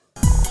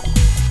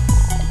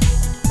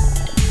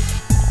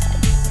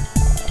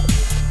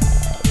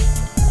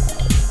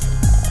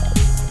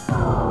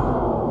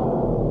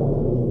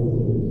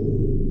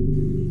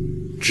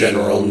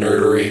general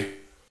nerdery.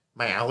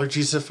 My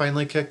allergies have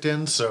finally kicked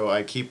in, so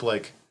I keep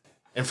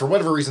and for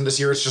whatever reason this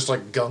year it's just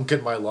gunk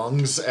in my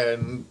lungs,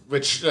 and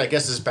which I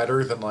guess is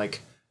better than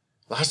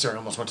last year I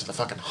almost went to the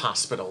fucking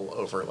hospital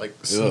over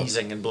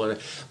sneezing and blood.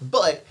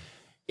 But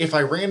if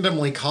I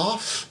randomly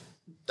cough,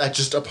 I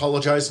just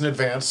apologize in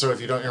advance, so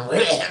if you don't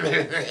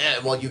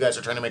while you guys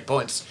are trying to make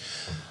points,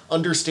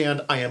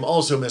 understand I am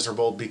also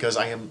miserable because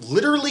I am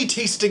literally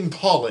tasting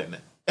pollen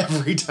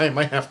every time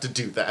I have to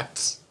do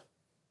that.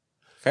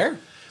 Fair.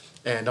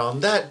 And on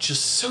that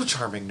just so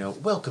charming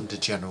note, welcome to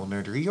General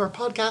Nerdery, your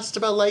podcast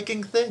about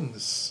liking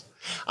things.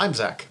 I'm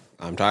Zach.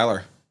 I'm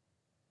Tyler.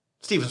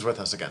 Steven's with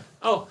us again.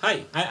 Oh,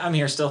 hi. I'm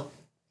here still.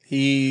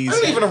 I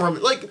don't even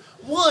remember.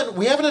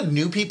 We haven't had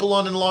new people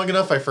on in long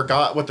enough. I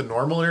forgot what the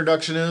normal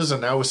introduction is, and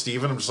now with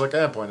Steven, I'm just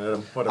I pointed at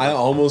him. Whatever. I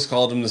almost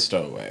called him the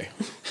Stowaway.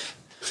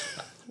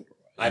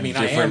 I mean,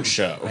 Different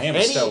show. I am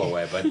a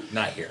stowaway, but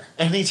not here.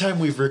 Anytime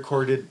we've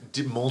recorded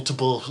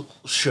multiple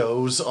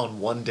shows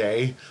on one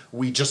day,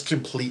 we just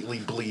completely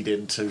bleed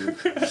into...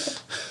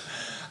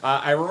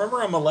 I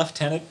remember I'm a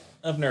lieutenant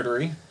of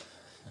nerdery.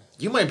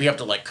 You might be up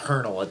to,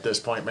 colonel at this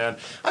point, man.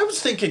 I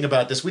was thinking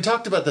about this. We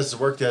talked about this at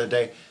work the other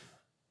day.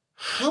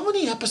 How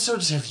many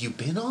episodes have you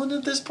been on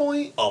at this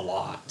point? A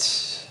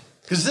lot.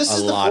 Because this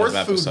is the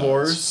fourth Food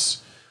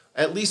Wars.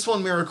 At least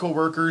one Miracle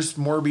Workers,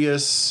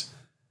 Morbius...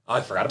 Oh,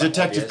 I forgot about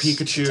Detective Morbius.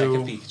 Pikachu.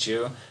 Detective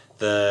Pikachu.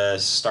 The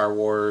Star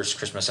Wars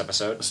Christmas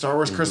episode. Star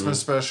Wars Christmas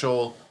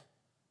special.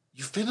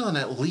 You've been on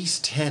at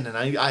least 10, and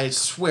I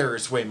swear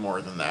it's way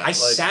more than that. I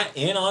sat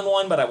in on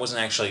one, but I wasn't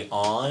actually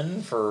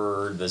on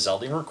for the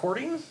Zelda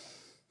recording.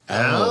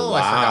 Oh,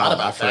 wow.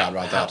 I forgot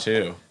about that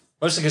too.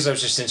 Mostly because I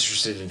was just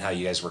interested in how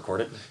you guys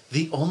recorded.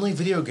 The only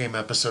video game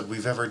episode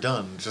we've ever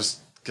done,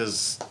 just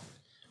because...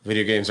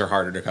 Video games are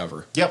harder to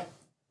cover. Yep.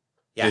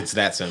 Yeah. It's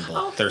that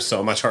simple. They're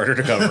so much harder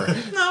to cover.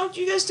 No,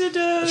 you guys did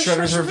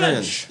Shredder's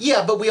Revenge.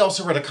 Yeah, but we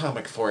also read a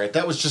comic for it.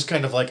 That was just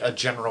kind of like a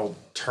general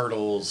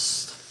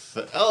Turtles...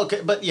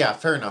 okay, but yeah,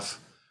 fair enough.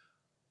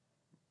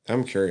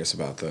 I'm curious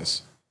about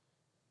this.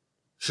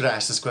 Should have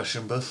asked this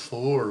question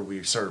before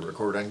we started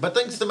recording, but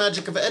thanks to the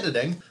magic of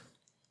editing...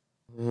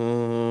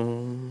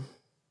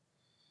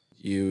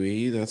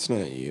 Yui, that's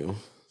not you.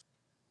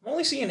 I'm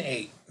only seeing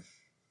 8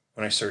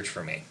 when I search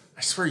for me.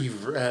 I swear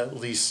you've at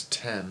least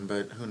 10,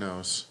 but who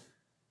knows?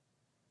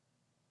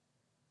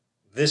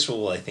 This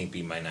will, I think,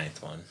 be my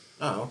 9th one.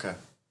 Oh, okay.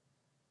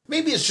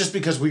 Maybe it's just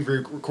because we've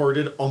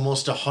recorded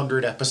almost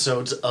 100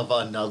 episodes of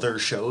another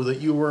show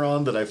that you were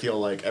on that I feel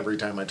like every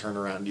time I turn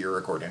around, you're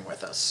recording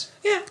with us.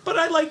 Yeah, but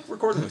I like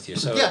recording with you.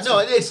 So yeah,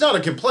 it's not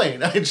a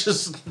complaint. I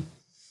just...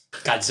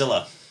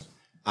 Godzilla.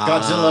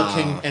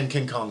 King and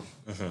King Kong.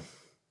 Mm-hmm.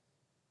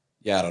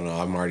 Yeah, I don't know.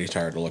 I'm already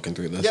tired of looking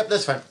through this. Yep,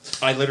 that's fine.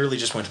 I literally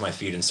just went to my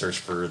feed and searched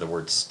for the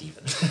word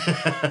Steven.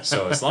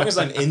 So as long as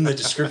I'm in the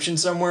description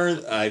somewhere,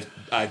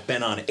 I've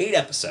been on 8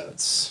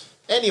 episodes.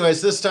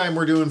 Anyways, this time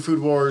we're doing Food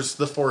Wars,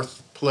 the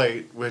 4th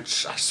plate,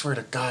 which I swear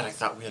to God I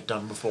thought we had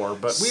done before,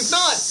 but we've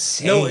not.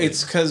 Same. No,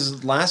 it's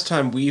because last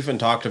time we even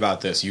talked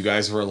about this, you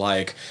guys were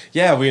like,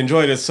 yeah, we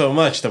enjoyed it so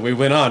much that we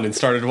went on and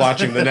started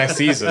watching the next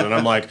season. And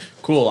I'm like,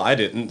 cool, I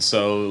didn't,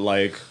 so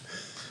guess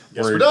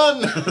we're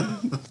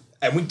done.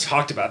 And we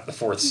talked about the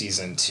 4th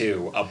season,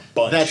 too, a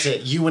bunch. That's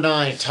it. You and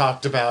I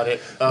talked about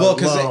it well,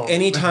 because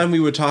anytime we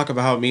would talk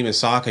about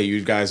Misaka,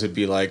 you guys would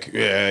be like,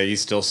 yeah, he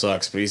still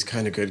sucks, but he's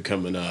kind of good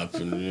coming up.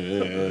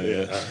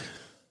 And,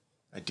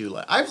 I do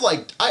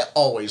I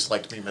always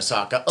liked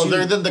Misaka,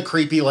 other than the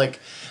creepy,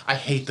 I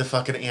hate the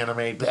fucking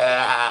anime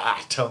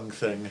tongue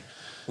thing.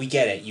 We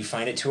get it. You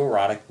find it too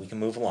erotic. We can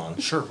move along.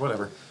 Sure,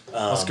 whatever.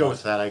 Let's go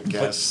with that, I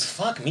guess.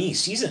 But fuck me,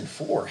 season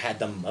 4 had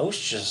the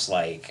most just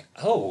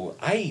oh,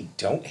 I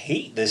don't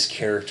hate this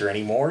character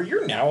anymore.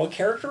 You're now a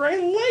character I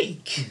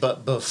like.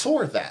 But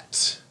before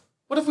that,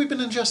 what have we been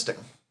ingesting?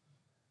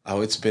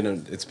 Oh, it's been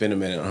a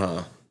minute,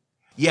 huh?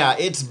 Yeah,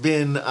 it's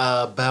been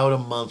about a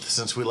month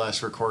since we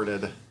last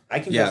recorded.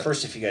 I can go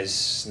first if you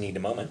guys need a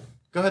moment.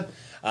 Go ahead.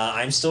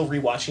 I'm still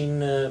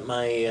rewatching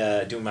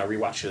doing my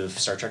rewatch of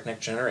Star Trek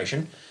Next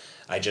Generation.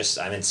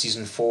 I'm in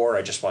season 4.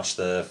 I just watched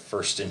the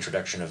first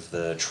introduction of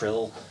the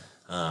Trill,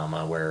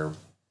 where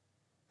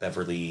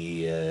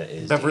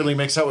Beverly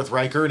makes out with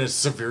Riker and is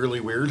severely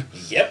weird.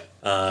 Yep.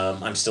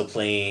 I'm still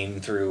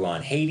playing through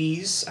on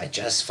Hades. I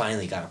just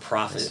finally got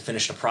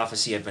finished a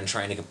prophecy I've been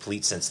trying to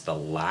complete since the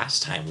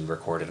last time we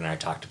recorded and I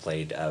talked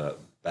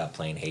about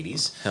playing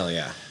Hades. Hell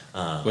yeah.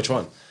 Which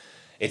one?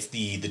 It's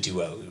the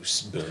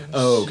duos boons.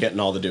 Oh, getting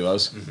all the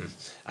duos. Mm-hmm.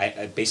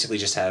 I basically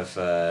just have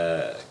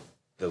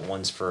the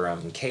ones for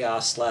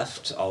Chaos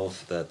left. All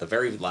of the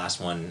very last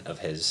one of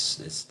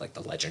his is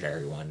the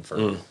legendary one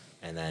for,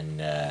 and then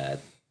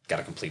got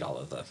to complete all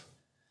of the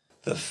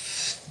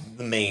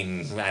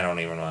main. I don't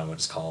even know what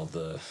it's called.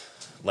 The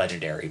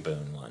legendary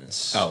boon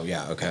ones. Oh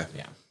yeah, okay,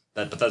 yeah.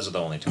 But those are the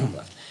only 2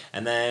 left.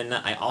 And then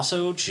I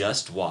also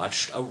just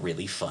watched a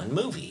really fun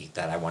movie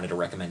that I wanted to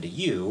recommend to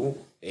you.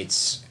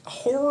 It's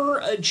horror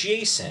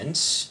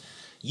adjacent.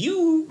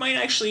 You might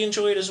actually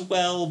enjoy it as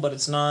well, but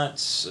it's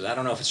not... I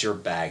don't know if it's your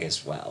bag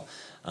as well.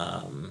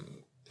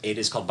 It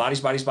is called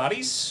Bodies, Bodies,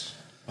 Bodies.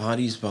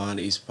 Bodies,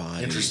 bodies,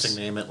 bodies. Interesting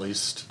name, at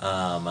least.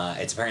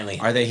 It's apparently...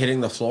 Are they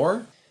hitting the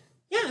floor?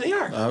 Yeah, they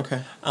are. Oh,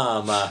 okay.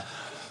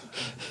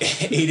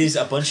 It is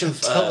a bunch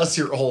of... Tell us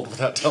you're old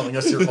without telling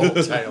us you're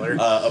old, Tyler.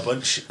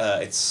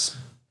 It's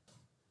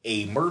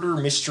a murder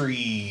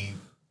mystery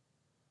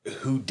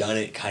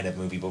whodunit kind of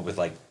movie, but with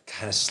like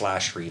kind of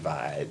slashery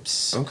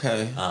vibes.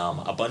 Okay.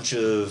 A bunch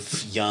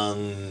of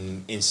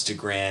young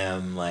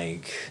Instagram,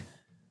 like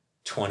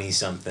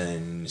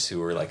 20-somethings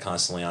who are like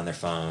constantly on their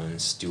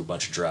phones, do a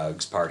bunch of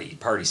drugs, party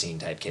scene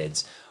type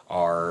kids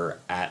are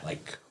at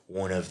like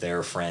one of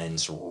their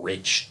friends'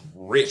 rich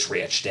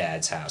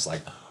dad's house,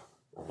 like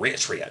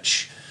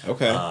rich.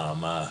 Okay.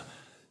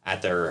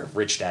 At their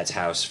rich dad's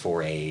house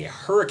for a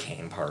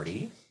hurricane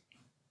party.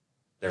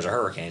 There's a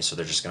hurricane, so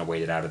they're just going to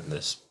wait it out in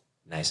this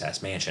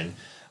nice-ass mansion.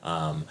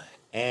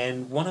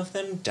 And one of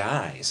them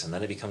dies, and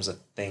then it becomes a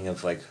thing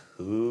of, like,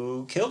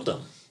 who killed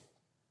him?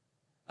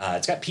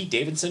 It's got Pete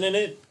Davidson in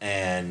it,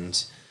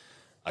 and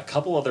a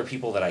couple other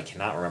people that I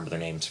cannot remember their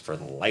names for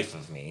the life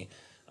of me.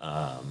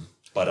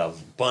 But a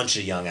bunch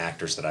of young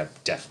actors that I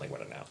definitely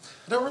want to know.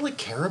 I don't really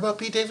care about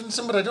Pete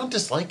Davidson, but I don't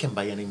dislike him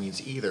by any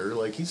means either.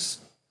 Like, he's...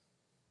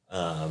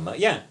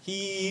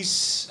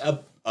 he's a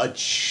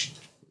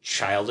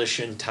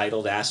childish,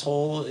 entitled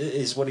asshole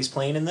is what he's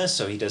playing in this,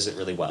 so he does it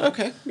really well.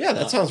 Okay. Yeah,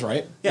 that sounds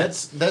right. Yeah.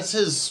 That's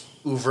his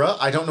oeuvre.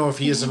 I don't know if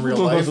he is in real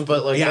life,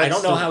 but like... Yeah, I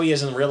don't know how he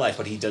is in real life,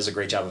 but he does a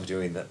great job of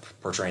doing that,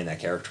 portraying that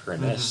character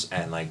in this,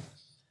 and, like,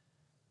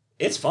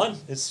 it's fun.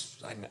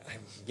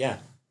 Yeah.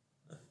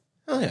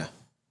 Oh, yeah.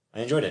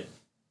 I enjoyed it.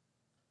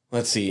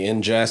 Let's see.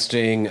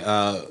 Ingesting.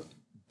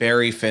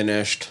 Barry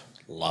finished.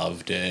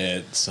 Loved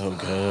it. So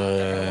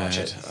good. Gotta watch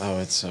it. Oh,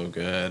 it's so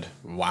good.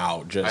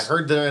 Wow. I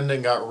heard the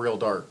ending got real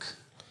dark.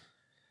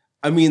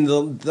 I mean,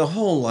 the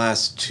whole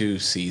last 2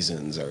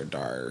 seasons are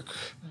dark.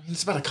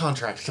 It's about a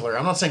contract killer.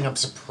 I'm not saying I'm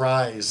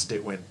surprised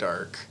it went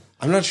dark.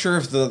 I'm not sure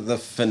if the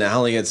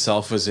finale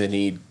itself was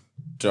any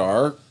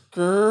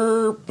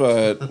darker,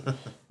 but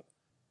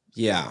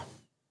yeah.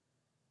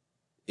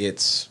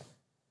 It's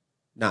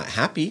not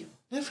happy.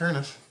 Yeah, fair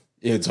enough.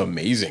 It's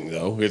amazing,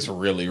 though. It's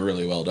really,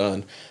 really well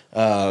done.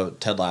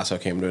 Ted Lasso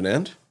came to an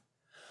end.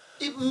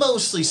 It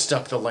mostly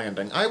stuck the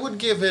landing. I would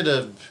give it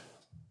a...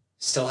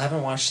 Still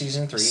haven't watched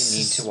season 3.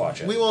 Need to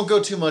watch it. We won't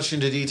go too much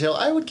into detail.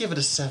 I would give it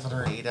a 7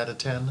 or 8 out of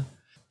 10.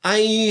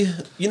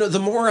 The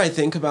more I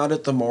think about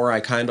it, the more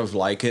I kind of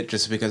like it,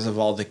 just because of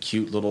all the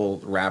cute little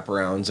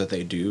wraparounds that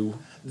they do.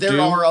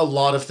 There are a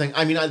lot of things.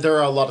 I mean, there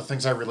are a lot of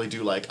things I really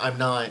do like. I'm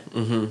not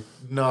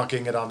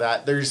knocking it on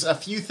that. There's a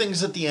few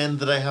things at the end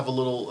that I have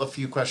a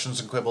few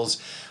questions and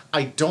quibbles.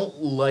 I don't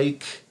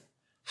like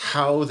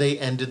how they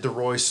ended the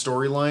Roy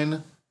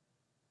storyline.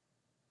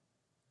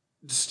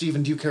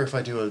 Steven, do you care if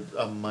I do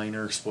a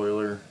minor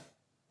spoiler?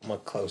 I'm going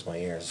to close my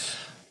ears.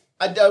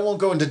 I won't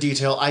go into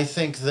detail. I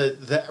think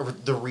that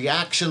the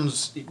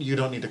reactions... You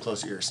don't need to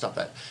close your ears. Stop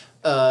that.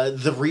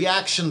 The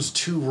reactions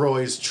to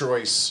Roy's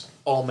choice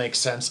all make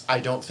sense. I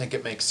don't think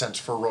it makes sense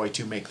for Roy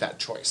to make that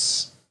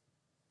choice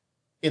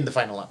in the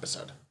final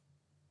episode.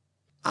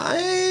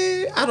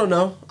 I don't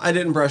know. I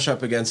didn't brush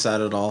up against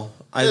that at all.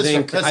 I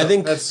think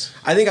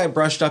I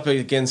brushed up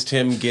against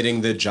him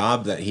getting the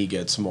job that he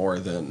gets more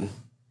than...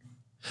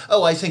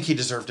 Oh, I think he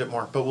deserved it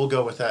more, but we'll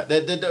go with that.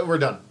 We're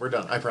done. We're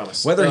done. I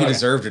promise. Whether he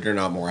deserved it or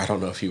not more, I don't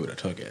know if he would have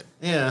took it.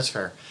 Yeah, that's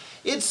fair.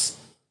 It's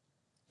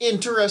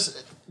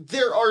interesting.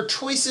 There are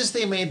choices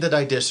they made that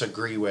I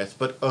disagree with,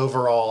 but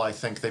overall, I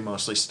think they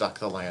mostly stuck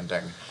the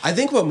landing. I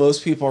think what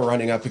most people are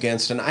running up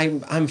against, and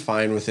I'm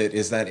fine with it,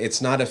 is that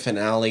it's not a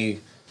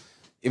finale.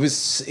 It's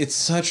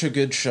such a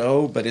good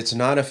show, but it's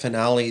not a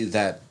finale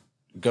that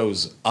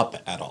goes up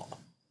at all.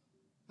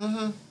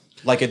 Mm-hmm.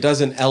 Like, it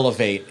doesn't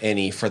elevate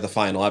any for the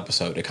final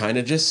episode. It kind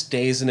of just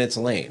stays in its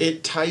lane.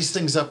 It ties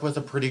things up with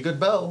a pretty good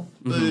bow,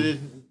 but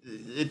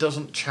it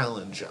doesn't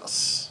challenge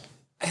us.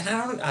 And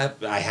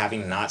I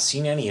having not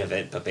seen any of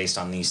it, but based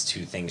on these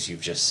 2 things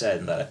you've just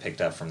said that I picked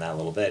up from that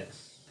little bit,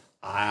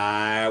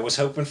 I was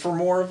hoping for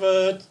more of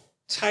a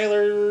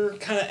Tyler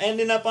kind of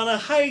ending up on a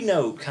high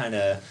note kind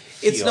of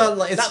feel. It's not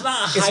like it's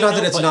not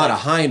that it's not a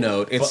high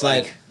note. It's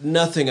like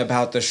nothing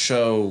about the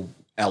show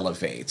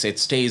elevates. It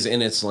stays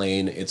in its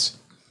lane. It's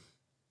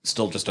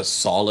still just a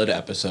solid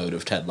episode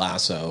of Ted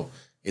Lasso.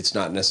 It's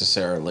not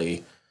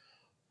necessarily,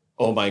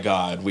 oh my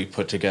God, we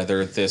put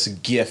together this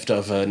gift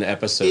of an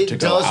episode to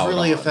go out on. It does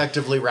really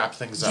effectively wrap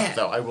things up,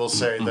 though. I will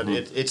say that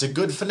it's a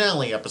good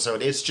finale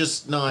episode. It's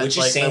just not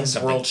like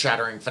a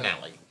world-shattering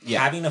finale.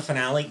 Yeah. Having a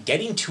finale,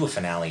 getting to a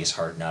finale is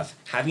hard enough.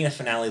 Having a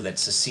finale that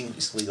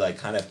succinctly like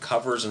kind of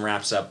covers and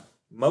wraps up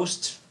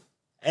most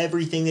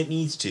everything it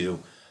needs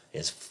to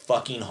is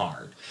fucking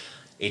hard.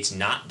 It's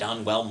not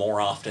done well more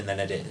often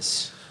than it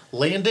is.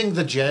 Landing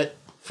the jet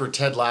for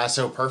Ted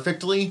Lasso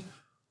perfectly.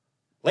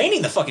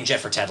 Landing the fucking jet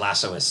for Ted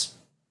Lasso is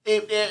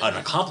an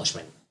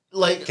accomplishment.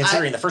 Like,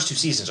 considering the first 2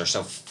 seasons are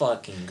so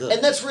fucking good.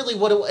 And that's really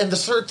what and the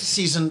 3rd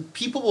season,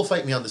 people will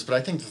fight me on this, but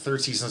I think the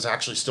 3rd season is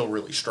actually still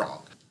really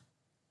strong.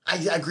 I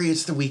agree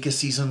it's the weakest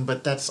season,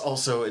 but that's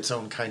also its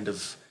own kind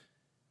of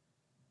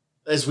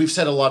as we've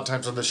said a lot of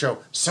times on the show,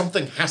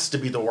 something has to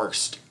be the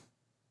worst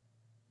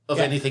of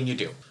anything you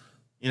do.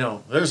 You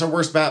know, there's a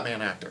worst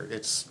Batman actor.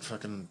 It's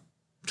fucking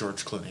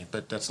George Clooney,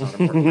 but that's not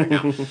important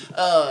right now.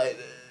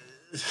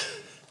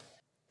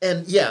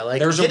 And yeah, like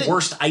there's a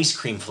worst ice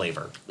cream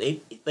flavor.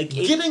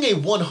 Getting a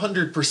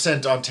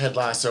 100% on Ted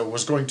Lasso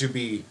was going to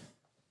be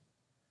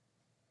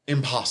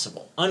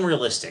impossible,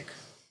 unrealistic.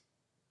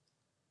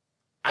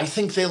 I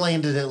think they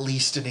landed at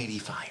least an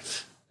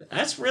 85.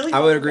 That's really.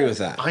 I would agree with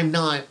that. I'm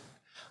not.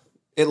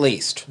 At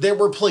least There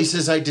were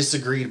places I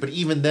disagreed, but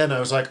even then I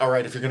was like, all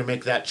right, if you're going to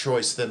make that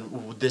choice,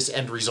 then this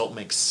end result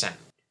makes sense.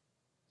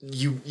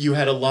 You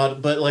had a lot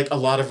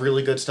of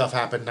really good stuff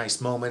happened,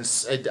 nice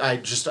moments. I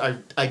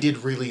did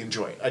really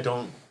enjoy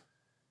it.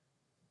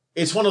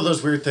 It's one of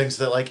those weird things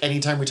that, like,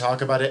 anytime we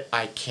talk about it,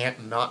 I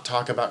can't not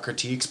talk about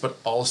critiques, but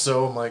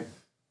also I'm like,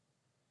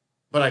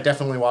 but I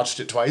definitely watched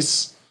it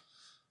twice.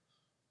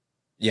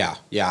 Yeah,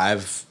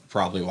 I've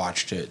probably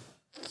watched it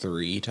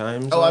 3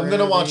 times. Oh, I'm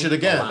gonna watch it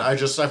again. Oh, wow.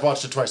 I've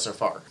watched it twice so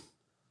far.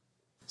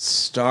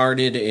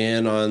 Started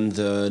in on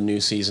the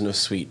new season of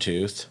Sweet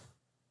Tooth.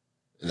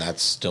 And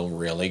that's still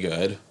really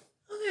good.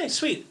 Okay,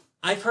 sweet.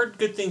 I've heard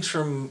good things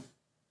from...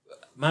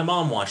 My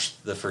mom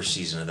watched the first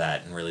season of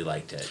that and really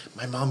liked it.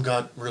 My mom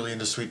got really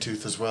into Sweet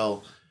Tooth as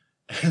well.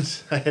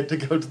 And I had to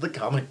go to the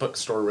comic book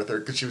store with her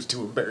because she was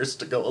too embarrassed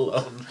to go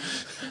alone.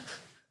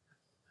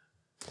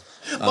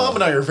 Mom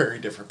and I are very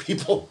different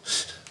people.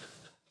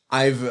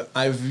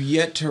 I've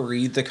yet to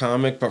read the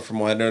comic, but from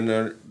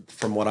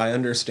what I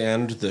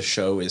understand, the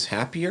show is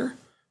happier,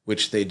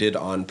 which they did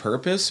on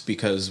purpose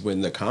because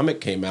when the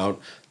comic came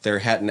out, there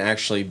hadn't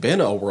actually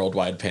been a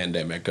worldwide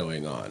pandemic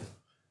going on.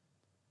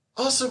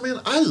 Also,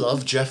 man, I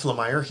love Jeff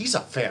Lemire. He's a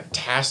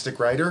fantastic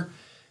writer.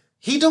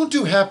 He don't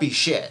do happy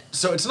shit,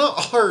 so it's not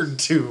hard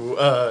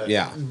to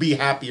be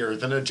happier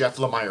than a Jeff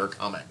Lemire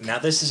comic. Now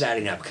this is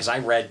adding up because I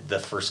read the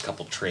first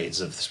couple trades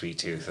of Sweet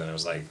Tooth and I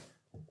was like,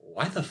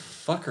 why the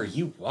fuck are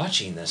you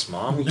watching this,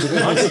 Mom?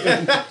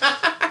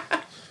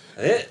 That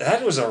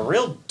was a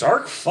real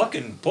dark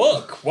fucking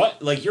book.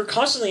 What? Like, you're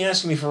constantly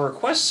asking me for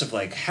requests of,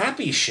 like,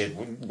 happy shit.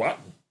 What?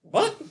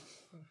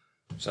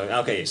 So,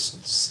 okay,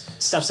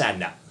 stuff's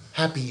adding up.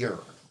 Happier.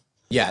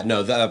 Yeah,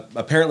 no,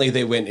 apparently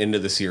they went into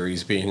the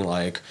series being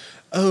like,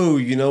 oh,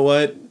 you know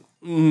what?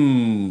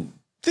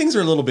 Things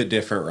are a little bit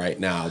different right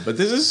now, but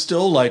this is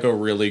still, like, a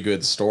really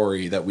good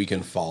story that we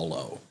can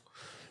follow.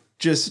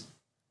 Just,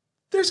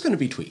 there's going to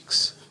be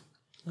tweaks.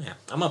 Yeah,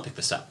 I'm going to pick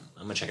this up.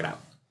 I'm going to check it out.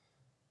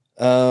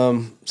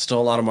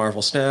 Still a lot of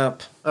Marvel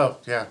Snap. Oh,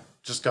 yeah.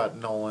 Just got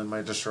Null in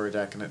my Destroy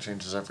deck and it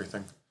changes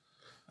everything.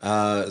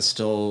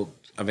 Still,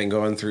 I've been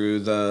going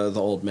through the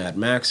old Mad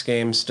Max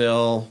game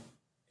still.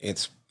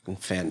 It's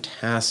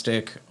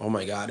fantastic. Oh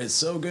my god, it's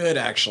so good,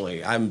 actually.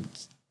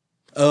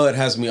 It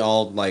has me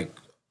all, like,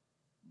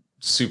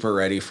 super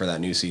ready for that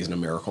new season of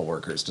Miracle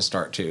Workers to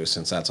start, too,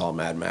 since that's all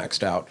Mad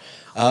Maxed out.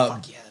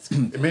 Fuck yeah, that's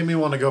good. It made me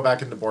want to go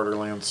back into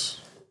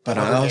Borderlands. But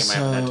I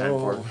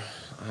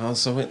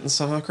also went and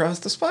saw Across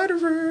the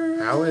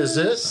Spider-Verse. How is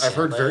it? I've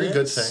heard very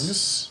good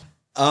things.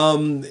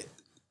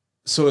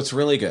 So it's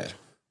really good.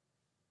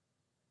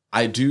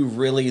 I do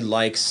really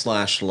like /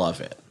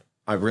 love it.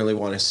 I really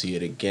want to see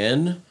it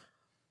again.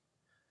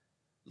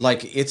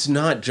 Like, it's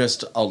not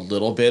just a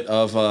little bit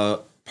of a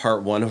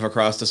part 1 of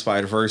Across the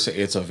Spider-Verse.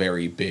 It's a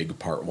very big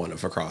part 1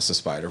 of Across the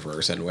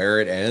Spider-Verse. And where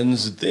it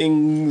ends,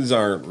 things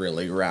aren't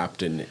really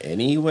wrapped in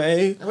any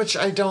way. Which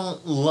I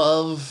don't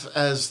love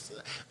as...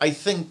 I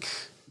think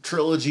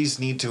trilogies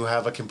need to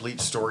have a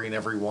complete story in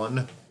every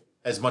one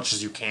as much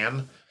as you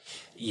can.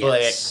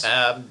 Yes.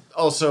 But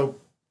also,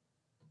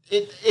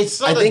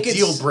 it's not a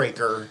deal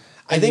breaker.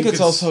 I think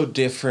it's also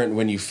different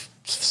when you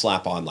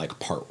slap on, like,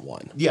 part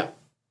 1. Yeah.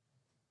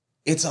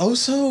 It's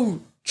also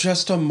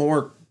just a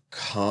more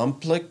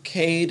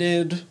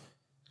complicated,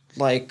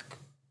 like,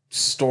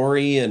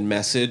 story and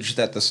message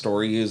that the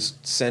story is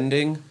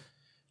sending.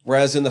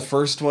 Whereas in the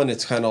first one,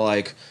 it's kind of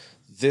like,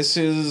 this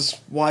is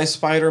why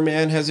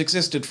Spider-Man has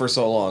existed for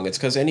so long. It's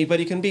because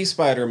anybody can be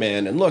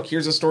Spider-Man. And look,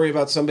 here's a story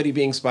about somebody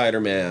being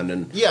Spider-Man.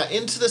 And yeah,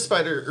 Into the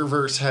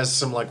Spider-Verse has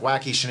some, like,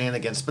 wacky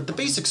shenanigans, but the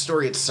basic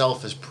story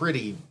itself is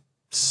pretty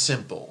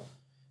simple.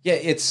 Yeah,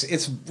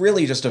 it's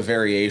really just a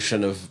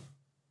variation of,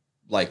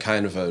 like,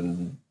 kind of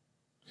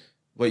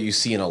what you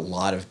see in a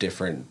lot of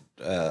different,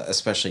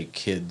 especially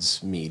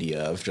kids'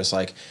 media, of just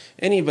like,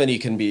 anybody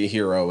can be a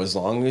hero as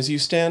long as you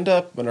stand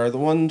up and are the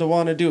one to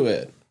want to do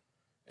it.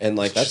 And,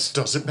 like, that just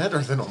does it better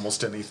than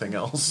almost anything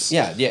else.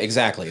 Yeah,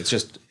 exactly. It's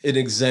just an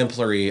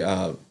exemplary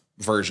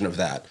version of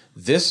that.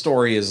 This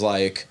story is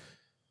like,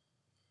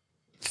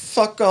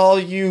 fuck all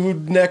you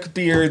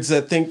neckbeards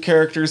that think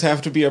characters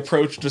have to be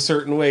approached a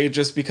certain way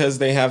just because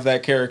they have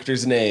that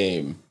character's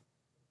name.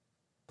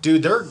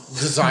 Dude, their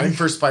design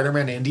for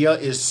Spider-Man India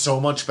is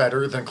so much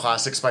better than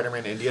classic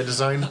Spider-Man India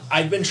design.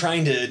 I've been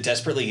trying to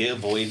desperately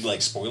avoid,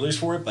 like, spoilers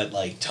for it, but,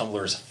 like,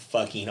 Tumblr's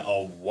fucking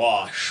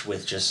awash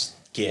with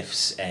just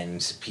GIFs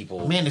and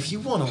people Man, if you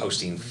want to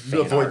posting fan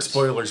avoid art.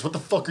 spoilers, what the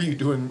fuck are you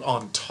doing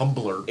on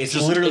Tumblr? It's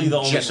Just literally in the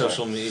only general.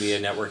 social media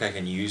network I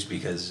can use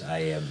because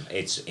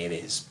it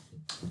is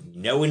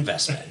no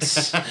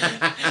investments.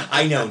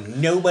 I know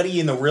nobody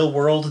in the real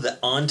world that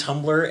on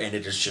Tumblr, and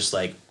it is just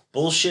like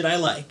bullshit I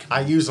like.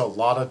 I use a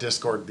lot of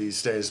Discord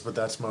these days, but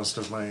that's most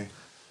of my...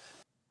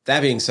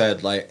 That being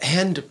said,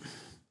 and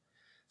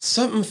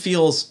something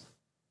feels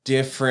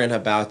different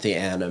about the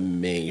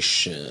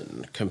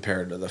animation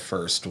compared to the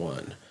first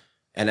one.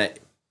 And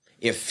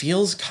it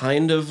feels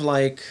kind of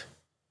like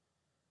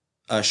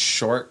a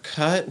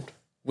shortcut,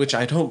 which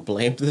I don't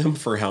blame them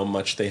for how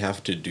much they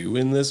have to do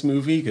in this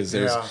movie, because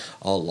there's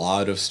a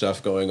lot of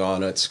stuff going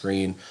on at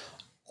screen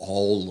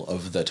all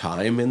of the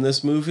time in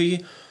this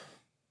movie.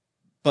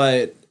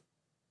 But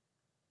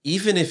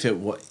even if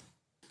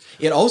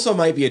it also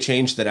might be a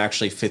change that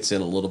actually fits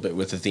in a little bit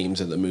with the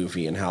themes of the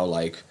movie and how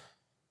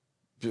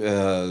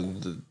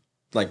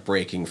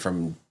breaking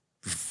from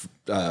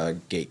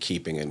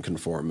gatekeeping and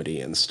conformity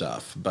and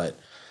stuff. But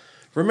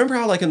remember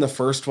how in the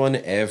first one,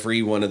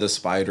 every one of the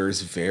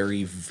spiders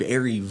very,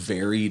 very,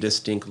 very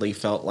distinctly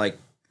felt like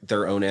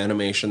their own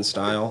animation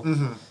style?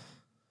 Mm-hmm.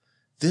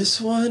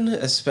 This one,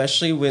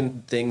 especially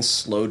when things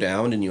slow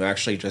down and you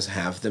actually just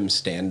have them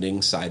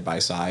standing side by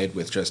side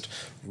with just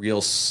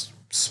real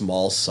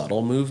small,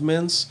 subtle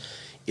movements,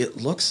 it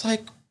looks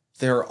like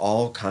they're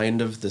all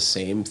kind of the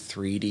same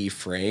 3D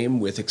frame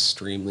with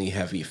extremely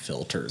heavy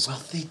filters.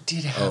 Well, they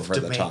did have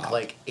to make top.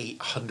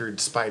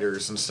 800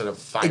 spiders instead of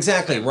 5.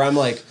 Exactly, where I'm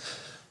like,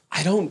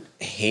 I don't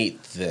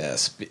hate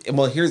this.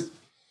 Well,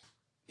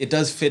 it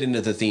does fit into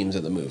the themes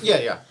of the movie.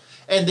 Yeah.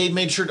 And they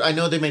made sure, I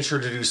know they made sure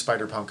to do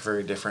Spider-Punk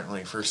very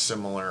differently for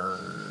similar...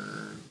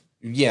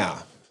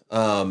 Yeah.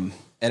 And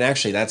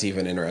actually, that's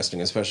even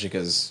interesting, especially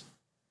because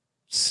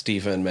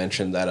Steven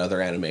mentioned that other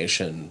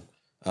animation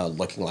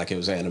looking like it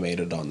was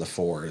animated on the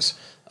 4s.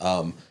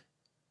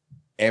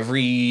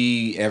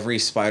 Every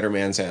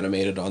Spider-Man's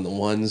animated on the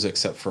 1s,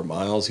 except for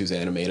Miles, who's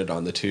animated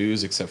on the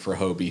 2s, except for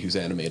Hobie, who's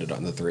animated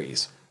on the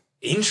 3s.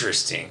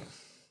 Interesting.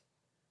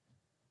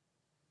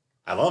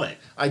 I love it.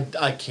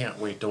 I can't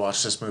wait to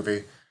watch this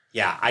movie.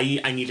 Yeah,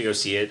 I need to go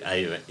see it.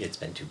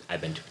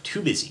 I've been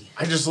too busy.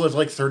 I just live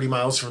 30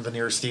 miles from the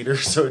nearest theater,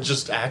 so it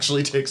just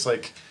actually takes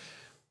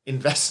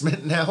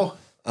investment now.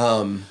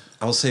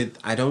 I'll say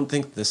I don't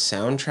think the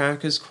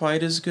soundtrack is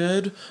quite as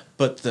good,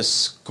 but the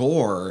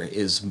score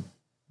is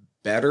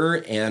better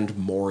and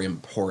more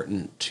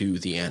important to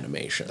the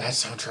animation. That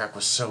soundtrack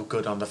was so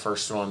good on the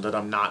first one that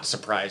I'm not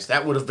surprised.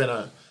 That would have been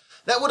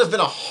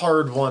a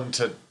hard one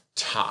to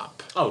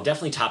top. Oh,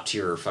 definitely top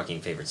tier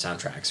fucking favorite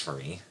soundtracks for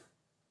me.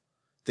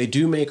 They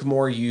do make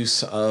more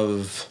use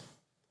of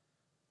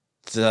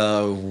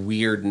the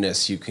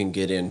weirdness you can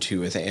get into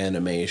with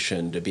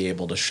animation to be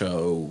able to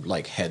show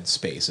head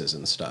spaces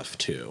and stuff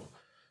too.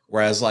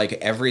 Whereas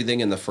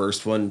everything in the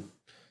first one,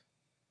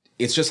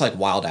 it's just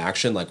wild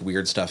action,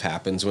 weird stuff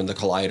happens when the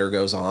collider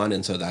goes on,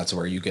 and so that's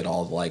where you get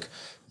all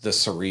the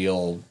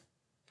surreal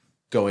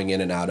going in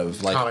and out of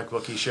comic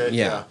booky shit.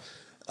 Yeah.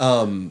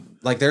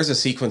 There's a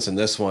sequence in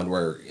this one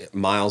where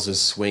Miles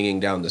is swinging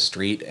down the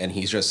street and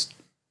he's just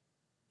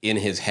in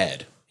his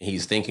head.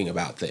 He's thinking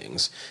about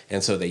things.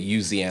 And so they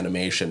use the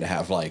animation to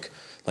have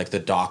the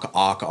Doc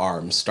Ock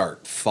arms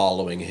start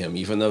following him,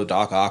 even though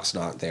Doc Ock's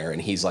not there,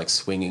 and he's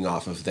swinging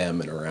off of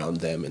them and around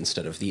them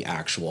instead of the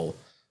actual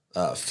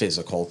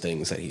physical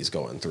things that he's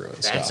going through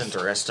and stuff. That's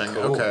interesting.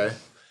 Cool. Okay.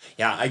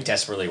 Yeah, I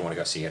desperately want to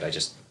go see it. I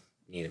just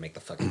need to make the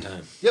fucking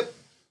time. Yep.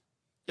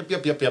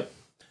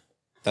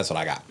 That's what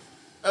I got.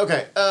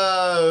 Okay.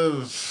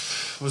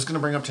 Was going to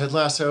bring up Ted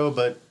Lasso,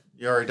 but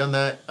you already done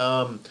that.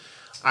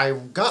 I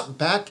got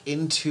back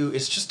into...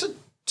 It's just a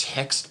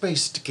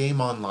text-based game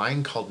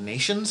online called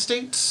Nation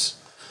States,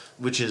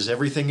 which is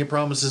everything it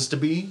promises to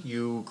be.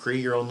 You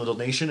create your own little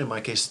nation, in my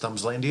case,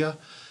 Thumbslandia,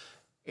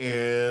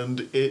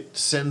 and it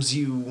sends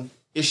you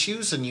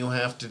issues, and you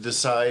have to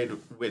decide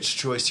which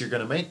choice you're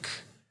going to make,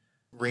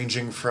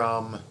 ranging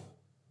from...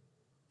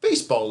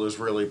 Baseball is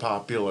really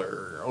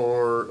popular,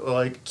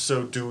 or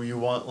so do you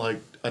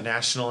want a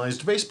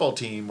nationalized baseball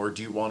team, or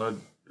do you want to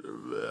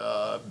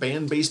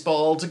ban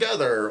baseball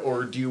altogether,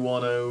 or do you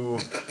want to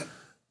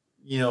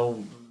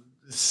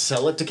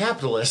sell it to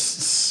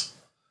capitalists,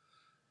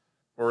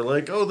 or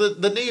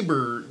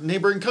the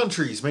neighboring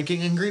countries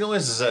making angry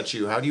noises at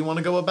you? How do you want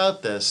to go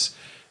about this?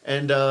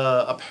 And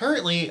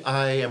apparently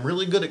I am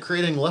really good at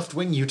creating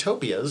left-wing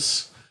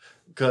utopias,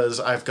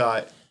 because I've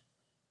got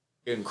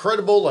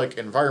incredible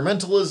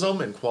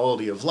environmentalism and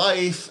quality of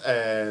life,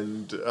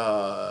 and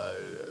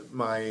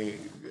my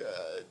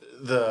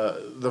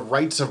the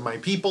rights of my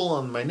people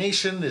on my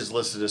nation is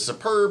listed as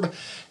superb,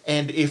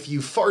 and if you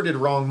farted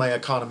wrong, my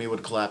economy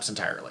would collapse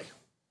entirely.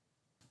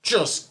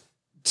 Just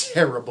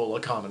terrible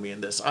economy in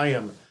this. I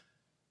am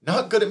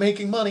not good at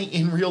making money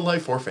in real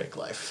life or fake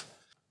life.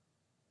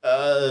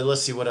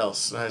 Let's see what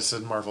else. I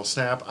said Marvel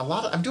Snap.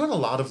 I'm doing a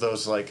lot of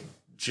those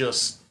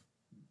just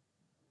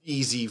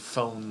easy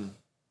phone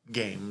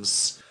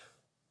games.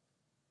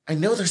 I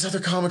know there's other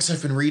comics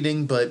I've been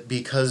reading, but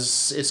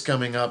because it's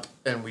coming up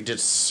and we did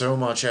so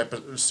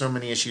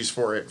many issues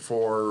for it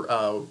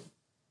for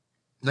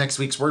next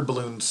week's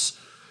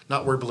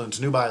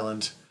Noob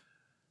Island,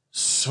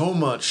 so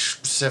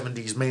much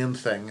 70s Man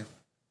Thing,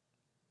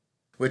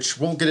 which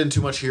won't get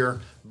into much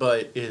here,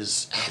 but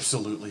is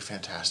absolutely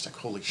fantastic.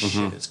 Holy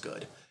shit, it's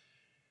good.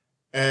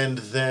 And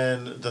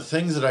then the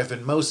thing that I've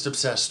been most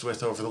obsessed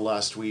with over the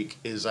last week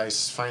is I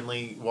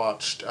finally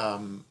watched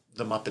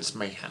The Muppets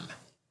Mayhem.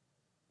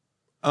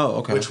 Oh,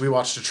 okay. Which we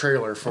watched a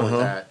trailer for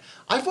that.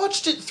 I've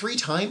watched it 3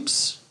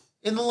 times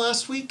in the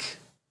last week.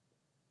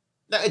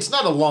 Now, it's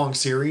not a long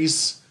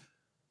series,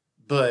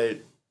 but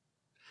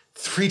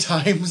 3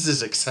 times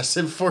is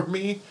excessive for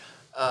me.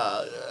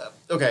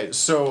 Okay,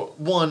 so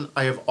one,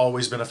 I have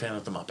always been a fan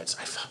of the Muppets.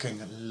 I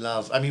fucking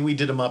love... I mean, we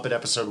did a Muppet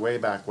episode way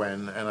back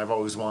when, and I've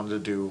always wanted to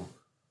do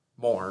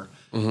more.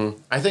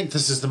 I think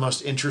this is the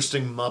most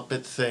interesting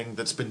Muppet thing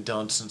that's been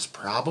done since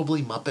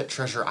probably Muppet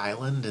Treasure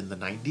Island in the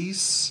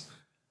 90s.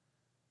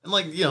 And,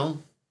 like, you know,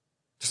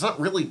 there's not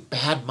really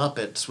bad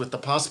Muppets, with the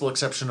possible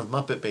exception of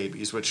Muppet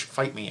Babies, which,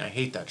 fight me, I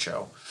hate that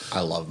show.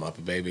 I love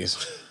Muppet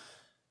Babies.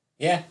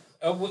 Yeah.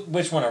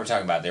 Which one are we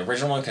talking about? The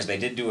original one? Because they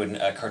did do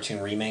a cartoon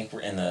remake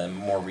in the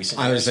more recent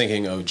years. I was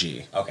thinking OG.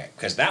 Okay,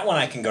 because that one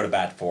I can go to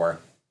bat for.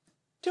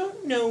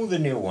 Don't know the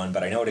new one,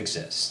 but I know it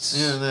exists.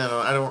 Yeah, no,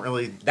 I don't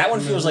really... That one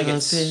feels like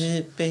it's...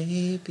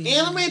 Baby.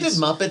 Animated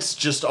Muppets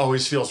just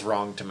always feels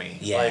wrong to me.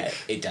 Yeah, like,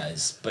 it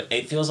does. But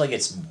it feels like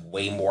it's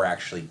way more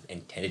actually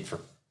intended for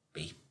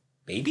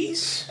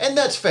babies? And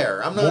that's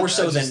fair. I'm not... More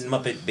so than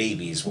Muppet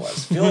Babies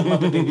was. I feel like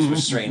Muppet Babies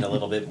was strained a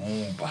little bit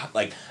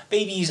like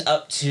babies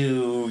up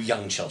to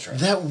young children.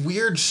 That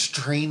weird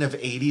strain of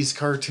 80s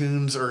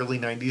cartoons, early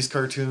 90s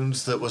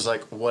cartoons that was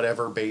like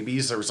whatever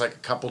babies. There was like a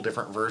couple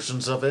different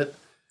versions of it.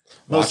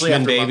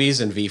 Watchmen Babies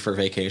and V for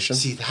Vacation.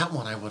 See, that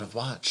one I would have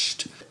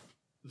watched.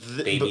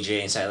 Baby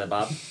Jay and Silent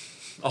Bob?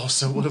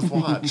 Also would have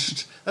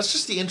watched. That's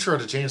just the intro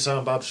to Jay and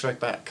Silent Bob Strike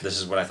Back. This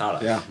is what I thought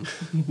of. Yeah.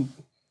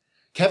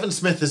 Kevin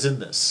Smith is in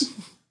this.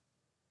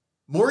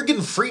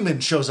 Morgan Freeman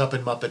shows up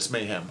in Muppets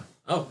Mayhem.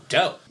 Oh,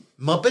 dope.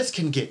 Muppets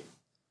can get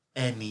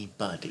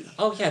anybody.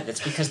 Oh, yeah,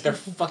 that's because they're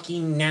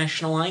fucking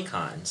national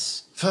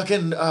icons.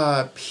 Fucking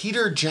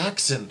Peter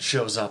Jackson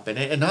shows up in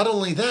it. And not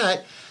only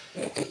that,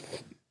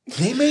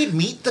 they made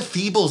Meet the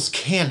Feebles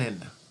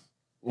canon.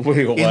 Wait,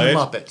 what? In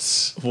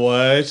Muppets.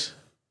 What?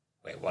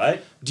 Wait,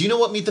 what? Do you know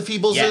what Meet the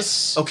Feebles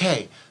Yes. is?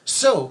 Okay,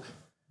 so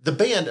the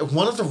band,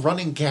 one of the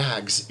running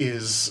gags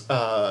is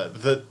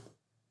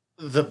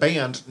the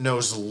band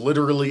knows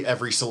literally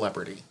every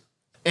celebrity.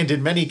 And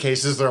in many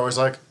cases, they're always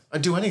like,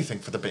 I'd do anything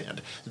for the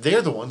band.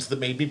 They're the ones that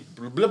made me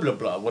blah, blah, blah,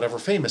 blah, whatever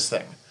famous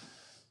thing.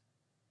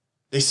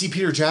 They see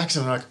Peter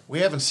Jackson and they're like, we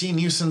haven't seen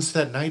you since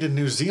that night in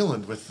New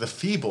Zealand with the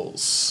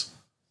Feebles.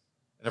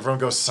 And everyone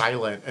goes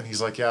silent, and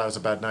he's like, yeah, it was a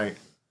bad night.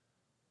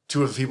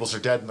 2 of the Feebles are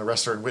dead, and the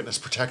rest are in witness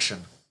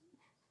protection.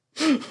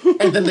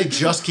 And then they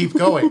just keep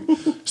going.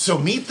 So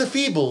Meet the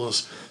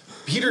Feebles,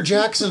 Peter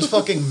Jackson's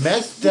fucking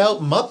methed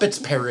out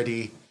Muppets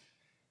parody,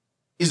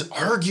 is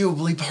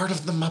arguably part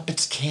of the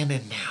Muppets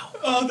canon now.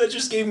 Oh, that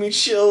just gave me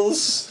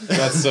chills.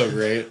 That's so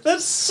great.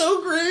 That's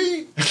so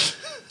great.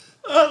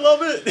 I love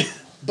it.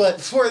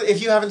 But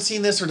if you haven't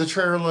seen this or the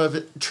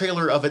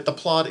trailer of it, the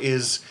plot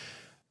is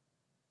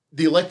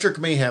the Electric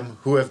Mayhem,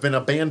 who have been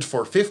a band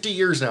for 50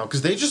 years now,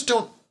 because they just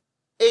don't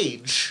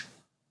age,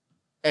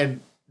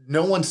 and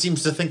no one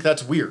seems to think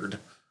that's weird.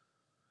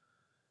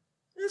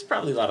 It's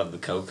probably a lot of the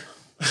coke.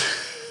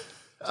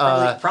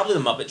 Probably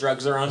the Muppet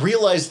drugs are on.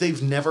 Realize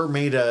they've never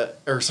made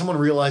someone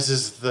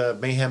realizes the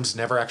Mayhems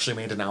never actually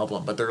made an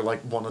album, but they're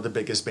like one of the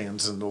biggest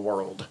bands in the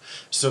world.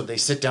 So they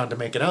sit down to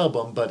make an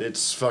album, but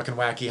it's fucking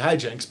wacky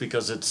hijinks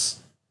because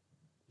it's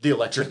the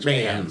Electric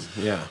Mayhem.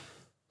 Yeah.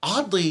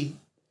 Oddly,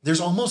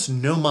 there's almost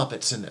no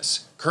Muppets in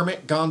this.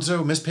 Kermit,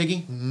 Gonzo, Miss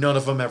Piggy, none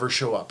of them ever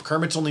show up.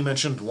 Kermit's only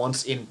mentioned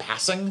once in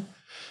passing.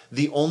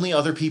 The only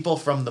other people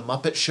from the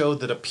Muppet Show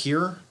that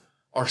appear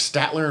are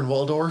Statler and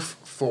Waldorf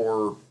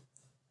for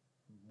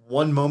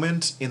one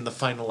moment in the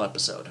final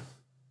episode.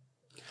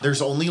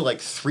 There's only like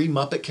 3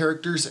 Muppet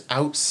characters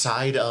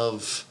outside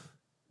of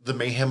the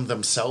Mayhem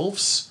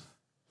themselves,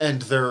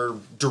 and they're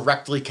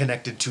directly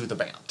connected to the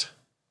band.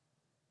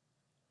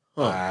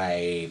 Huh.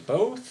 I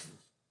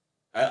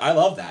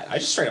love that. I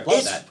just straight up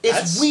love that.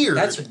 It's weird.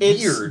 That's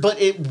weird. But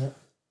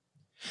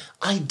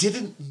I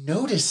didn't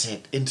notice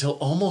it until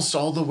almost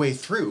all the way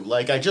through.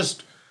 Like,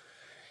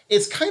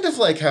 it's kind of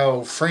like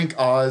how Frank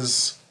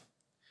Oz...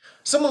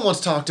 Someone once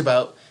talked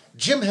about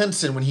Jim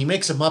Henson, when he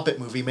makes a Muppet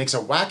movie, makes a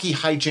wacky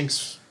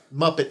hijinks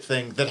Muppet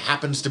thing that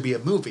happens to be a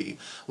movie.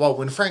 While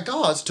when Frank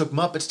Oz took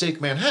Muppets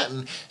Take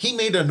Manhattan, he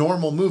made a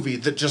normal movie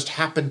that just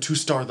happened to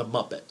star the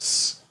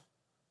Muppets.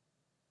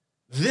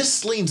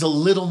 This leans a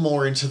little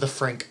more into the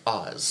Frank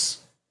Oz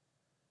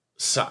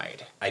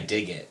side. I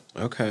dig it.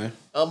 Okay.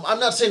 I'm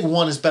not saying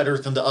one is better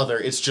than the other,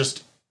 it's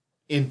just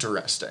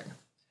interesting.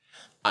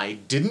 I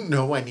didn't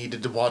know I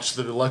needed to watch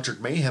the Electric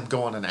Mayhem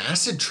go on an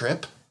acid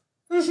trip,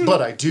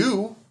 but I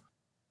do.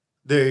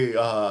 They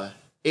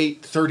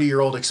ate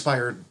 30-year-old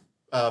expired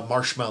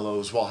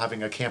marshmallows while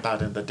having a camp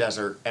out in the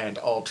desert and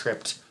all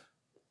tripped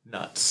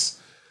nuts.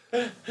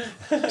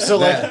 So,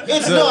 like,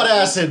 it's not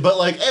acid, but,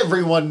 like,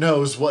 everyone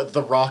knows what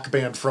the rock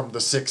band from the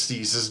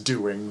 60s is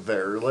doing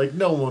there. Like,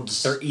 no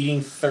one's... They're eating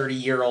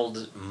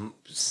 30-year-old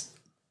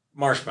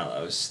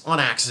marshmallows. On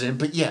accident,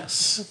 but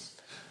yes.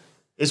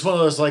 It's one of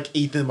those, like,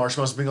 eat the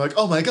marshmallows being like,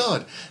 oh my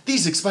god,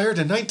 these expired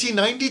in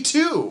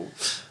 1992!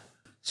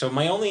 So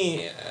my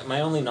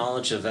only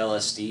knowledge of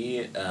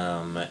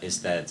LSD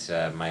is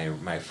that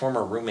my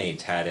former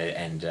roommate had it,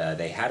 and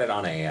they had it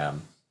on a...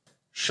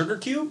 sugar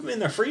cube in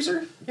the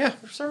freezer? Yeah.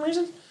 For some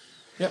reason?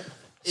 Yep.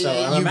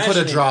 So you put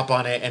a drop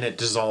on it and it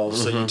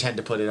dissolves, so you tend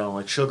to put it on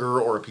like sugar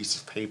or a piece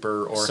of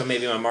paper or... So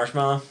maybe on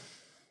marshmallow?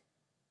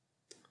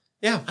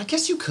 Yeah. I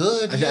guess you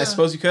could. I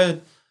suppose you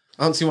could.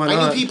 I don't see why not.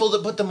 I knew people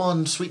that put them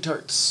on sweet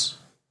tarts.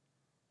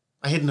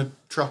 I hid in a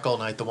truck all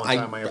night the one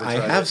time I ever tried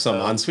I have some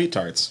on sweet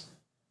tarts.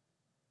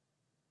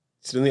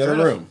 It's in the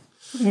other room.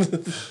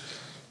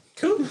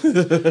 Cool.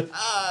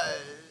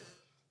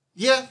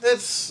 Yeah,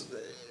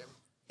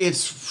 it's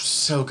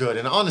so good.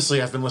 And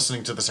honestly, I've been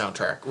listening to the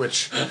soundtrack,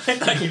 which... I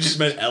thought you just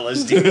meant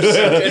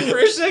LSD for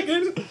a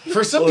second.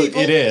 For some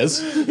people... It is.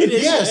 It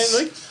is. Yes.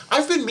 And, like,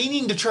 I've been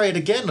meaning to try it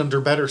again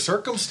under better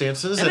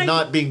circumstances and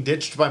not being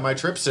ditched by my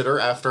trip sitter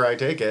after I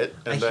take it.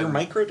 And I hear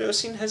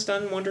microdosing has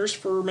done wonders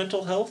for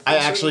mental health. I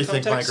actually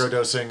think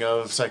microdosing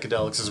of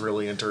psychedelics is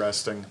really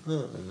interesting.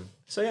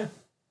 So, yeah.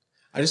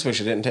 I just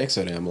wish it didn't take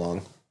so damn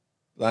long.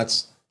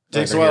 That's...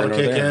 Takes a while to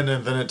kick in,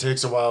 and then it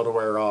takes a while to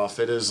wear off.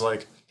 It is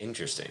like...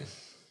 Interesting.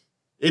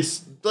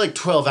 It's like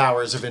 12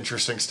 hours of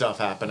interesting stuff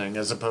happening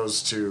as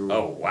opposed to...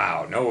 Oh,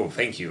 wow. No,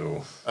 thank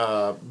you.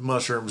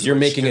 Mushrooms. You're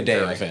making a day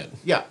of it.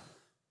 Yeah.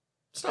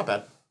 It's not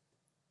bad.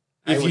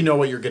 If you know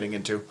what you're getting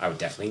into. I would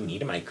definitely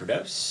need a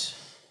microdose.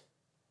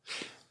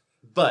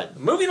 But...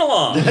 Moving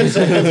along. That's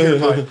your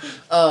point.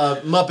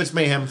 Muppets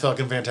Mayhem,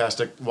 fucking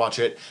fantastic. Watch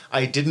it.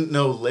 I didn't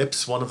know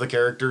Lips, one of the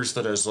characters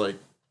that is like...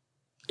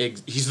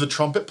 He's the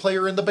trumpet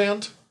player in the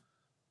band.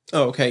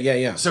 Oh, okay. Yeah,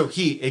 yeah. So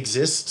he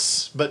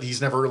exists, but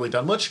he's never really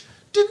done much.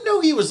 Didn't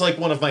know he was like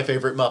one of my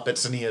favorite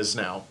Muppets, and he is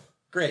now.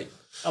 Great.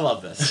 I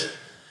love this.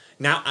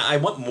 Now, I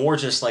want more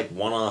just like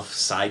one-off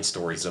side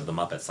stories of the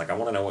Muppets. Like, I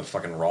want to know what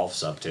fucking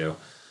Rolf's up to.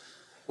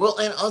 Well,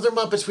 and other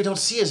Muppets we don't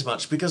see as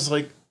much, because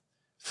like,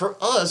 for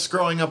us,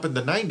 growing up in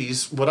the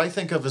 90s, what I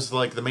think of as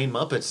like the main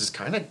Muppets is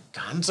kind of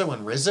Gonzo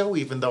and Rizzo,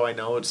 even though I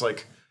know it's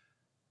like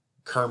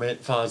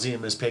Kermit, Fozzie,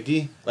 and Miss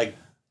Piggy. Like,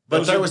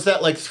 but there was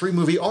that like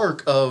 3-movie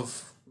arc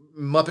of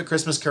Muppet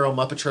Christmas Carol,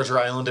 Muppet Treasure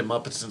Island, and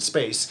Muppets in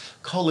Space.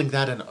 Calling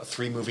that a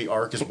 3-movie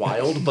arc is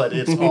wild, but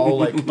it's all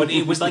like... But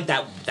it was like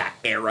that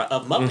era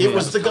of Muppets. It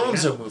was the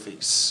Gonzo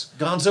movies.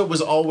 Gonzo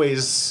was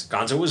always...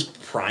 Gonzo was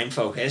prime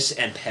focus,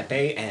 and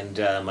Pepe and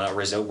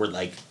Rizzo were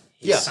like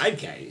his side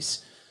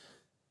guys.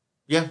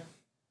 Yeah.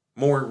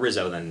 More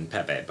Rizzo than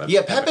Pepe. But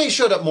yeah, Pepe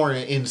showed up more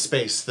in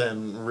Space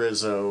than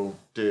Rizzo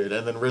did,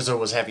 and then Rizzo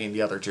was heavy in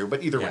the other two.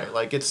 But either way,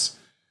 like, it's...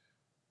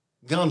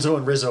 Gonzo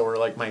and Rizzo are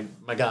like my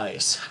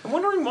guys. I'm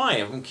wondering why.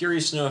 I'm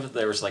curious to know if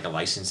there was like a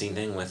licensing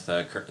thing with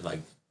like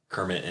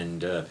Kermit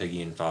and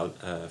Piggy and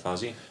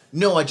Fozzie.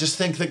 No, I just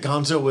think that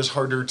Gonzo was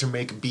harder to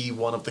make be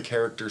one of the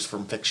characters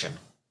from fiction.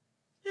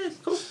 Yeah,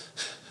 cool.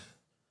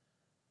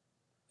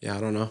 Yeah, I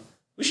don't know.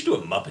 We should do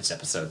a Muppets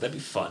episode. That'd be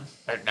fun.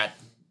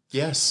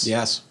 Yes.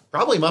 Yes.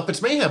 Probably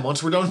Muppets Mayhem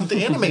once we're done with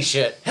the anime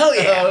shit. Hell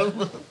yeah!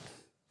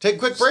 Take a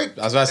quick break.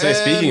 I was about to say,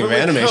 speaking of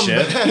anime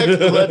shit.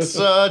 Back, let's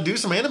do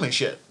some anime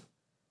shit.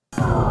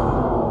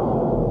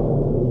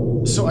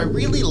 So I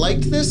really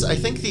liked this. I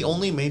think the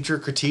only major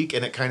critique,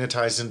 and it kind of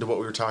ties into what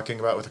we were talking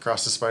about with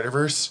Across the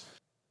Spider-Verse,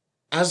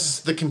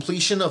 as the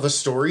completion of a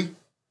story,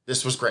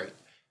 this was great.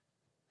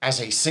 As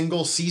a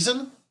single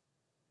season,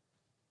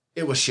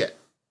 it was shit.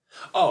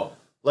 Oh.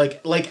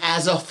 Like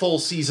as a full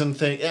season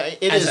thing.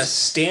 As a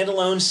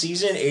standalone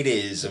season, it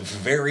is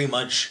very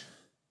much...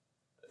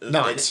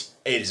 Not.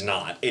 It is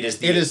not. It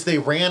is. They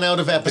ran out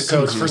of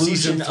episodes for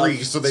season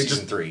 3, so they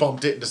just 3.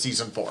 bumped it into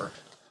season 4.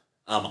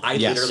 I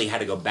literally had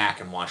to go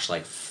back and watch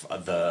like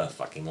the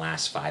fucking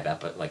last 5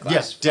 episodes.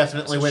 Yes,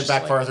 definitely went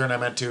back farther than I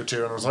meant to,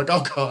 and I was like,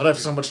 oh god, I have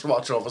so much to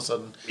watch all of a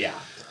sudden. Yeah.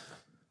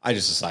 I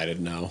just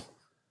decided no.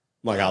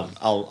 Like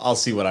I'll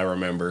see what I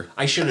remember.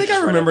 I think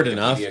I remembered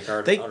enough.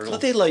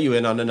 They let you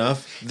in on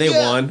enough. They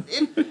won.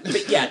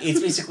 But yeah, it's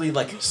basically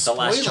like the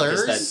last chunk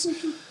is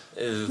that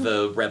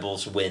the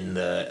rebels win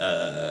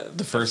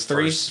the first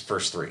 3.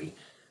 First 3.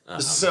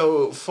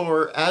 So,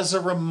 as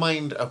a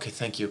reminder... Okay,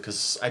 thank you,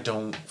 because I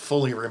don't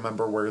fully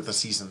remember where the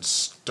season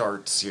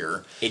starts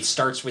here. It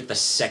starts with the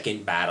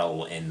second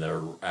battle in the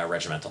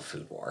Regimental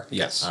Food War.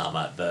 Yes.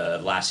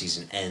 The last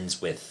season ends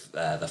with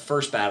the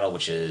first battle,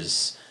 which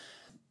is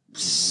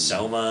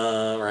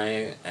Soma,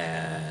 right?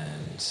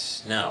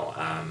 And... No,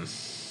 I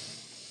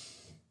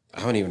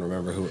don't even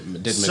remember who...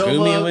 Did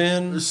Megumi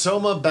win?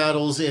 Soma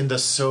battles into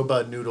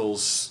Soba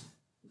Noodles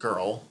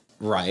Girl.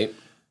 Right.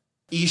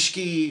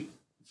 Ishiki...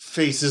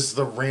 faces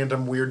the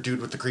random weird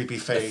dude with the creepy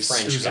face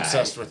who's guy.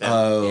 Obsessed with him.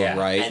 Oh, yeah.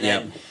 Right. And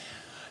then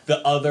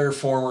the other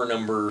former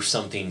number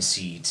something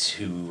seat,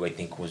 who I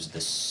think was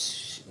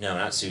no,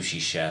 not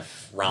sushi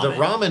chef, ramen. The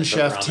ramen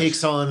chef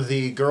takes on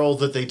the girl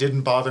that they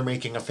didn't bother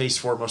making a face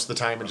for most of the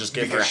time and just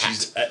gave her a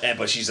hat.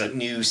 But she's a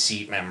new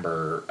seat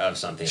member of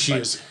something. She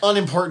is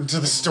unimportant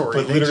to the story.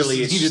 But literally,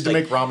 they just needed to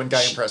make ramen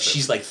guy impressive.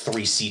 She's like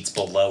 3 seats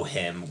below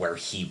him where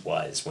he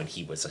was when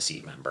he was a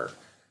seat member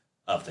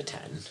of the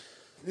 10.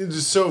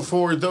 So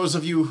for those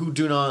of you who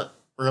do not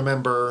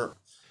remember,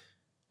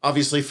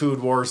 obviously Food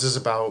Wars is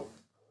about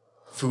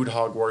food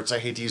Hogwarts. I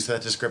hate to use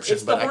that description,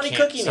 but I can't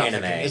cooking stop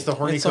anime. It's the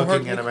horny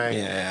cooking anime.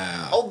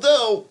 Yeah.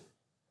 Although,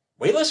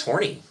 way less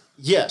horny.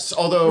 yes.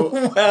 Although,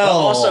 well,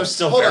 also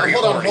still hold very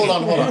on.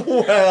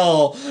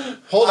 Well,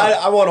 hold on.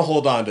 I want to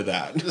hold on to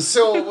that.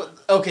 So,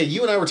 okay,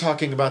 you and I were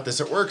talking about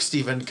this at work,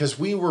 Stephen, because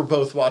we were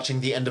both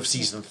watching the end of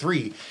season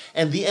 3,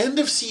 and the end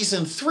of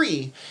season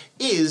 3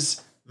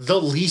 is the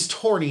least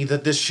horny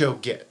that this show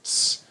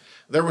gets.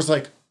 There was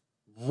like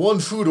one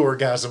food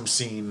orgasm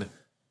scene,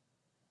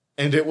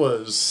 and it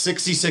was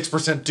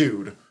 66%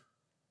 dude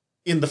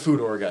in the food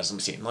orgasm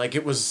scene. Like,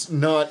 it was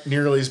not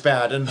nearly as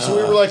bad. And so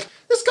we were like,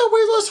 this got way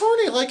less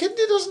horny. Like, it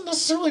doesn't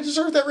necessarily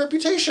deserve that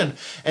reputation.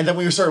 And then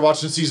we started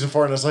watching season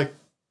 4, and I was like,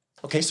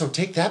 okay, so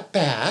take that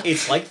back.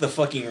 It's like the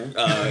fucking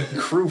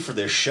crew for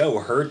this show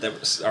heard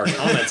our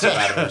comments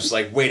about it. It was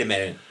like, wait a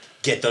minute.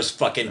 Get those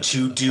fucking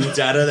 2 dudes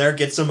out of there.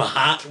 Get some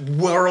hot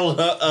world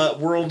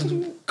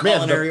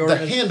culinary Man,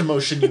 the hand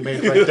motion you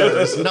made right there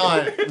is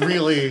not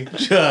really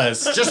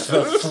just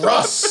the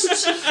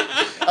thrust.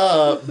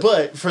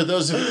 But for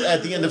those of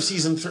at the end of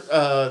season 3,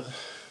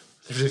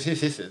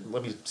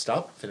 let me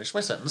finish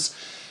my sentence.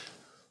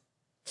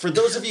 For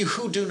those of you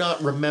who do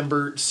not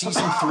remember,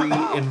 season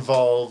 3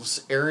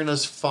 involves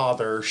Erina's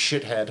father,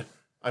 shithead.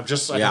 I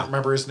don't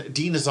remember his name.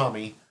 Dean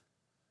Izami.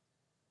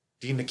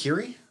 Dean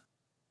Nakiri?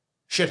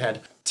 Shithead,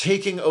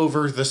 taking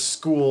over the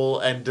school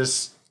and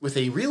just with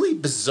a really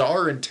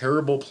bizarre and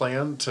terrible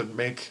plan to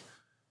make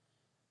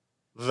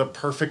the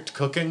perfect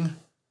cooking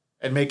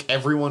and make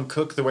everyone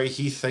cook the way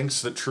he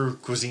thinks that true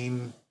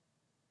cuisine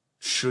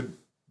should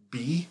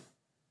be.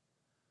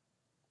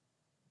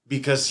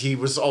 Because he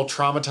was all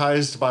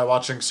traumatized by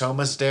watching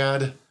Soma's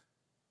dad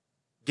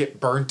get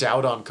burnt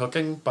out on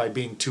cooking by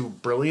being too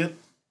brilliant.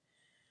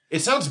 It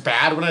sounds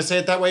bad when I say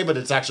it that way, but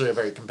it's actually a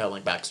very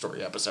compelling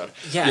backstory episode.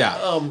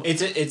 Yeah.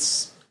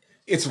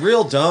 It's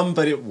real dumb,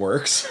 but it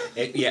works.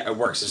 It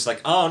works. It's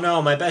like, oh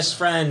no, my best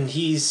friend,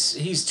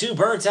 he's too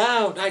burnt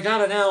out. I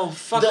gotta now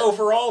fuck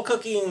overall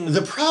cooking.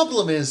 The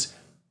problem is,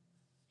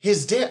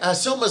 his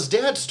Soma's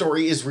dad's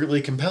story is really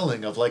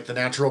compelling, of like the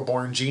natural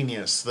born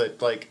genius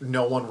that like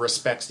no one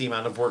respects the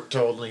amount of work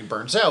totally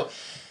burns out.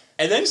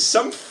 And then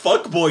some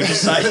fuckboy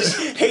decides,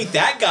 hey,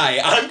 that guy,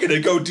 I'm going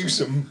to go do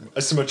some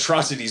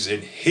atrocities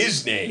in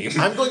his name.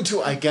 I'm going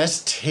to, I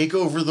guess, take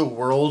over the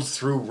world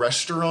through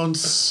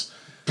restaurants.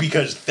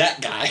 Because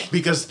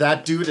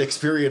that dude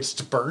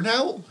experienced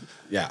burnout?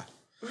 Yeah.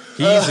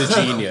 He's a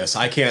genius.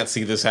 I can't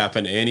see this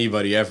happen to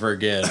anybody ever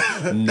again.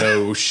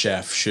 No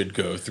chef should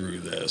go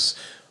through this.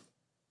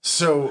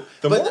 So,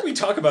 the more we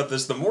talk about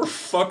this, the more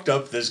fucked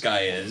up this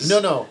guy is.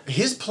 No.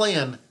 His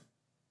plan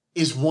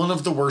is one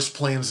of the worst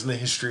plans in the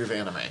history of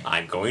anime.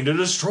 I'm going to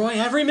destroy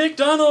every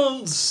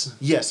McDonald's.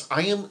 Yes,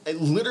 I am.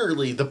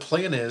 Literally, the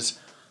plan is,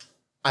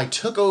 I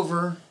took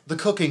over the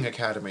cooking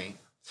academy,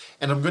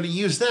 and I'm going to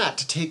use that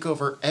to take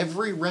over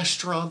every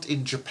restaurant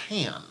in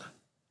Japan.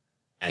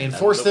 And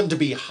force them to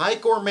be high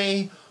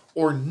gourmet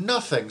or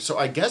nothing. So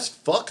I guess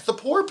fuck the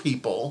poor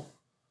people.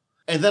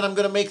 And then I'm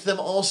going to make them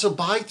also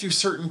buy through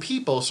certain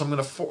people. So I'm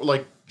going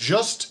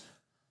to,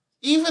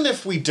 even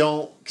if we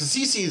don't, because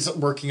CC is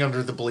working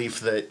under the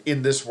belief that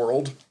in this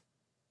world,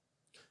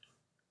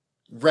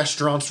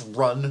 restaurants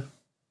run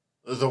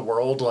the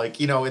world,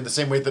 in the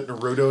same way that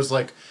Naruto's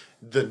like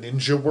the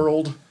ninja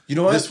world. You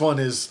know what? This one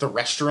is the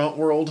restaurant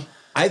world.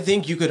 I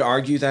think you could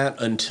argue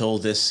that until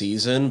this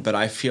season, but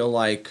I feel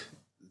like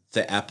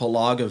the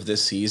epilogue of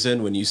this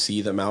season, when you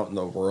see them out in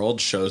the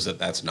world, shows that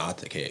that's not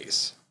the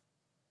case.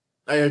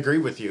 I agree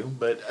with you,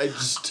 but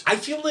I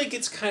feel like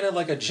it's kind of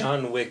like a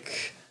John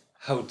Wick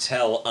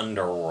hotel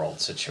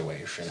underworld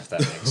situation, if that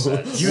makes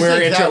sense.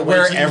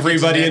 where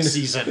everybody in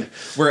season,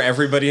 where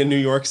everybody in New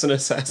York's an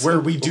assassin,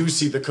 where we do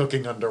see the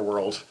cooking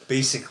underworld.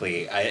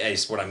 Basically, I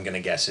what I'm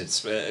gonna guess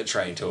it's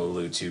trying to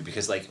allude to,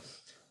 because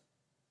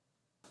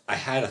I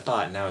had a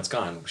thought and now it's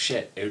gone.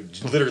 Shit,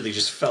 it literally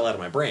just fell out of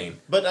my brain.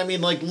 But I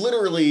mean,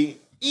 literally,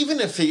 even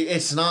if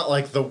it's not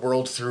like the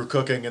world through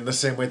cooking in the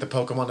same way the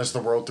Pokemon is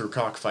the world through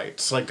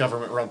cockfights, like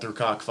government run through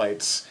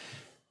cockfights.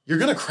 You're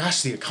going to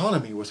crash the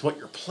economy with what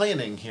you're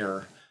planning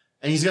here.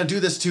 And he's going to do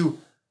this to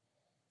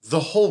the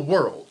whole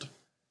world.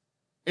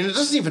 And it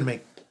doesn't even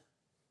make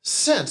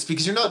sense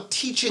because you're not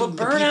teaching But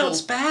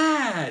burnout's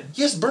bad.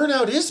 Yes,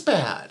 burnout is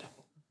bad.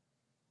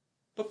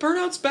 But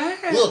burnout's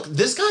bad. Look,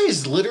 this guy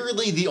is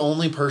literally the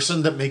only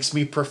person that makes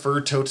me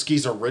prefer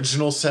Totsuki's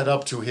original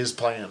setup to his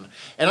plan.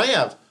 And I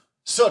have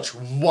such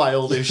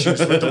wild issues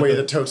with the way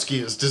that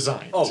Totsuki is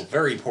designed. Oh,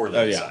 very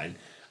poorly designed.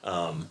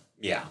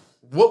 Yeah.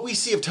 What we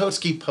see of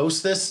Totsuki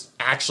post this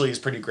actually is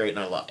pretty great, and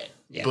I love it.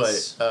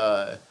 Yes.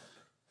 But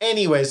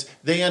anyways,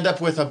 they end up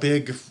with a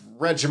big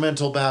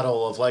regimental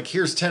battle of like,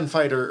 here's 10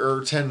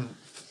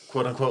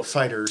 quote unquote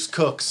fighters,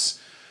 cooks,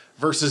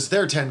 versus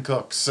their 10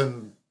 cooks,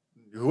 and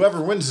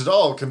whoever wins it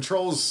all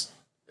controls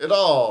it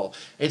all.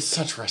 It's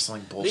such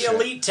wrestling bullshit. The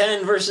Elite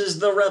 10 versus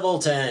the Rebel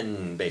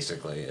 10,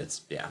 basically.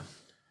 It's, yeah.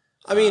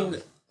 I mean,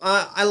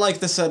 I like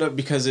the setup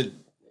because it,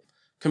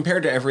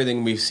 compared to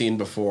everything we've seen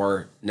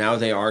before, now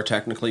they are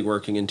technically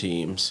working in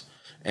teams,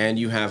 and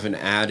you have an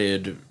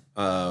added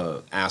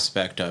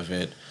aspect of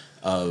it,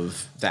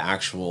 of the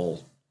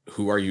actual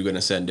who are you going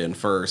to send in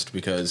first,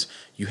 because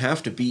you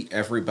have to beat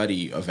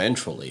everybody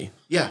eventually.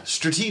 Yeah,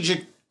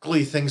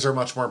 strategically things are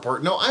much more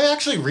important. No, I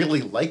actually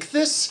really like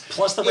this.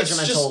 Plus the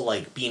regimental,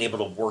 like, being able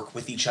to work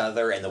with each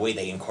other and the way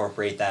they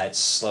incorporate that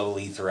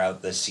slowly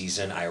throughout the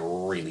season, I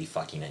really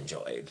fucking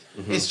enjoyed.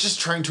 Mm-hmm. It's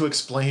just trying to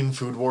explain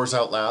Food Wars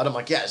out loud. I'm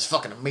like, yeah, it's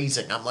fucking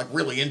amazing. I'm like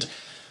really into...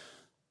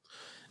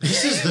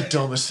 This is the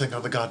dumbest thing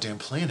on the goddamn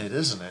planet,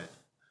 isn't it?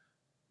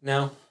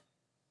 No.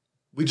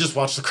 We just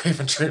watched the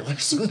Craven trailer,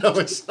 so no,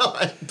 it's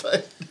not.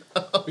 But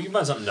we can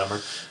find something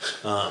dumber.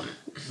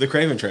 The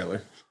Craven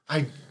trailer.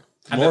 I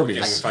Morbius.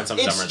 can find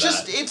something dumber than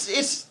that.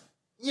 It's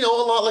you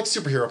know, a lot like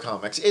superhero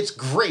comics. It's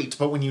great,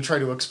 but when you try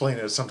to explain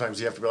it,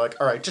 sometimes you have to be like,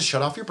 all right, just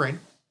shut off your brain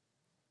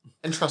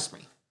and trust me.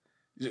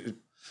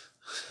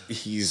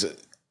 He's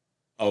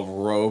a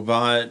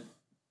robot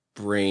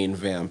brain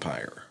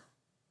vampire.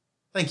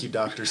 Thank you,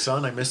 Dr.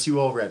 Sun. I miss you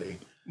already.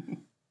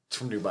 It's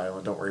from New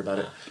Island. Don't worry about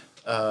it.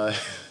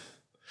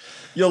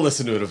 You'll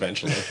listen to it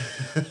eventually.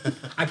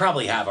 I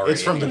probably have already.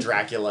 It's from the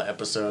Dracula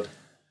episode.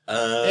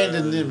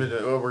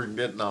 We're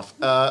getting off.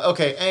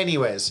 Okay,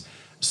 anyways.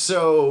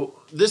 So,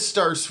 this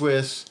starts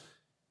with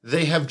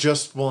they have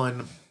just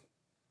won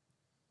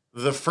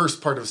the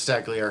first part of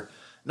Staglier.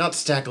 Not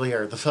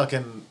Staglier, the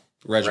fucking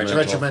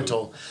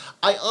Regimental.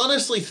 I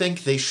honestly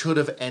think they should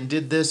have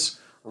ended this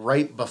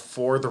right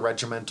before the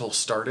Regimental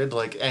started,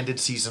 like ended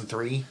season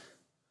 3,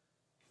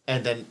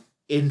 and then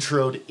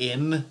introed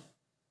in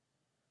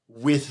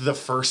with the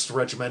first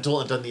Regimental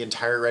and done the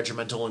entire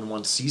Regimental in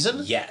one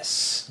season.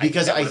 Yes.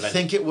 Because I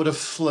think it would have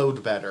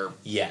flowed better.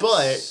 Yes.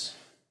 But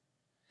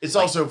it's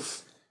also...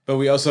 But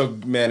we also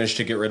managed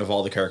to get rid of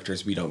all the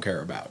characters we don't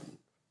care about.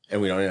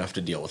 And we don't even have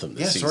to deal with them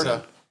this season. Yeah,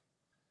 sort of.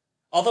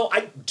 Although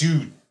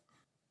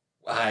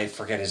I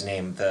forget his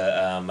name.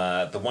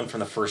 The one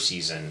from the first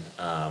season,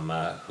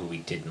 who we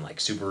didn't like,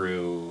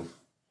 Subaru,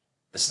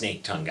 the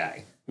snake tongue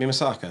guy.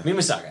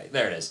 Mimasaka.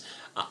 There it is.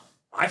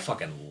 I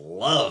fucking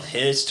love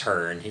his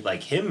turn.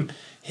 Him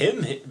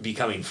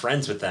becoming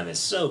friends with them is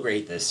so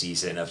great this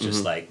season. Of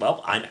just like,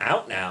 well, I'm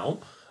out now.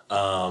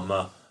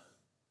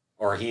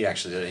 Or he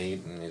actually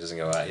he doesn't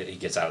go out. He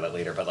gets out of that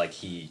later. But like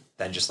he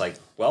then just like,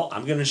 well,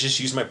 I'm gonna just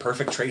use my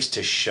perfect trace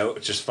to show.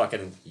 Just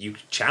fucking you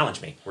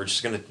challenge me. We're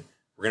gonna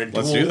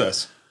let's do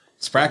this.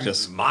 Let's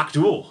practice mock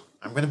duel.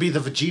 I'm gonna be the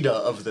Vegeta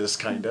of this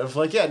kind of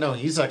like. Yeah, no,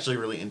 he's actually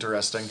really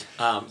interesting.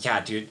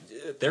 Yeah, dude.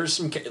 There's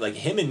some like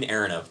him and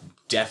Arena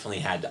definitely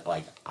had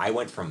like I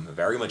went from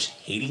very much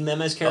hating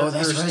them as characters.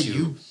 Oh, that's right.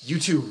 To, you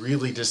two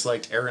really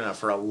disliked Arena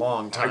for a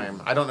long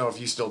time. I don't know if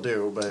you still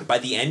do, but by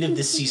the end of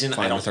this season,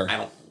 I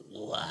don't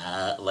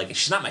like.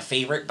 She's not my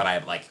favorite, but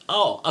I'm like,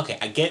 oh, okay,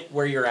 I get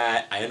where you're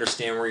at. I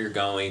understand where you're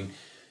going.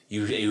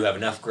 You have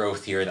enough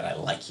growth here that I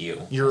like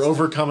you. You're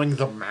overcoming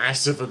the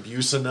massive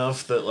abuse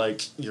enough that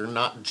like you're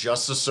not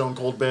just a stone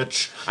cold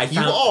bitch.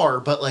 You are,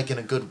 but like in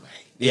a good way.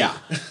 Yeah.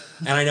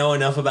 And I know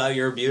enough about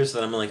your abuse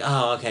that I'm like,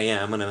 oh, okay,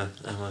 yeah, I'm gonna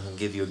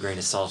give you a grain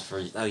of salt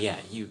for. Oh yeah,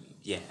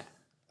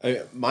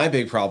 my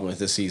big problem with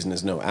this season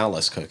is no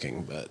Alice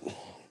cooking, but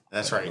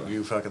that's right.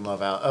 You fucking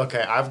love Alice.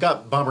 Okay, I've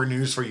got bummer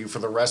news for you for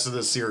the rest of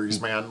this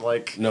series, man.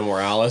 Like no more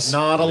Alice.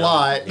 Not a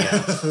lot.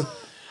 Yeah.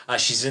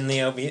 She's in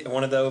the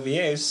one of the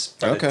OVAs.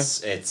 But okay.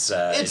 It's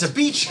a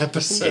beach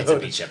episode. It's a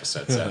beach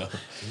episode, so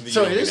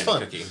so it is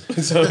fun.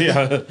 So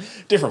yeah,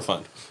 different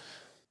fun.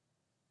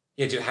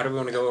 Yeah, dude, how do we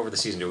want to go over the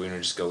season? Do we want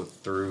to just go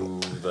through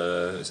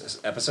the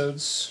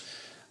episodes?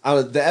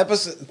 The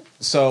episode.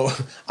 So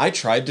I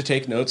tried to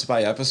take notes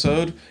by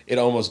episode. It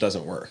almost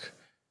doesn't work.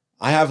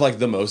 I have like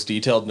the most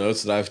detailed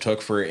notes that I've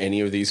took for any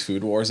of these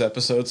Food Wars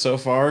episodes so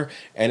far,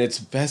 and it's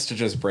best to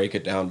just break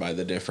it down by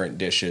the different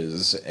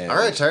dishes. And... All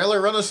right,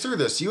 Tyler, run us through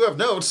this. You have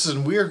notes,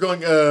 and we are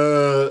going.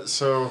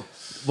 So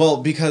well,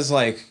 because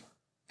like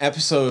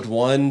episode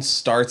 1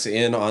 starts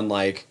in on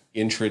like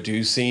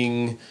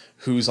introducing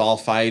who's all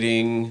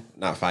fighting,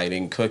 not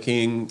fighting,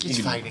 cooking. It's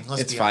fighting.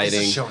 It's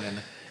fighting. It's shonen.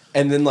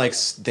 And then like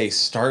they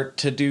start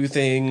to do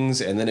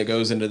things, and then it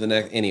goes into the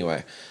next.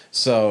 Anyway,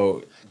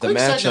 so the quick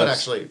matchup. Side note,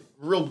 actually,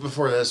 real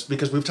before this,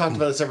 because we've talked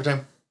about this every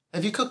time.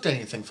 Have you cooked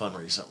anything fun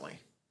recently?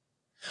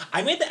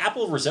 I made the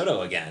apple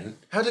risotto again.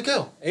 How'd it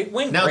go? It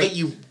went now great. That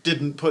you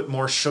didn't put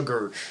more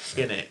sugar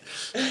in it.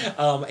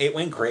 It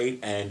went great,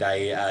 and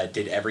I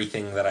did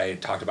everything that I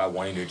talked about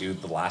wanting to do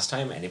the last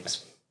time, and it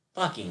was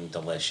fucking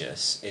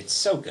delicious. It's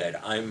so good.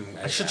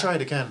 I should try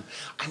it again.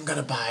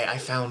 I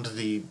found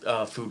the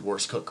Food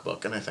Wars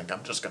cookbook, and I think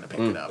I'm just gonna pick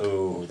it up.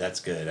 Oh, that's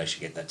good. I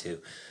should get that too.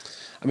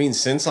 I mean,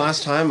 since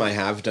last time, I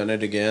have done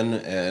it again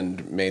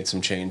and made some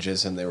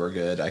changes, and they were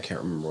good. I can't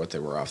remember what they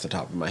were off the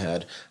top of my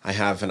head. I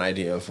have an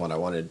idea of what I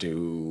want to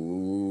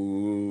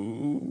do.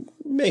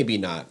 Maybe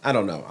not. I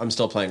don't know. I'm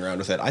still playing around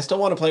with it. I still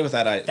want to play with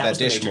that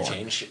dish more.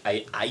 Change.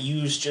 I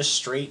use just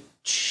straight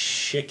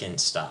chicken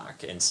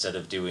stock instead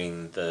of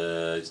doing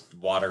the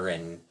water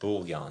and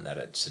bouillon that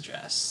it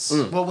suggests.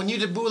 Well, when you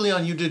did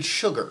bouillon, you did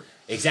sugar.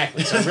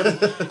 Exactly. So really,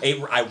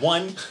 I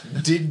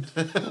did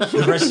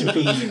the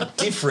recipe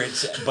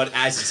different, but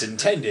as it's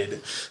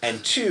intended,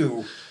 and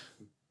 2,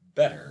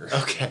 better.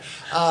 Okay.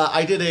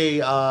 I did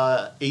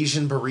a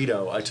Asian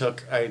burrito. I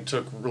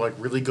took like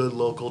really good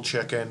local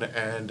chicken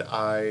and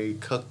I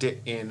cooked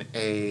it in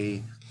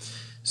a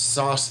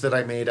sauce that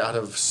I made out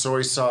of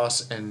soy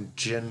sauce and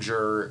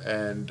ginger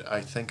and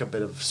I think a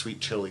bit of sweet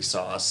chili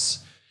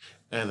sauce.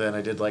 And then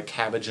I did like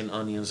cabbage and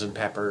onions and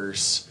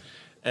peppers.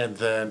 And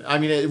then, I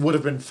mean, it would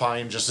have been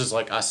fine just as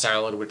like a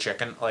salad with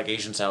chicken, like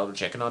Asian salad with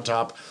chicken on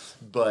top.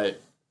 But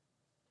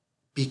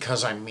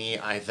because I'm me,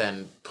 I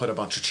then put a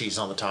bunch of cheese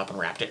on the top and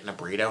wrapped it in a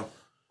burrito.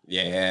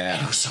 Yeah.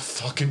 And it was so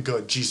fucking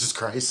good. Jesus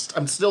Christ.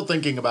 I'm still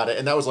thinking about it.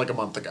 And that was like a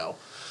month ago.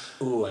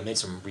 Ooh, I made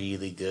some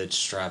really good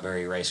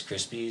strawberry Rice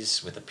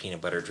Krispies with a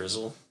peanut butter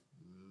drizzle.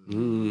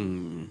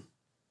 My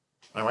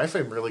wife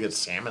made really good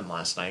salmon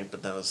last night,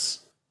 but that was...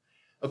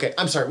 Okay,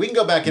 I'm sorry. We can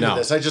go back into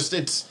this.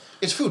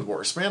 It's Food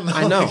Wars, man.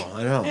 I know.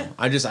 Yeah.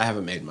 I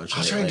haven't made much.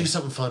 I'll try and do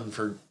something fun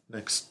for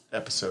next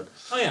episode.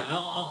 Oh yeah,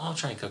 I'll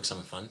try and cook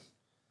something fun.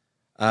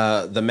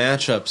 The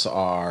matchups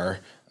are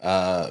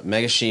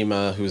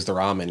Megashima, who's the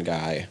ramen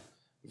guy,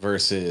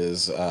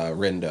 versus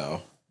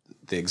Rindo,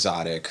 the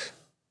exotic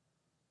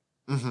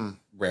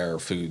rare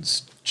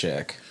foods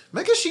chick.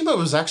 Megashima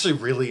was actually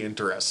really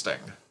interesting.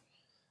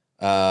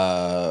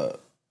 A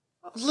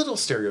little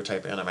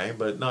stereotype anime,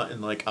 but not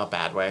in like a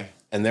bad way.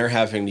 And they're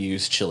having to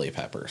use chili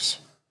peppers.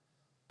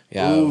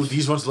 Yeah. Ooh,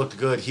 these ones looked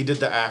good. He did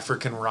the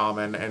African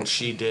ramen, and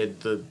she did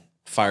the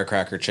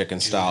firecracker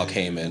chicken style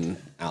Cayman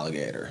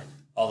alligator.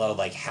 Although,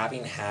 like,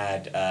 having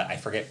had, I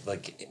forget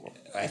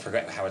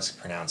how it's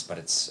pronounced, but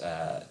it's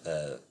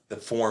the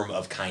form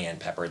of cayenne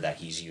pepper that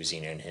he's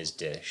using in his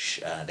dish.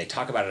 They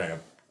talk about it in an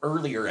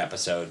earlier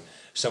episode.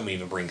 Someone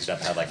even brings it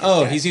up. How like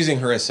he's using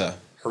harissa.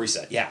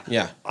 Harissa, yeah.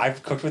 Yeah.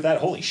 I've cooked with that.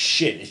 Holy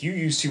shit! If you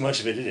use too much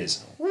of it, it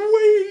is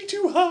way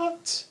too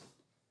hot.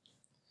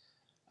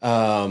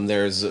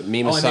 There's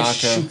Mimasaka. I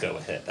made shuka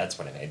with it. That's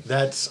what I made.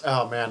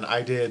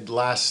 I did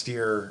last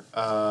year.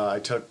 I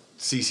took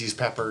Cece's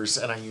peppers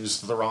and I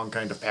used the wrong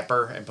kind of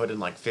pepper and put in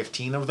like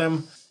 15 of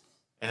them.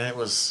 And it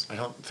was, I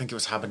don't think it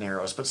was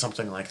habaneros, but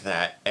something like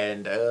that.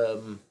 And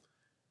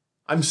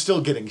I'm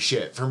still getting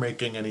shit for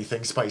making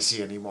anything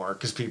spicy anymore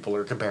because people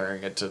are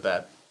comparing it to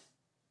that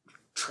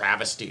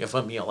travesty of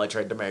a meal I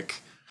tried to make.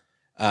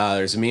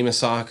 There's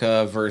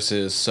Mimasaka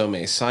versus Some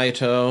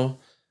Saito.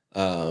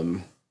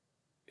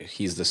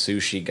 He's the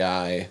sushi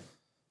guy.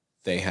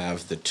 They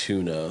have the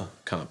tuna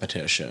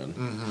competition.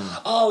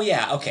 Oh,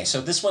 yeah. Okay,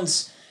 so this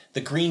one's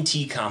the green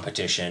tea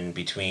competition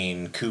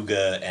between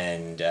Kuga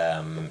and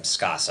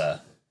Skasa.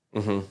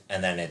 And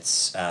then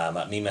it's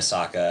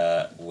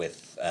Mimasaka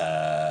with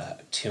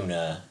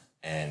tuna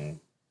and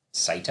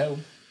Saito.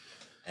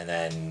 And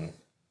then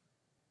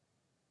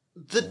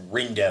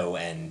Rindo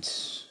and...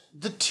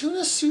 The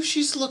tuna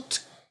sushis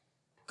looked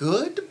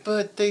good,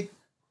 but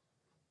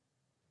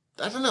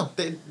I don't know.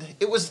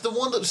 It was the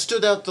one that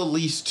stood out the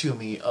least to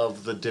me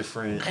of the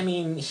different... I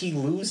mean, he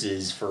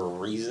loses for a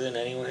reason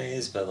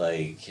anyways, but,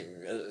 like,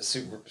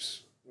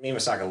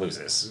 Mimasaka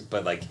loses,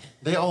 but, like...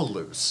 They all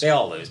lose,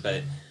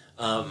 but,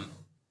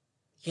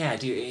 yeah,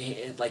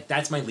 dude, like,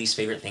 that's my least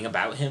favorite thing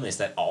about him, is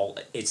that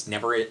it's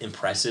never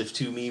impressive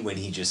to me when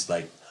he just,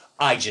 like,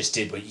 I just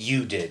did what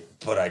you did,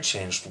 but I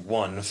changed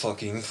one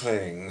fucking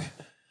thing.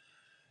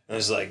 I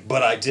was like,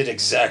 but I did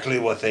exactly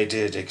what they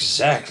did,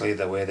 exactly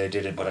the way they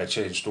did it, but I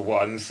changed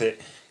one thing.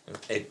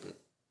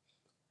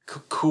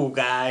 Cool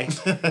guy.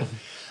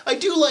 I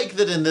do like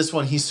that in this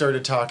one he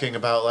started talking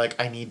about, like,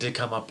 I need to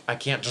come up, I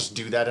can't just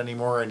do that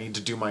anymore, I need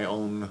to do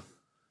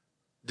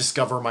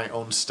discover my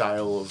own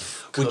style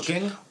of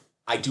cooking. Which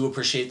I do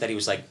appreciate that he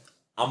was like,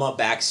 I'm gonna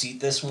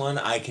backseat this one,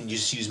 I can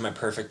just use my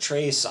perfect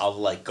trace, I'll,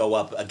 like, go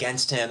up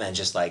against him and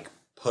just, like,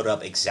 put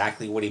up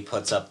exactly what he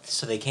puts up,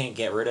 so they can't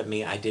get rid of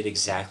me. I did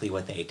exactly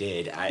what they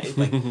did.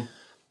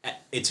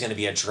 It's going to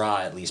be a draw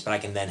at least, but I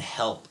can then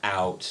help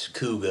out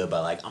Kuga by,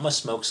 like, I'm going to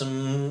smoke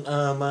some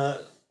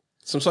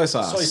soy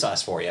sauce. Soy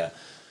sauce for you.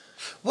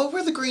 What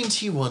were the green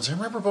tea ones? I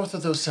remember both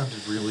of those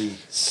sounded really...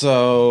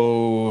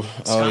 So,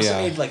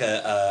 made like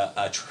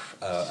a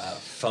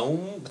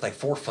foam with like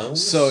 4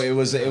 foams. So it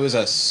was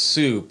a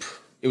soup.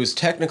 It was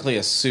technically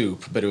a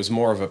soup, but it was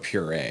more of a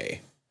puree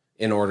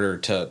in order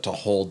to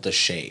hold the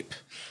shape.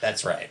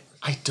 That's right.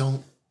 I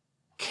don't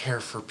care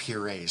for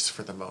purees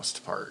for the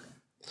most part.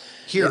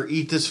 Here,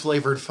 eat this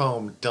flavored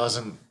foam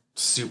doesn't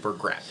super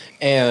grab me.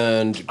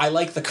 And I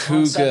like the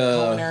concept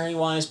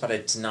culinary-wise, but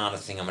it's not a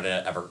thing I'm going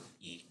to ever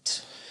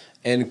eat.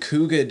 And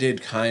Kuga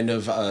did kind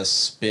of a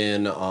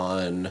spin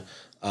on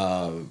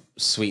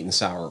sweet and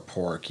sour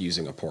pork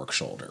using a pork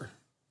shoulder.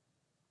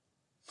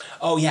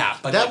 Oh yeah,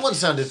 but that one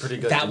sounded pretty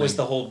good. That was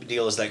the whole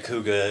deal. Is that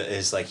Kuga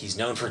is like he's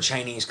known for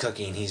Chinese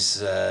cooking. He's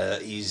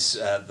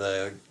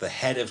the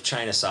head of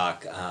China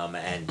Sock,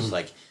 and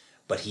like,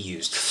 but he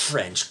used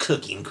French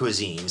cooking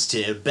cuisines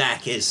to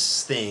back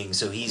his thing.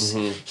 So he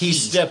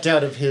stepped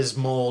out of his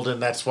mold,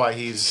 and that's why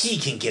he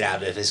can get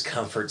out of his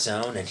comfort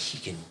zone and he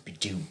can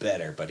do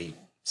better. But he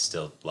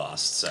still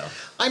lost. So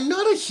I'm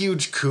not a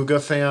huge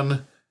Kuga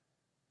fan.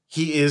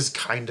 He is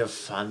kind of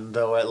fun,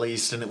 though, at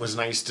least, and it was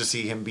nice to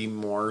see him be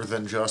more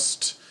than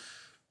just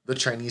the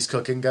Chinese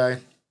cooking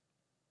guy.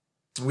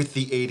 With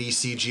the 80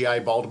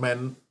 CGI bald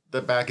men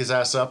that back his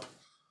ass up.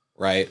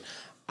 Right.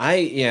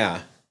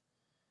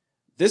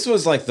 This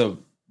was like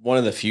one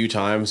of the few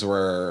times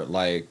where,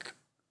 like,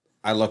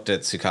 I looked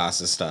at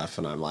Tsukasa's stuff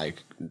and I'm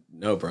like,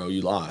 no, bro,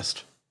 you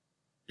lost.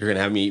 You're going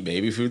to have me eat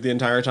baby food the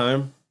entire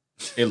time?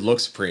 It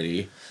looks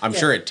pretty. I'm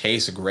sure it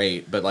tastes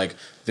great, but like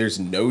there's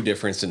no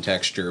difference in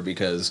texture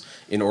because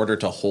in order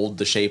to hold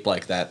the shape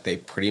like that, they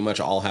pretty much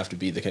all have to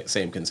be the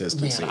same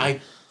consistency.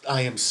 Man,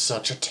 I am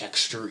such a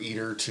texture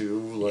eater too.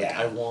 Like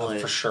I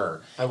want for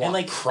sure. I want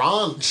like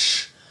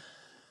crunch.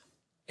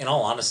 In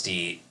all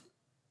honesty,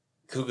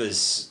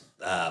 Kuga's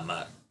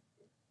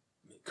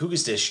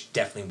dish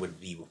definitely would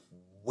be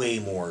way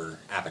more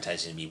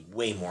appetizing to me,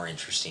 way more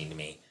interesting to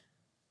me,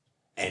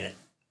 and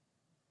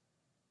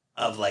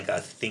of like a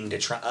thing to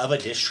try of a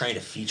dish trying to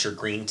feature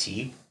green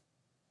tea.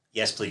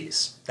 Yes,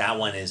 please. That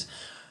one is.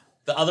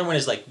 The other one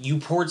is like you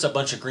poured a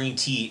bunch of green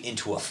tea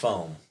into a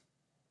foam,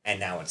 and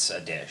now it's a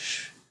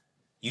dish.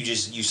 You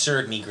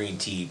served me green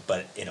tea,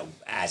 but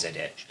as a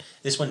dish.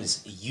 This one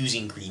is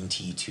using green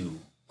tea to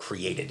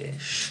create a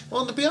dish.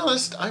 Well, to be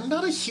honest, I'm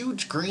not a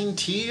huge green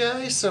tea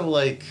guy, so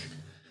like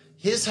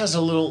his has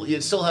a little.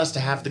 It still has to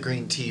have the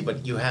green tea,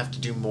 but you have to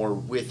do more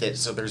with it.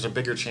 So there's a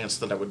bigger chance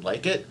that I would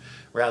like it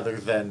rather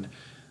than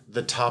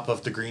the top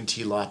of the green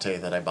tea latte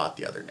that I bought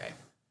the other day.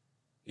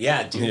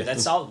 Yeah, dude,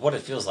 that's all what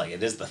it feels like.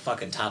 It is the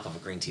fucking top of a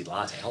green tea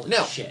latte. Holy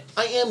shit.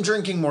 I am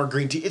drinking more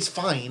green tea. It's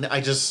fine.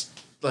 I just,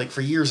 like,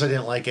 for years I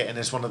didn't like it, and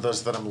it's one of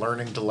those that I'm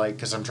learning to like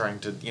because I'm trying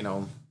to,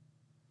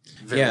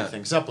 vary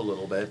things up a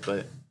little bit,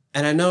 but...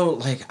 And I know,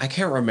 like, I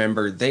can't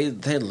remember, they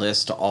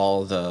list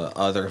all the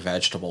other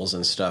vegetables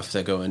and stuff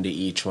that go into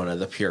each one of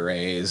the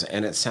purees,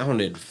 and it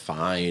sounded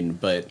fine,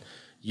 but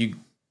you,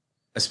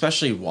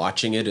 especially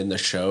watching it in the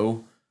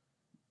show,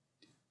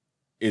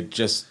 it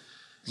just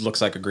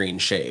looks like a green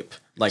shape.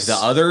 Like the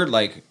other,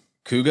 like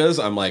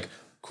Kugas, I'm like,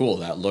 cool,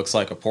 that looks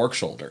like a pork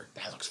shoulder.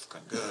 That looks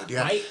fucking good.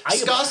 Yeah.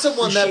 Skasa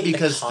won that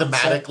because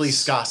thematically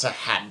Skasa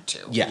had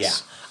to. Yes.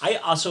 Yeah. I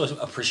also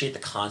appreciate the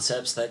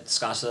concepts that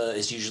Skasa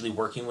is usually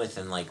working with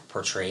and like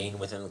portraying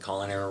within the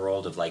culinary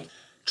world of like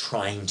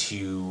trying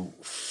to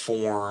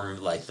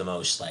form like the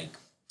most like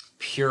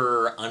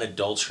pure,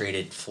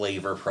 unadulterated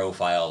flavor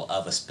profile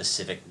of a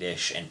specific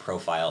dish and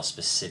profile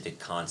specific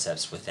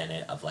concepts within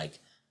it of like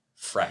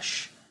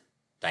fresh,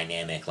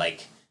 dynamic,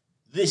 like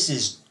this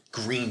is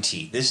green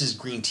tea. This is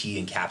green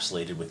tea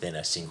encapsulated within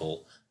a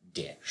single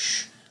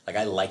dish. Like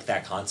I like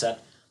that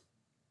concept.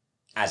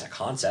 As a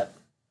concept,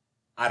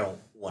 I don't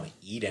want to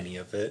eat any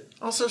of it.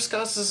 Also,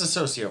 Scott's is a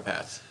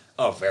sociopath.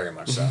 Oh, very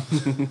much so.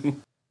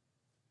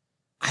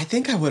 I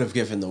think I would have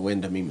given the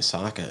win to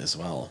Mimisaka as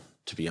well,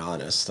 to be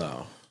honest,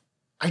 though.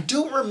 I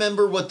don't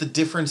remember what the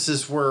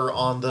differences were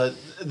on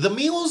the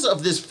meals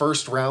of this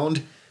first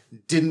round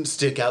didn't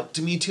stick out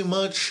to me too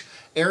much.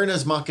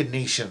 Erina's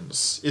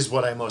Machinations is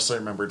what I mostly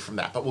remembered from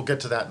that, but we'll get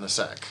to that in a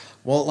sec.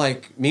 Well,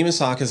 like,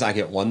 Mimisaka's, I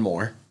get one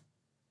more.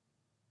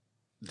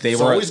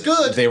 It's always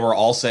good. They were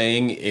all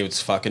saying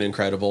it's fucking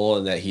incredible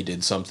and that he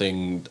did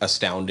something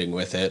astounding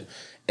with it.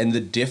 And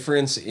the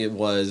difference it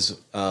was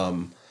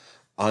on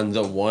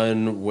the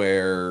one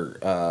where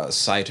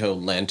Saito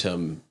lent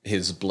him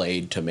his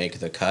blade to make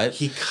the cut.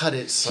 He cut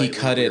it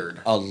slightly it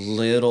a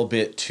little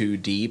bit too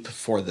deep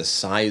for the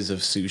size of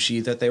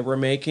sushi that they were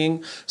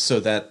making so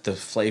that the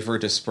flavor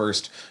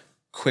dispersed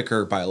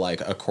quicker by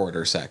like a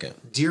quarter second.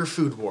 Dear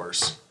Food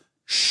Wars,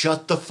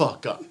 shut the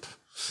fuck up.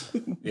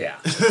 Yeah.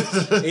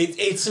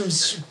 It's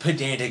some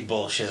pedantic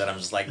bullshit that I'm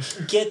just like,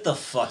 get the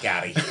fuck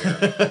out of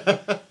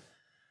here.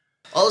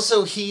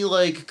 Also, he,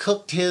 like,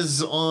 cooked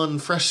his on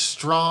fresh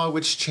straw,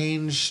 which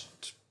changed...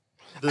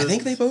 I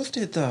think they both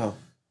did, though.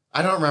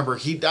 I don't remember.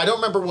 I don't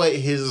remember what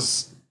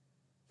his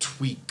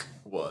tweak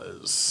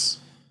was.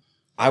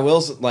 I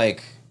will,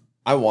 like...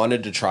 I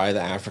wanted to try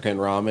the African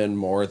ramen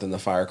more than the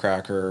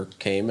firecracker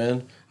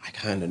caiman. I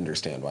kind of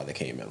understand why the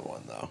caiman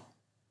won, though.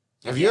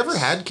 Have you ever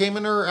had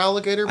caiman or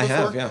alligator before? I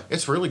have, yeah.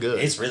 It's really good.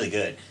 It's really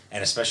good.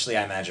 And especially,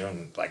 I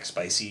imagine, like,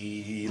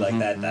 spicy like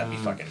that. That'd be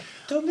fucking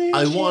delicious.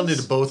 I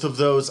wanted both of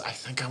those. I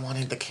think I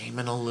wanted the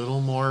caiman a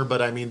little more,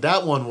 but I mean,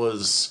 that one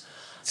was...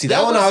 See,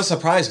 that one I was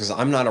surprised because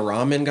I'm not a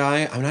ramen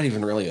guy. I'm not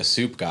even really a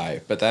soup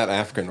guy. But that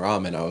African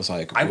ramen, I was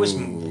like, I was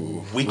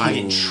wicked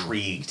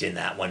intrigued in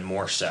that one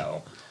more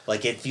so.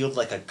 Like, it feels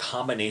like a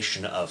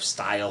combination of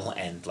style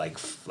and, like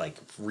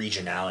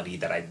regionality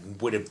that I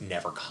would have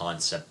never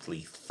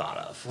conceptually thought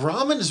of.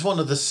 Ramen is one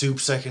of the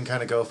soups I can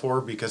kind of go for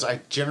because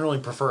I generally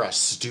prefer a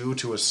stew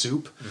to a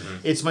soup.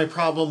 It's my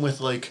problem with,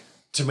 like,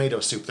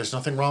 tomato soup. There's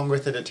nothing wrong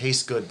with it. It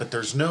tastes good, but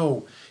there's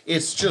no...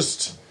 It's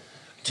just...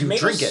 to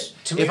drink it.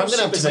 If I'm going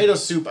to have tomato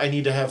soup, I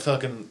need to have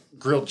fucking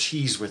grilled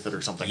cheese with it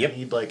or something. Yep. I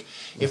need, like...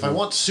 If I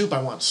want soup,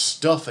 I want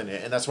stuff in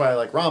it. And that's why I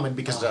like ramen,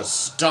 because it has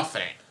stuff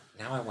in it.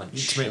 Now I want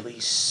chili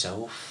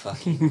so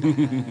fucking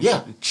bad.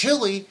 Yeah,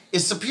 chili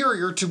is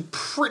superior to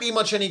pretty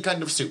much any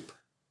kind of soup.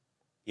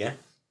 Yeah.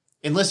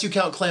 Unless you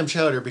count clam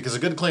chowder, because a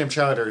good clam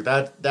chowder,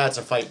 that's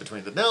a fight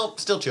between them. No,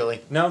 still chili.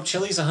 No,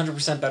 chili's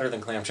 100% better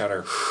than clam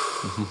chowder.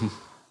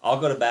 I'll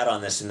go to bat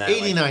on this in that.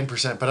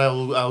 89%, but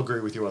I'll agree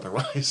with you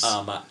otherwise.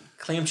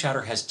 Clam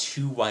chowder has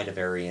too wide a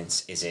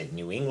variance. Is it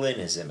New England?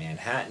 Is it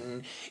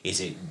Manhattan? Is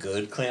it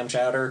good clam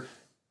chowder?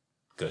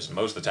 Because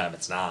most of the time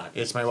it's not.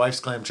 It's my wife's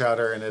clam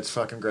chowder, and it's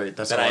fucking great.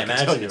 That's all I can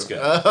imagine tell you. it's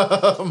good.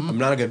 I'm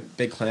not a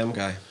big clam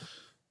guy.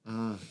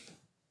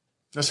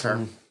 That's fair.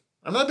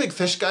 I'm not a big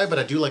fish guy, but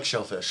I do like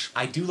shellfish.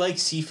 I do like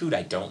seafood.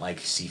 I don't like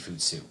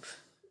seafood soup.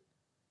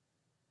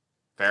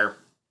 Fair.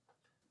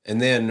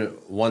 And then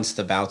once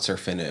the bouts are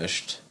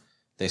finished,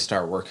 they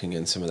start working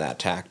in some of that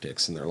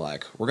tactics, and they're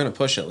like, we're going to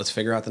push it. Let's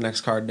figure out the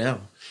next card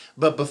now.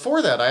 But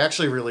before that, I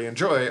actually really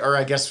enjoy, or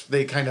I guess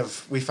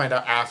we find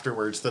out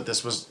afterwards that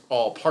this was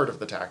all part of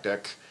the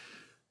tactic.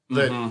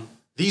 That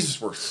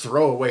these were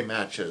throwaway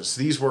matches.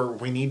 These were,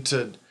 we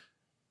know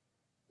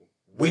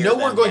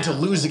we're going to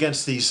lose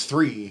against these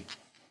three,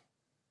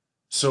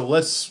 so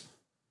let's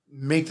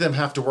make them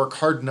have to work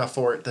hard enough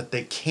for it that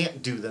they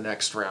can't do the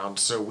next round,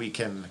 so we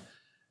can...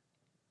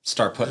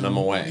 start putting them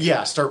away.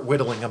 Yeah, start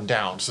whittling them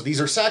down. So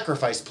these are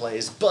sacrifice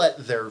plays,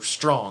 but they're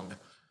strong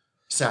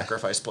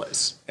sacrifice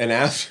plays. And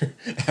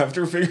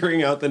after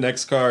figuring out the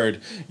next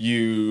card,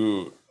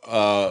 you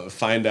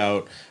find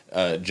out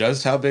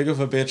just how big of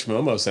a bitch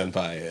Momo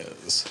Senpai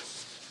is.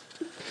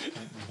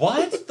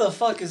 What the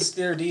fuck is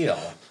their deal?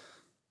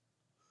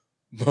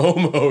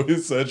 Momo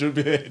is such a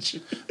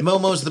bitch.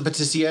 Momo's the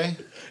patissier?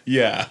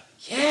 Yeah.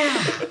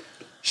 Yeah.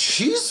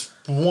 She's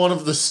one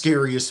of the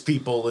scariest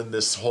people in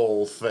this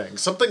whole thing.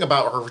 Something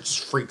about her just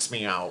freaks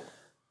me out.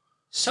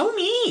 So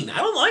mean. I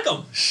don't like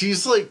them.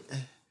 She's the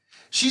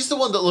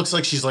one that looks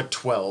like she's like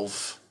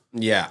 12.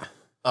 Yeah.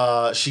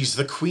 She's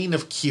the queen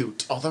of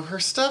cute, although her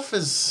stuff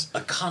is...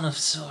 a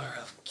connoisseur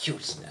of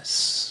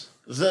cuteness.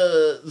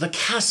 The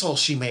castle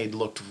she made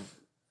looked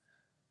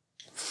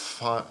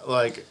fun,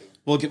 like...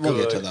 We'll get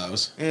to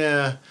those.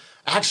 Yeah.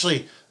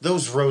 Actually,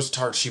 those rose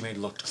tarts she made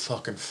looked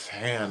fucking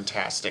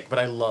fantastic, but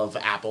I love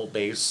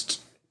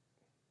apple-based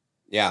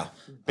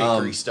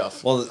bakery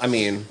stuff. Well, I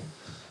mean,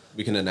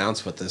 we can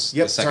announce what the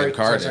second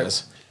card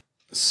is.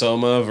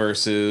 Soma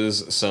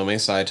versus Some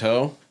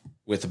Saito,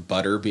 with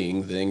butter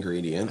being the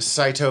ingredient.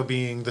 Saito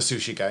being the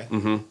sushi guy.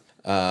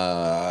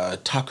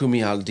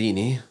 Takumi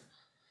Aldini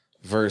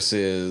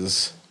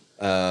versus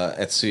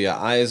Etsuya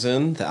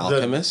Aizen, the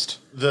alchemist.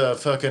 The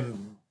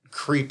fucking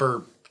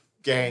creeper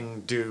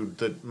gang dude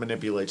that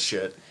manipulates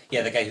shit.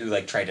 Yeah, the guy who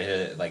tried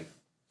to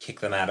kick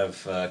them out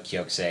of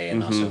Kyokusei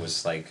and also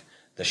was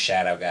the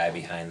shadow guy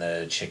behind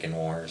the chicken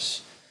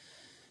wars.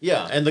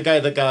 Yeah, and the guy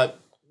that got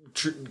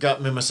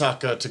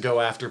Mimasaka to go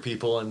after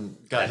people and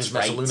got his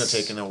Mesaluna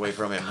taken away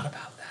from him. I forgot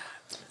about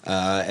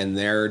that. And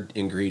their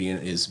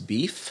ingredient is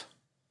beef.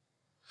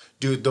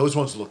 Dude, those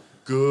ones look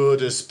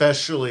good,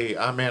 especially,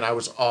 I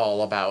was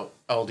all about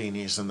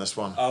Aldini's in this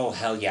one. Oh,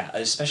 hell yeah.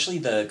 Especially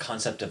the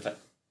concept of the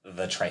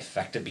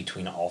trifecta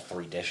between all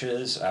three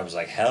dishes. I was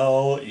like,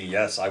 hell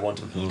yes, I want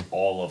to eat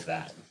all of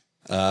that.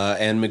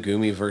 And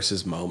Megumi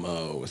versus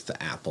Momo with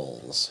the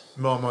apples.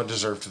 Momo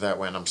deserved that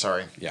win, I'm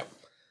sorry. Yep.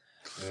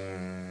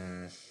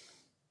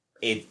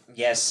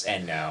 Yes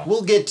and no.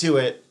 We'll get to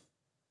it,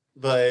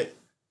 but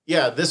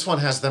yeah, this one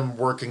has them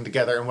working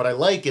together, and what I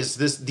like is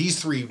these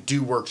three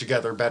do work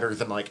together better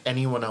than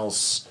anyone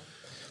else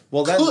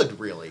could,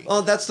 really.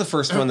 Well, that's the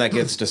first one that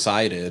gets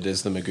decided,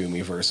 is the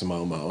Megumi versus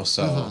Momo,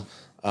 so...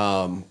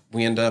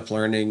 we end up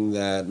learning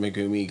that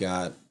Megumi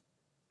got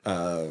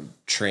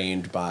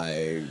trained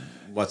by,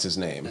 what's his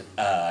name?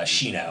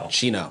 Shino.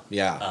 Shino,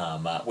 yeah.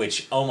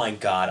 Which, oh my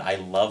god, I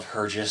love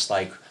her just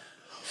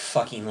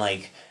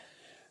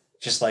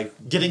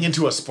Getting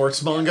into a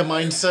sports manga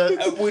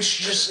mindset.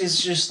 Which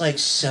is just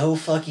so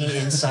fucking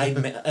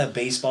inside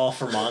baseball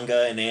for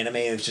manga and anime.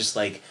 It's just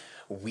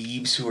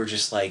weebs who are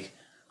just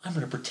I'm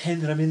gonna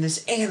pretend that I'm in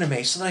this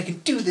anime so that I can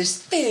do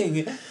this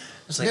thing. I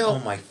was oh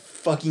my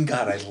fucking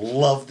god, I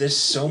love this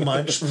so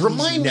much.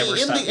 Remind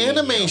me, in the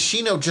anime,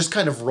 Shino just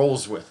kind of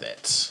rolls with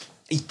it.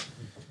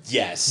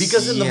 Yes.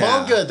 Because in the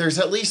manga, there's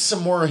at least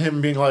some more of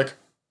him being like,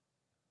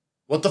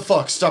 what the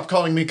fuck? Stop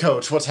calling me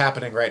coach. What's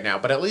happening right now?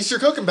 But at least you're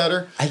cooking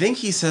better. I think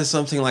he says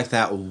something like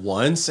that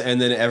once,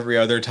 and then every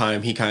other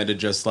time he kind of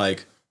just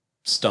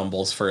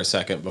stumbles for a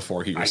second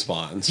before he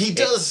responds. He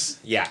does.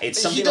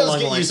 It's something He does along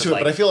the get lines used of to it,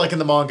 like, but I feel like in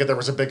the manga there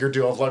was a bigger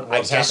deal of like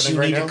what's I guess happening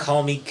you right need now. to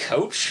call me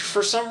coach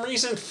for some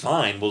reason.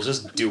 Fine, we'll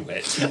just do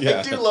it.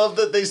 I do love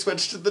that they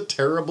switched to the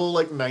terrible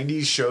like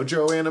 90s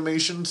shoujo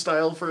animation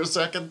style for a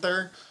second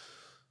there.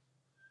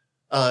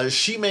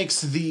 She makes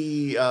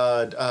the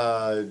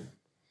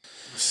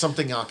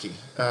something yaki.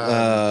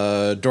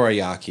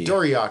 Dorayaki.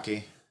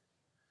 Dorayaki.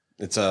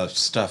 It's a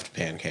stuffed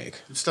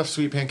pancake. Stuffed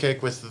sweet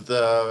pancake with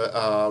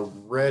the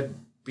red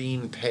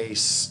bean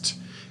paste,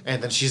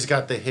 and then she's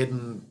got the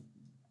hidden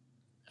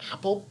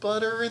apple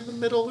butter in the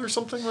middle or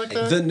something like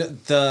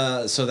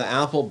that. So the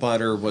apple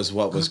butter was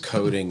what was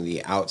coating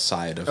the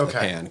outside of the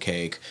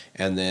pancake,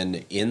 and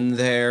then in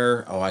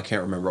there, I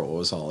can't remember what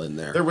was all in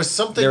there. There was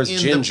something. There's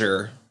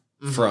ginger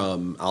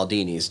from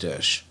Aldini's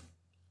dish,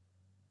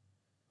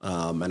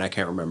 and I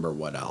can't remember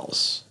what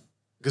else.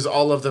 Because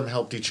all of them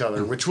helped each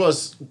other, which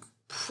was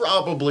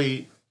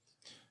probably.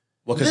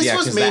 Well,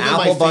 because the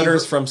apple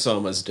butter's from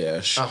Soma's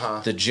dish,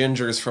 the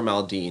ginger's from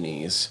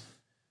Aldini's.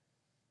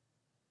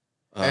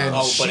 And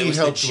but it was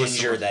the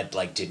ginger that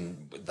like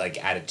didn't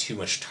like added too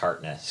much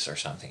tartness or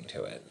something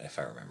to it, if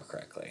I remember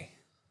correctly.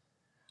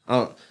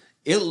 Oh,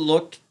 it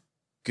looked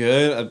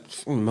good.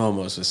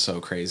 Momo's was so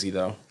crazy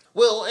though.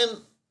 Well,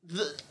 and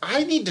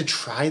I need to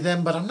try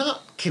them, but I'm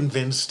not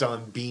convinced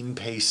on bean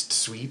paste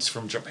sweets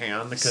from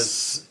Japan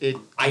because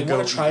I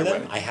want to try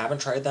them. I haven't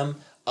tried them.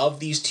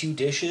 Of these two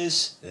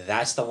dishes,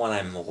 that's the one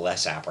I'm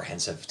less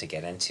apprehensive to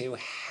get into.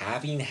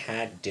 Having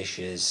had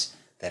dishes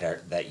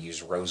that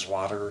use rose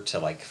water to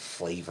like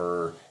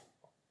flavor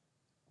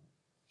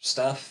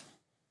stuff,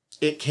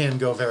 it can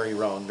go very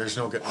wrong. There's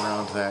no getting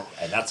around that.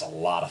 And that's a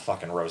lot of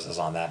fucking roses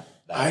on that.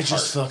 I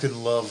just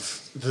fucking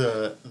love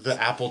the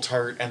apple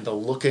tart and the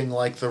looking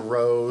like the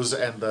rose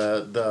and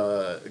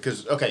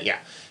because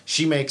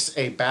she makes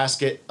a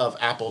basket of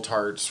apple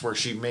tarts where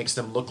she makes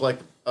them look like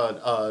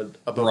a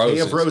bouquet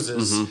of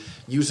roses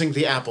using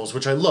the apples,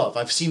 which I love.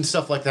 I've seen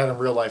stuff like that in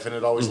real life, and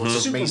it always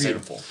looks amazing.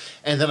 Beautiful.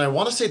 And then I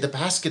want to say the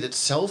basket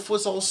itself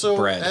was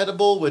also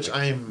edible, which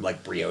I'm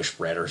like brioche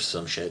bread or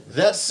some shit.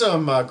 That's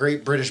some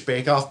Great British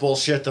Bake Off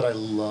bullshit that I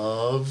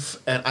love,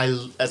 and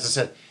as I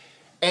said,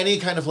 any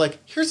kind of like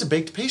here's a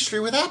baked pastry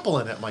with apple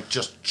in it, I'm like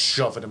just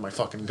shove it in my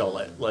fucking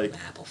gullet, like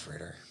apple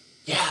fritter.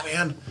 Yeah,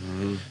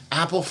 man,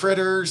 apple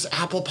fritters,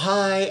 apple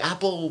pie,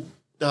 apple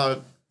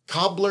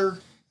cobbler.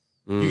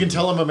 You can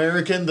tell I'm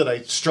American that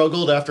I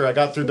struggled after I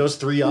got through those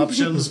three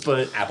options,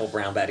 but apple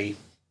brown betty,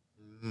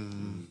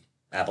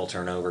 apple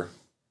turnover.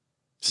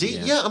 See,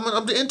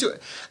 I'm into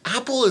it.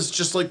 Apple is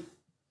just like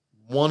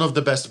one of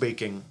the best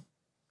baking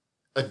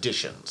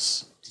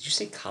additions. Did you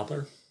say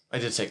cobbler? I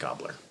did say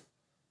cobbler.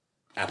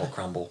 Apple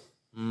crumble.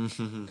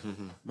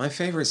 My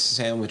favorite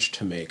sandwich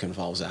to make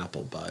involves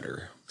apple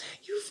butter.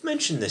 You've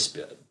mentioned this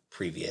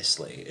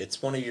previously.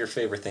 It's one of your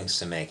favorite things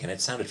to make, and it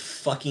sounded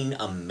fucking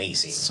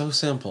amazing. It's so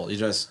simple. You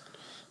just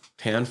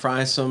pan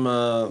fry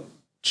some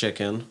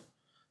chicken,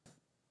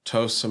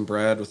 toast some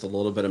bread with a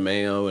little bit of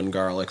mayo and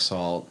garlic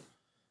salt,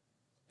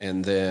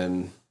 and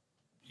then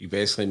you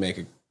basically make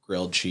a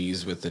grilled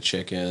cheese with the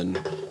chicken,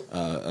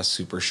 a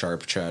super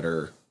sharp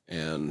cheddar,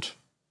 and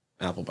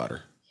apple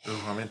butter. Ooh,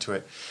 I'm into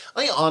it.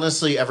 I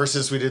honestly, ever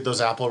since we did those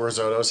apple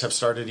risottos, have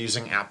started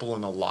using apple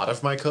in a lot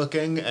of my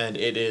cooking, and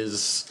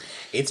it's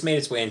made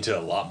its way into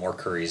a lot more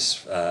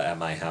curries at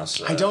my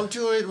house. I don't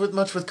do it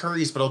much with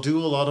curries, but I'll do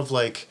a lot of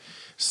like,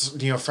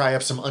 fry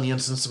up some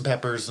onions and some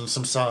peppers and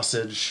some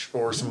sausage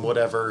or some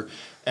whatever,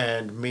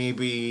 and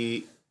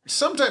maybe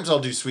sometimes I'll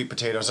do sweet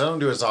potatoes. I don't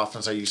do it as often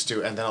as I used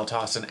to, and then I'll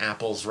toss in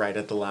apples right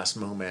at the last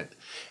moment,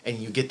 and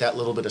you get that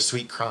little bit of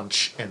sweet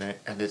crunch in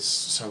it, and it's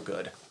so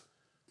good.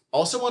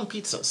 Also on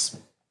pizzas.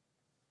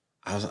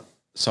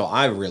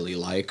 I really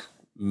like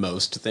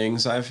most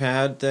things I've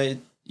had that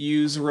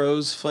use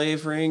rose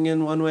flavoring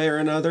in one way or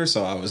another,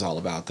 so I was all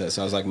about this.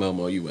 I was like,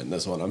 Momo, you win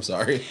this one, I'm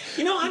sorry.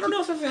 I don't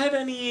know if I've had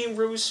any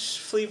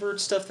rose-flavored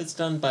stuff that's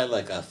done by,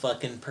 like, a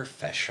fucking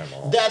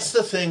professional. That's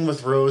the thing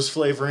with rose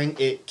flavoring.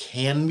 It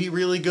can be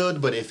really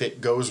good, but if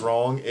it goes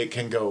wrong, it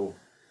can go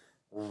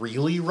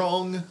really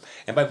wrong.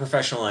 And by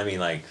professional, I mean,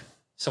 like,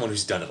 someone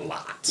who's done it a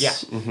lot. Yeah,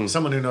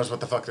 someone who knows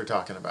what the fuck they're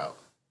talking about.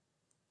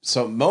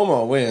 So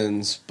Momo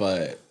wins,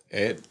 but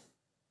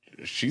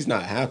she's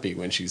not happy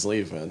when she's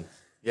leaving.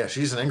 Yeah,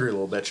 she's an angry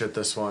little bitch at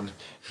this one.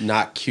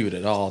 Not cute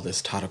at all,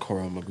 this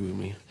Tadakoro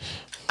Megumi.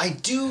 I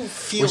do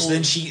feel... Which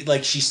then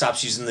she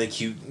stops using the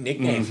cute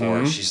nickname for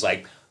her. She's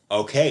like,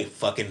 okay,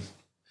 fucking...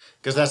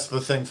 Because that's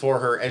the thing for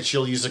her, and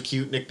she'll use a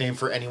cute nickname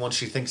for anyone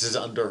she thinks is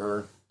under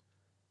her.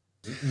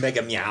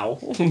 Mega Meow.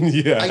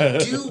 Yeah. I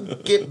do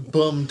get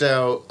bummed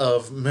out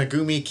of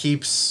Megumi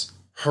keeps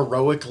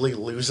heroically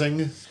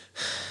losing.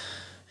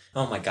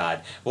 Oh my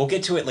god. We'll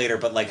get to it later,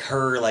 but like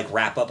her like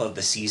wrap up of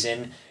the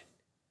season,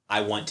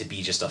 I want to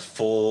be just a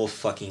full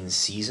fucking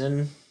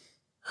season.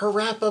 Her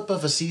wrap up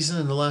of a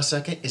season in the last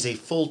second is a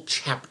full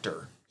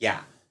chapter. Yeah.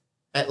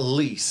 At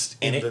least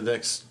in the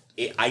next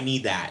I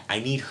need that. I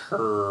need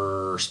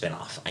her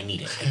spinoff. I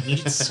need it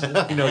so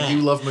bad. I know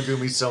you love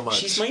Megumi so much.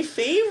 She's my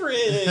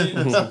favorite.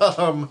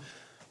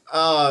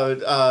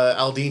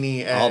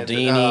 Aldini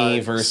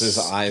and versus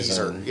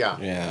Aizen.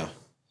 Yeah.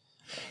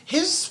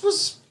 His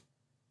was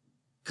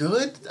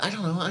good. I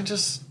don't know.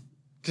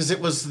 Because it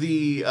was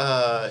he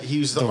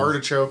used the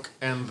artichoke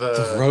and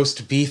the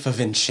roast beef of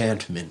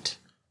enchantment.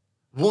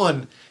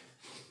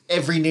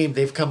 Every name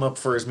they've come up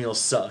for his meal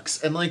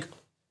sucks. And like,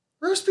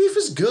 roast beef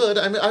is good.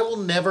 I mean, I will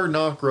never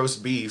knock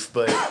roast beef,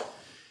 but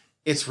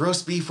it's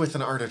roast beef with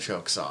an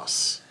artichoke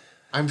sauce.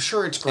 I'm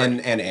sure it's great.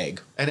 And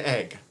egg. An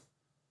egg.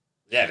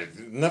 Yeah,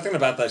 nothing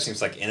about that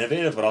seems like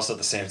innovative, but also at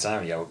the same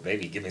time, yo,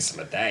 baby, give me some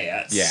of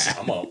that. Yeah.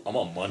 I'm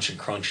gonna munch and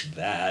crunch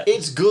that.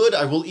 It's good.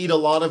 I will eat a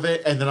lot of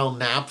it, and then I'll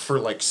nap for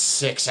like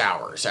 6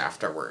 hours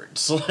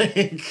afterwards.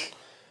 Like,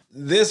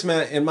 this,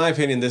 man, in my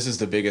opinion, this is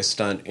the biggest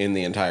stunt in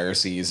the entire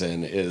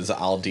season, is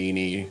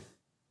Aldini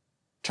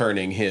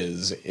turning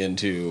his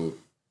into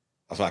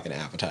a fucking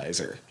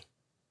appetizer.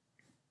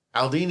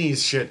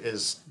 Aldini's shit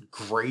is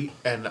great,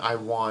 and I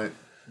want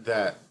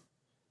that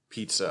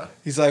pizza.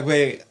 He's like,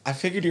 wait, I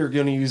figured you were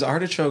going to use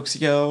artichokes,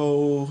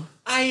 yo.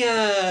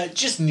 I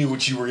just knew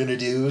what you were gonna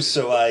do,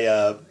 so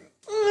I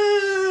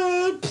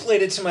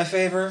played it to my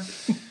favor.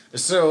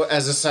 So,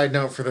 as a side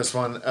note for this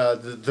one,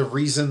 the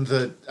reason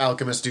the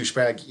alchemist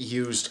douchebag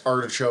used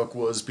artichoke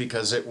was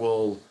because it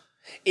will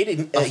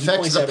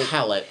affect the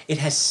palate. It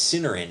has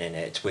cynarin in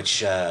it,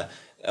 which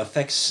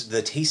affects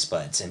the taste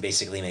buds and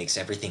basically makes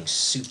everything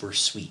super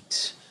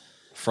sweet.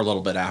 For a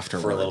little bit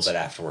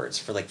afterwards.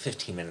 For like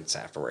 15 minutes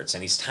afterwards.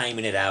 And he's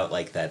timing it out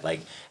like that.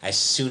 Like, as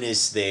soon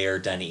as they're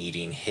done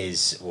eating,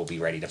 his will be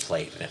ready to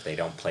plate. And if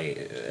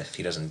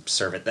he doesn't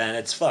serve it then,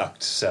 it's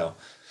fucked. So...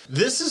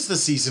 This is the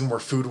season where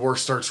Food War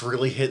starts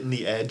really hitting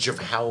the edge of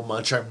how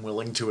much I'm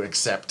willing to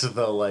accept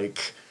the,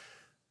 like,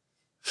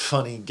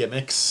 funny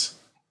gimmicks.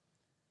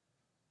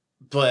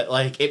 But,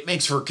 like, it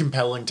makes for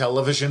compelling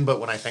television, but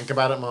when I think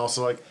about it, I'm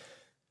also like,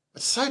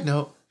 side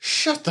note,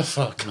 shut the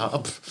fuck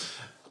up.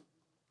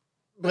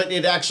 But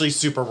it actually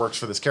super works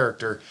for this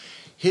character.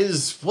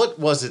 What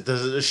was it?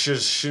 The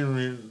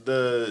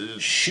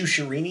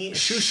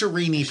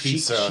Shusharini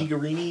pizza.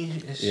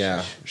 Shigarini?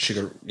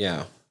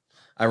 Yeah.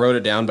 I wrote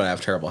it down, but I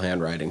have terrible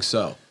handwriting,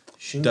 so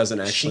it doesn't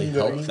actually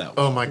help that.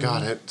 Oh my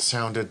god, it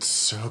sounded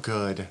so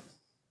good.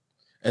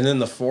 And then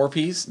the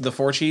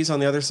 4-cheese on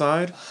the other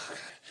side.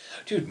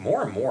 Dude,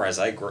 more and more as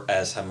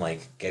I'm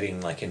like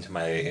getting like into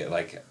my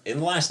like in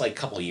the last like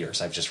couple of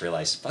years, I've just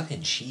realized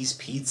fucking cheese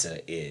pizza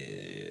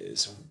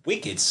is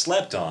wicked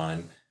slept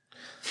on.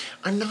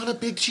 I'm not a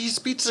big cheese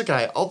pizza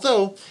guy,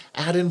 although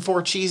add in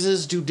 4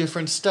 cheeses, do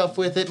different stuff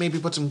with it, maybe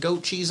put some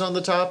goat cheese on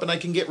the top, and I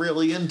can get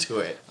really into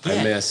it.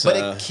 Yeah. But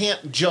it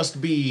can't just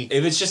be.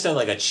 If it's just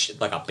like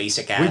a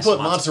basic ass. We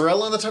put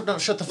mozzarella on the top. No,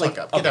 shut the fuck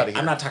up. Get out of here.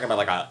 I'm not talking about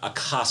like a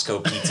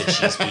Costco pizza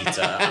cheese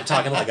pizza. I'm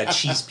talking like a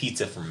cheese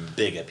pizza from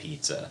Bigga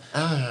Pizza.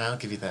 I'll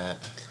give you that.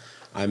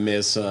 I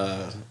miss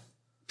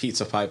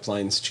Pizza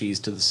Pipeline's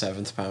cheese to the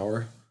 7th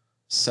power.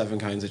 7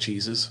 kinds of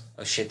cheeses.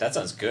 Oh shit, that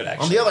sounds good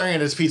actually. On the other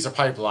hand, it's Pizza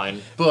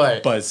Pipeline,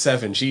 but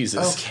 7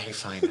 cheeses. Okay,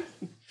 fine.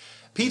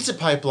 Pizza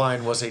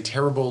Pipeline was a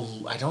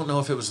terrible. I don't know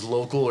if it was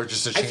local or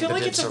just a chain. I feel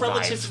like it's survive. a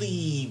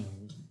relatively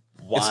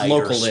wider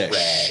local-ish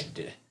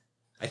spread.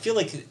 I feel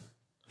like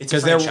it's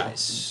a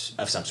franchise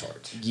of some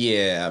sort.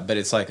 Yeah, but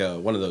it's like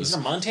one of those. Is it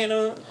a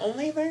Montana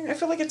only thing? I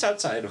feel like it's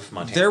outside of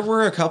Montana. There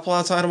were a couple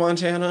outside of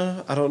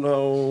Montana. I don't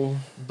know.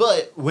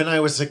 But when I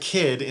was a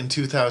kid in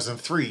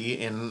 2003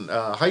 in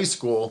high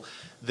school,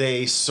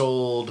 they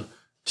sold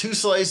 2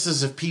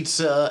 slices of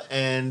pizza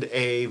and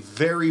a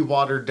very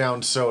watered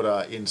down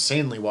soda,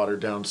 insanely watered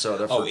down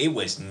soda. It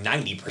was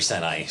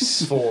 90%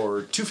 ice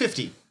for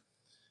 $2.50.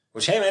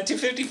 Which, hey man,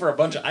 $2.50 for a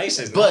bunch of ice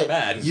is not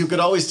bad. You could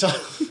always tell.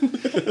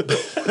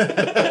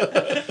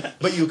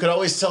 But you could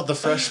always tell the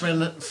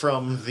freshmen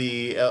from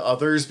the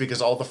others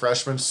because all the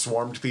freshmen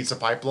swarmed Pizza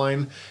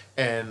Pipeline,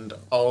 and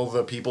all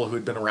the people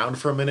who'd been around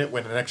for a minute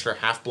went an extra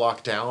half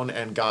block down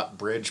and got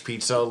Bridge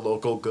Pizza,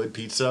 local good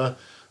pizza,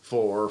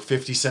 for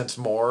 50 cents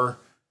more.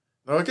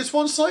 They're like, it's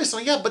 1 slice.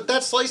 Like, yeah, but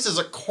that slice is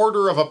a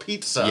quarter of a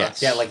pizza.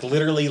 Yes. Yeah, like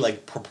literally,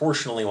 like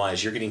proportionally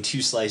wise, you're getting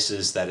 2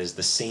 slices that is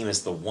the same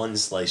as the 1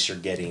 slice you're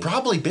getting.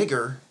 Probably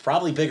bigger,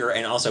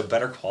 and also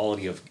better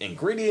quality of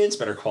ingredients,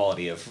 better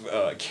quality of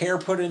care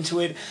put into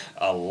it,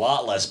 a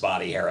lot less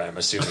body hair, I'm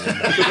assuming.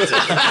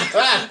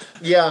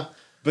 Yeah.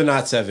 But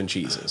not 7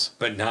 cheeses.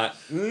 But not,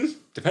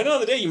 depending on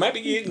the day, you might be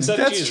eating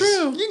 7 cheeses.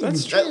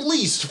 That's true. At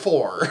least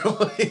 4.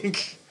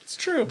 It's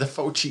true. The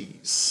faux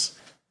cheese.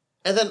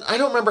 And then, I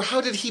don't remember, how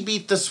did he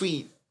beat the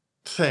sweet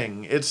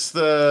thing? It's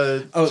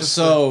the...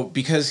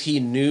 because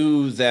he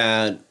knew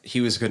that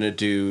he was going to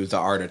do the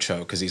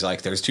artichoke, because he's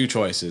like, there's 2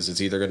 choices.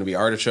 It's either going to be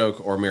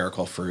artichoke or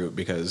miracle fruit,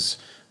 because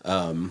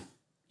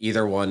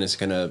either one is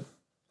going to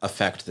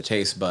affect the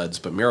taste buds,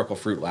 but miracle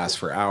fruit lasts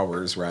for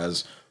hours,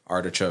 whereas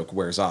artichoke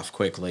wears off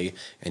quickly,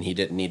 and he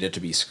didn't need it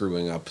to be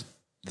screwing up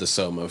the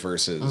Soma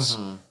versus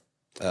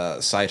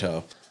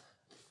Saito.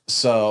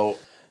 So...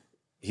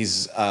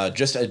 He's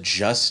just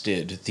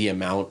adjusted the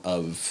amount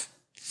of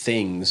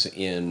things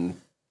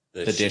in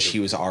the dish he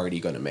was already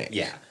going to make.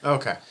 Yeah.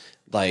 Okay.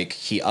 Like,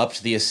 he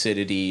upped the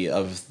acidity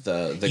of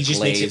the glaze. He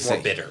just makes it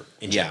more bitter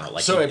in general.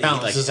 Like, so it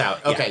balances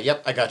out. Okay, yeah.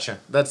 yep, I gotcha.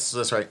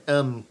 That's right.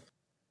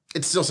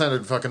 It still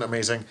sounded fucking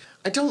amazing.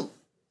 I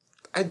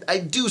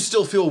do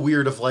still feel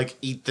weird of, like,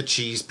 eat the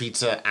cheese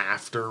pizza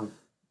afterwards,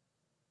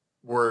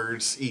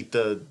 eat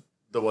the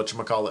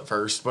whatchamacallit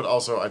first, but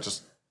also I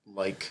just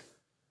like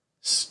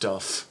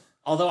stuff.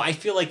 Although I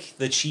feel like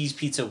the cheese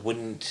pizza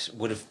would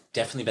have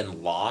definitely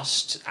been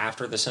lost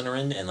after the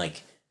Cinnamon, and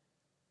like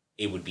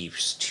it would be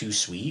too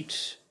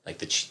sweet. Like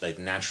the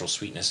natural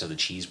sweetness of the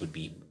cheese would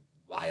be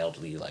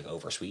wildly like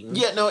over sweetened.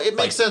 Yeah, no, it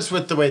makes sense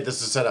with the way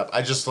this is set up.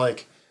 I just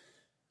like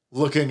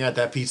looking at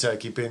that pizza, I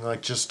keep being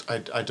like, just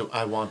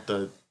I want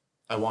the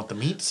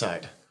meat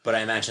side. But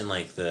I imagine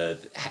like the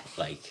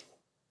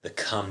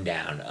come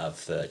down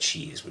of the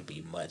cheese would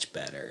be much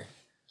better.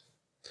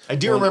 I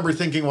do remember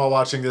thinking while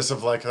watching this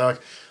of like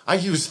I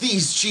use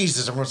these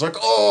cheeses. Everyone's like,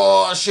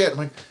 oh shit. I'm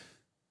like,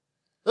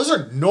 those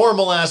are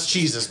normal ass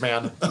cheeses,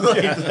 man.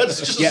 Like,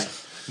 that's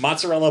just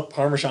Mozzarella,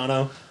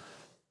 Parmigiano,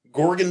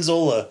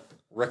 Gorgonzola,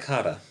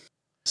 ricotta.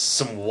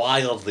 Some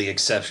wildly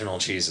exceptional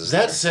cheeses.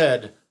 That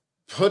said,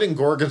 putting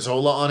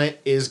Gorgonzola on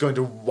it is going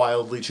to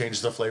wildly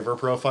change the flavor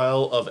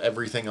profile of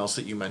everything else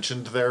that you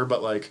mentioned there,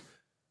 but like...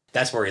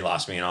 That's where he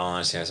lost me, in all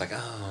honesty. I was like,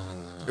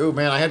 oh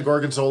man, I had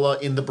Gorgonzola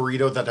in the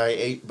burrito that I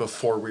ate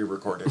before we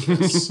recorded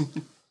this.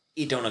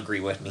 You don't agree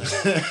with me.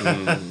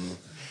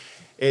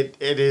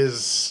 It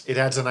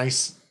adds a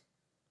nice,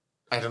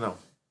 I don't know,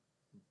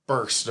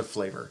 burst of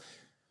flavor.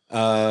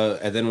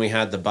 And then we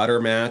had the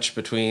butter match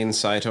between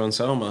Saito and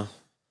Soma.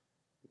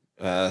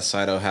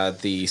 Saito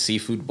had the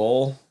seafood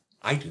bowl.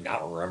 I do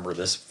not remember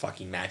this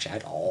fucking match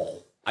at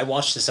all. I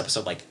watched this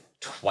episode like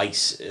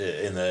twice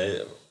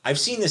I've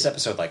seen this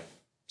episode like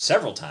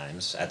several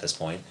times at this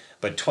point,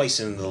 but twice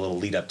in the little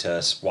lead up to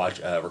us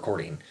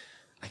recording.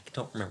 I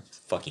don't remember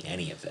fucking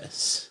any of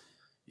this.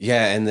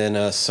 Yeah, and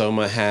then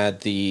Soma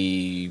had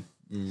the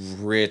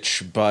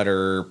rich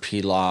butter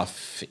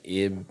pilaf.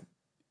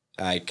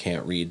 I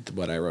can't read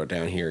what I wrote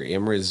down here.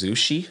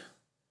 Imrizushi?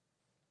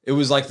 It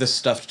was like the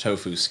stuffed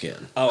tofu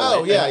skin.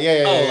 Oh, yeah.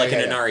 Oh, like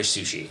an Inari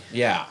sushi.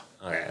 Yeah.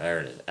 Okay, there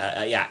it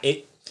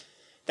is.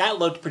 That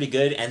looked pretty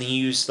good, and he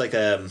used like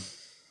a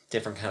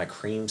different kind of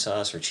cream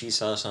sauce or cheese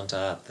sauce on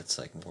top that's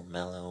like more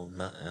mellow,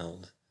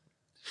 mild.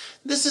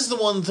 This is the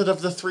one that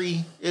of the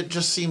three, it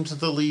just seemed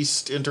the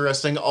least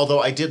interesting,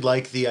 although I did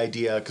like the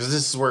idea, because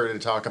this is where to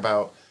talk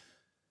about,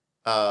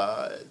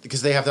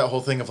 because they have that whole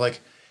thing of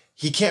like,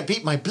 he can't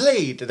beat my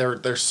blade.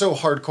 They're so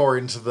hardcore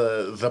into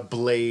the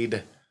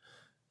blade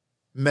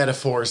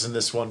metaphors in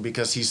this one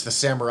because he's the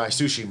samurai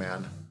sushi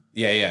man.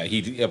 Yeah,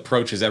 he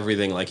approaches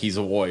everything like he's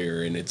a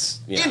warrior, and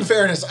it's... Yeah. In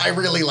fairness, I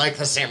really like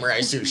the samurai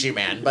sushi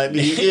man, but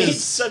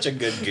he's such a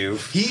good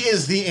goof. He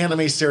is the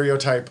anime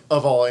stereotype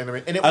of all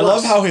anime, and I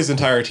love how his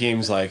entire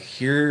team's like,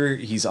 here,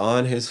 he's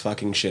on his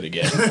fucking shit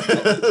again.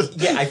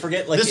 Yeah, I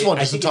forget, like... This one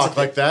doesn't talk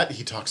like that.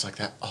 He talks like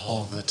that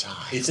all the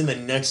time. It's in the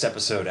next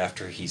episode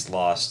after he's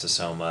lost to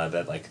Soma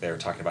that, like, they're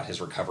talking about his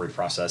recovery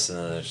process, and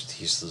then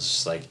he's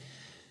just like...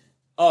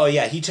 Oh,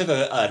 yeah, he took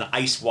an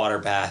ice water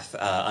bath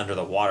under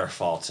the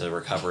waterfall to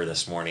recover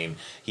this morning.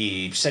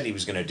 He said he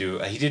was going to do...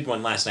 he did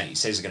one last night. He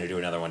says he's going to do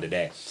another one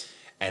today.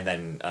 And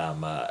then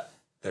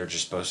they're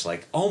just both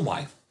like, oh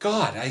my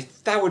God,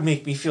 that would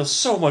make me feel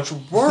so much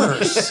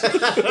worse.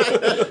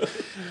 It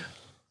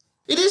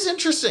is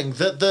interesting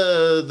that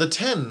the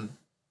 10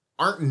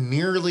 aren't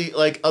nearly,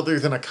 like, other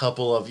than a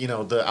couple of,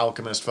 the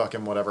alchemist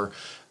fucking whatever,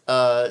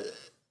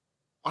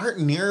 aren't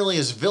nearly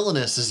as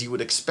villainous as you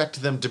would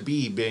expect them to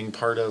be being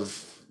part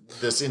of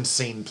this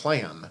insane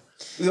plan.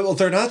 Well,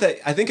 they're not that...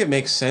 I think it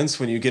makes sense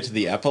when you get to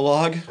the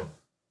epilogue.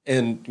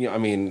 And, I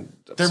mean...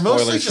 They're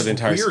mostly just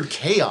weird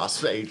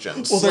chaos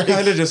agents. Well, they're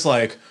kind of just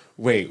like,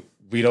 wait,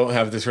 we don't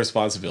have this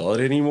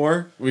responsibility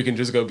anymore? We can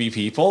just go be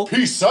people?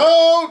 Peace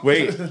out!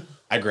 Wait,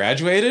 I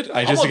graduated?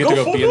 I just get to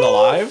go be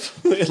alive?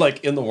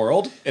 Like, in the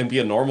world? And be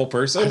a normal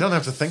person? I don't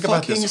have to think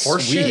about this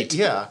horse shit.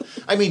 Yeah.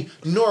 I mean,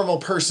 normal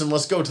person,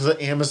 let's go to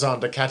the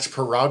Amazon to catch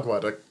piragua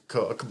to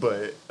cook,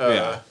 but...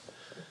 yeah.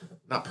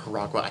 Not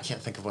piragua. I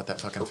can't think of what that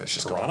fucking fish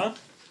is called.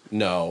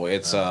 No,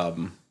 it's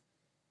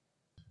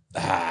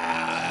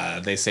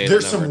they say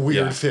there's some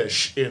weird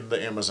fish in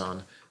the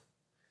Amazon.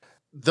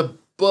 The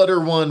butter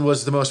one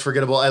was the most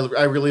forgettable.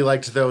 I really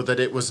liked though that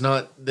it was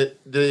not that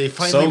they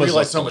finally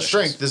realized Soma's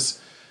strength.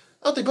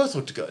 They both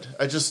looked good.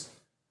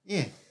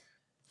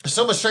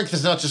 Soma's strength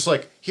is not just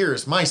like,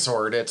 here's my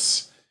sword.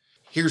 It's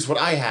here's what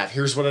I have.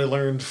 Here's what I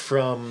learned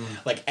from...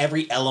 Like,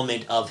 every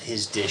element of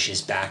his dish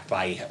is backed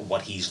by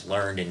what he's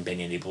learned and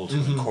been able to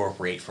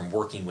incorporate from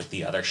working with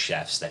the other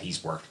chefs that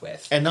he's worked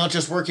with. And not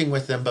just working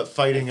with them, but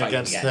fighting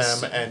against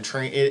them and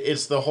train.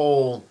 It's the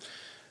whole...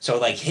 So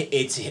like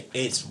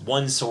it's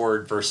one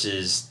sword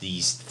versus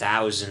these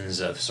thousands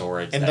of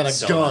swords And that then a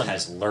Soma gun.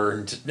 has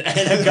learned, and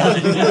a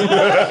gun.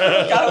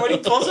 God, when he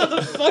pulls out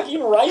the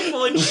fucking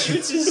rifle and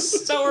shoots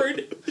his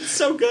sword, it's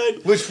so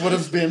good. Which would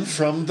have been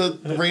from the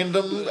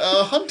random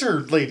hunter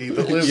lady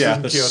that lives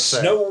in Kyoto.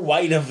 Snow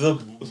White of the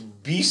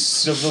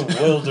beasts of the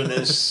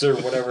wilderness, or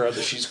whatever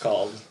she's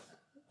called.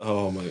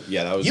 Oh my,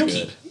 yeah, that was Yuki.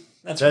 good.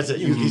 That's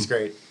it. Yuki's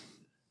great.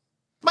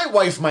 My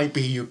wife might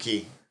be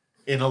Yuki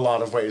in a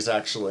lot of ways,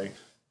 actually.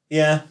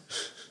 Yeah.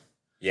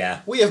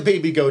 Yeah. We have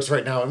baby goats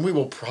right now, and we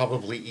will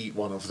probably eat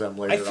one of them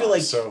later. I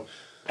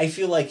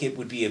feel like it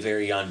would be a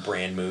very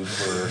on-brand move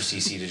for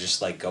CC to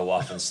just like go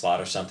off and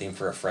slaughter something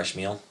for a fresh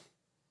meal.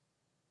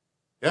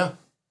 Yeah.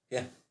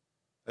 Yeah.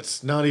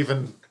 It's not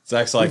even.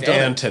 Zach's like,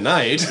 and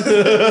tonight.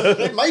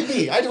 It might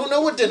be. I don't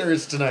know what dinner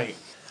is tonight.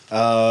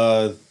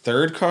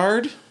 Third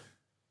card.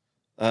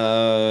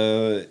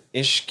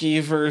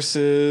 Ishiki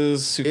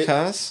versus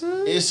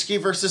Tsukasa?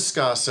 Ishiki versus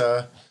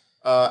Skasa.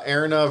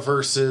 Erna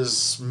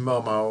versus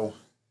Momo.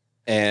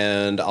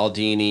 And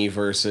Aldini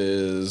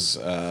versus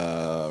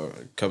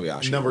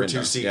Kobayashi. Number Rindo.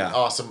 2 seed. Yeah.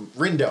 Awesome.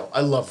 Rindo.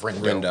 I love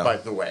Rindo, Rindo. by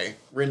the way.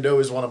 Rindo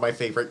is one of my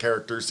favorite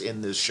characters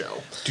in this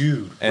show.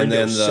 Dude, And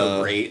Rindo's then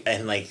so great,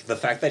 and like the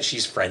fact that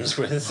she's friends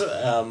with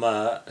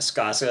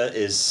Skasa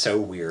is so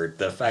weird.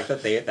 The fact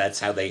that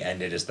that's how they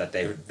ended is that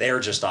they're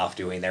just off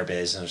doing their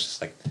biz, and it's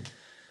just like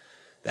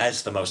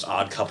that's the most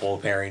odd couple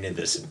pairing in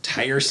this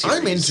entire series.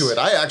 I'm into it.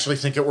 I actually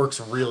think it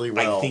works really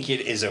well. I think it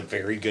is a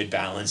very good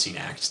balancing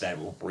act that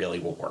really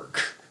will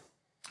work.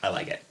 I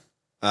like it.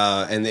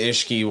 And the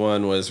Ishiki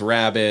one was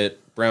Rabbit,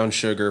 Brown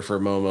Sugar for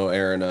Momo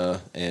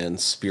Erina, and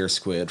Spear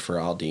Squid for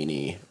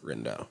Aldini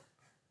Rindo.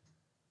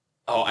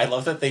 Oh, I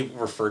love that they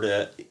refer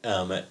to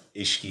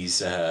Ishiki's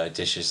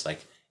dishes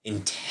like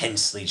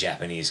intensely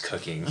Japanese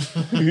cooking.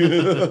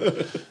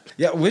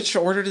 Yeah, which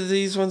order did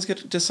these ones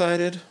get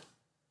decided?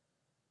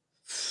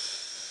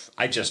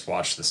 I just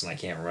watched this and I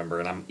can't remember,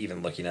 and I'm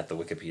even looking at the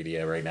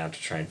Wikipedia right now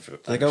to try and.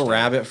 They go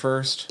Rabbit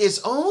first. It's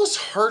almost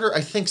harder. I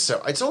think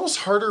so. It's almost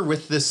harder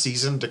with this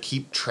season to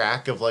keep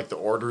track of like the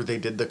order they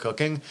did the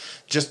cooking,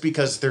 just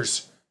because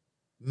there's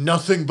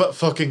nothing but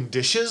fucking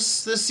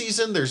dishes this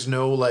season. There's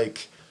no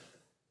like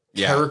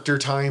character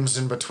times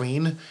in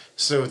between,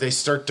 so they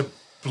start to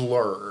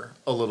blur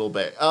a little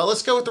bit.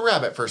 Let's go with the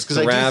Rabbit first,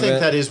 because I do think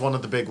that is one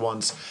of the big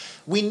ones.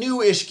 We knew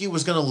Ishiki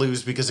was going to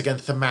lose because, again,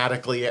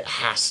 thematically, it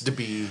has to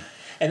be.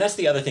 And that's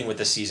the other thing with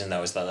this season,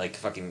 though, is that like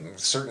fucking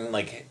certain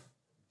like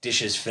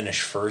dishes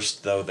finish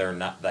first, though they're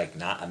not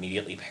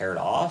immediately paired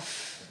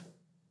off.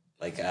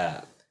 Like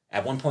at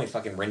one point,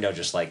 fucking Rindo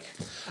just like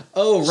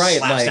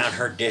slaps down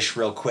her dish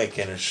real quick,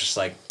 and it's just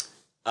like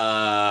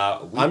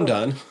I'm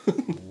done.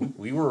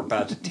 We were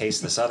about to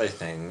taste this other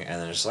thing,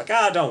 and then it's like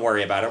don't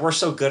worry about it. We're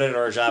so good at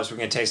our jobs, we're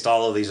gonna taste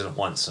all of these at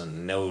once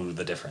and know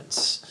the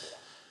difference.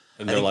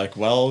 And they're like,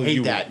 well,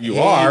 you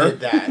are.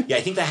 That. Yeah, I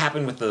think that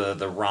happened with the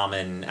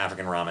ramen,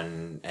 African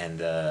ramen, and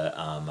the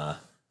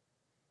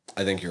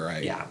I think you're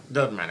right. Yeah,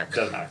 doesn't matter.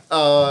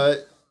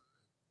 But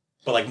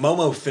like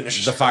Momo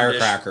finishes the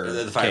firecracker,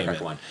 the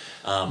firecracker one.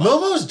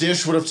 Momo's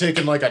dish would have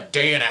taken like a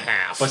day and a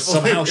half, but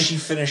somehow she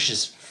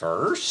finishes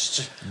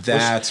first.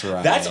 That's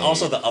right. That's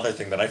also the other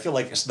thing that I feel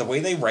like the way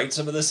they write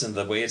some of this and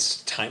the way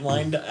it's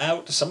timelined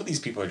out. Some of these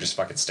people are just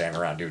fucking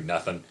standing around doing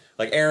nothing.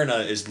 Like,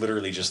 Erina is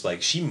literally just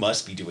like, she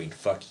must be doing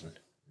fucking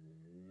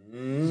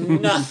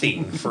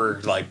nothing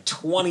for like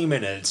 20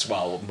 minutes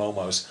while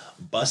Momo's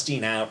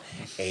busting out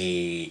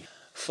a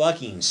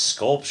fucking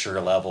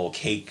sculpture level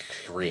cake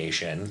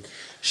creation.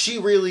 She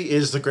really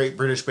is the Great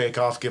British Bake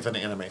Off given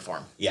anime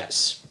form.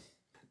 Yes.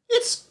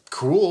 It's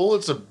cool.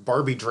 It's a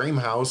Barbie dream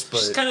house, but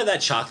it's kind of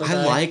that chocolate.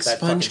 I like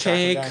sponge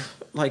cake.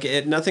 Like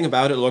nothing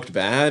about it looked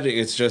bad.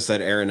 It's just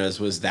that Erina's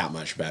was that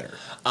much better.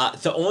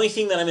 The only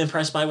thing that I'm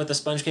impressed by with the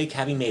sponge cake,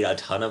 having made a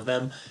ton of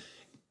them,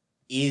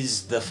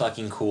 is the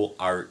fucking cool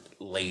art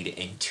laid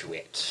into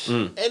it.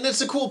 And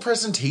it's a cool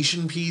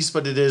presentation piece,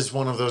 but it is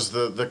one of those,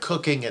 the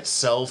cooking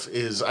itself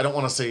is, I don't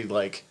want to say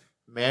like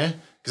meh,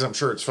 because I'm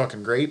sure it's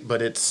fucking great,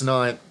 but it's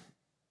not,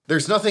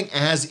 there's nothing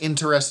as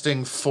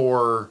interesting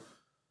for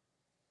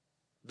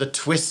the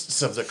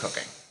twists of the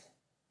cooking.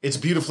 It's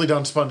beautifully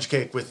done sponge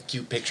cake with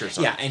cute pictures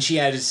on it. Yeah, and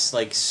she adds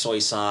like soy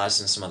sauce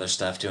and some other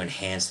stuff to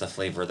enhance the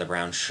flavor of the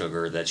brown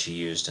sugar that she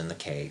used in the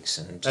cakes.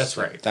 And that's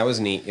right. That was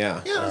neat,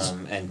 yeah.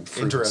 And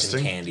fruits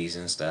and candies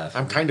and stuff.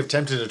 I'm kind of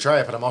tempted to try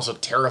it, but I'm also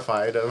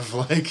terrified of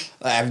like...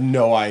 I have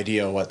no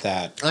idea what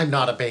that... I'm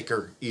not a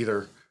baker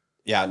either.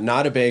 Yeah,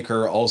 not a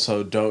baker.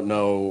 Also, don't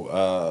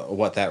know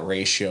what that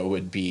ratio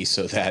would be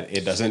so that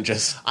it doesn't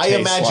just. I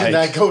imagine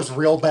that goes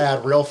real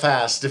bad, real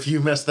fast if you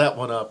mess that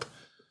one up.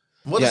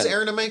 What does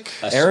Erina make?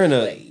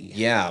 Erina,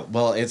 yeah.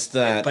 Well, it's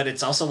that. But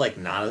it's also like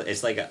not.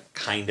 It's like a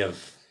kind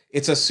of.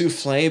 It's a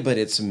souffle, but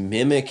it's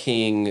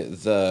mimicking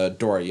the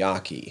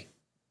dorayaki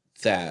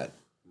that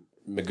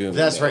Megumi.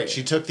 That's made. right.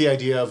 She took the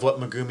idea of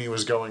what Megumi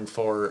was going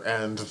for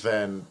and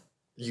then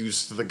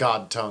used the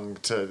god tongue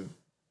to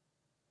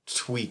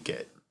tweak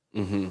it.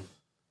 Mm-hmm.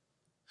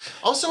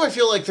 Also, I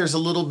feel like there's a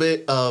little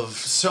bit of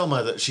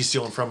Soma that she's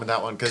stealing from in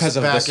that one. Because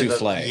of the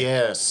souffle.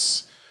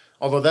 Yes.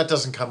 Although that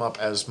doesn't come up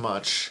as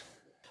much.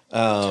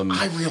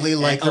 I really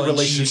like the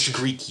relationship. She used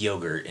Greek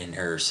yogurt in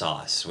her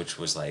sauce, which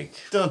was like...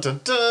 Dun,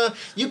 dun, dun.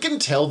 You can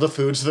tell the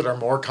foods that are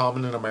more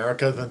common in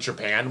America than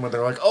Japan when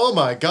they're like, oh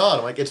my god.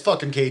 I'm like, it's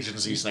fucking Cajun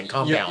seasoning.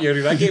 Calm down. Yeah,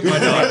 dude, I gave my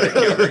dog Greek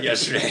yogurt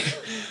yesterday.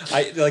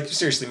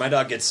 Seriously, my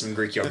dog gets some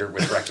Greek yogurt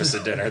with breakfast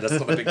and dinner. That's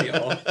not a big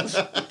deal.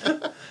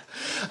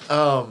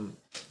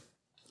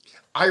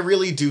 I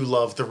really do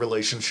love the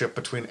relationship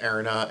between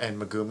Erina and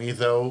Megumi,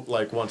 though.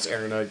 Like, once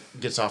Erina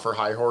gets off her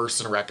high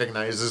horse and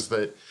recognizes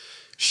that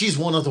she's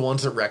one of the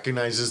ones that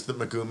recognizes that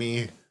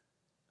Megumi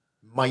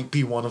might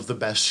be one of the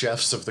best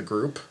chefs of the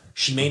group.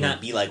 She may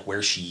not be, like,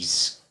 where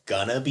she's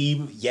gonna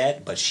be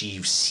yet, but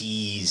she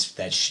sees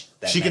that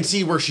she can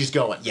see where she's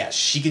going. Yes,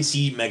 she can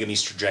see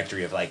Megumi's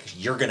trajectory of, like,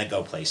 you're gonna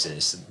go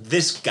places.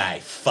 This guy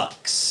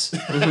fucks.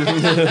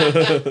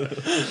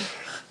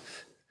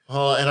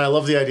 And I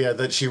love the idea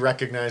that she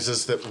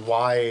recognizes that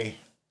why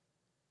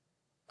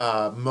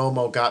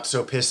Momo got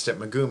so pissed at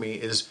Megumi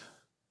is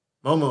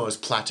Momo is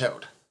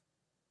plateaued.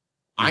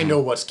 I know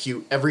what's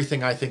cute.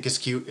 Everything I think is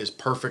cute is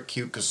perfect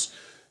cute because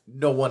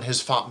no one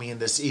has fought me in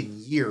this in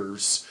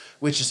years,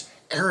 which is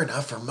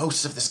Erina for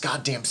most of this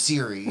goddamn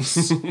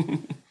series.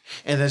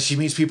 And then she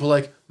meets people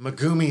like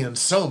Megumi and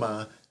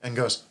Soma and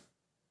goes,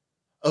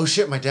 oh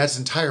shit, my dad's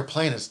entire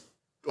plan is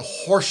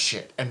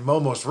horseshit. And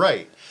Momo's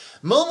right.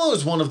 Momo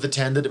is one of the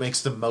 10 that it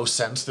makes the most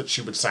sense that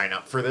she would sign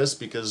up for this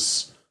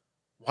because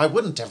why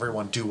wouldn't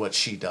everyone do what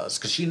she does?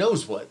 Because she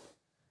knows what.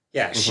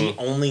 Yeah, she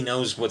only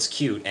knows what's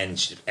cute,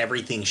 and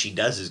everything she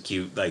does is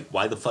cute. Like,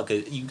 why the fuck...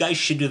 you guys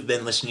should have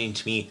been listening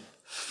to me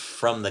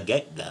from the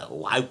get-go.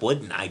 Why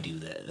wouldn't I do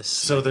this?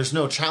 So there's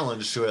no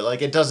challenge to it.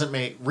 Like, it doesn't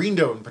make...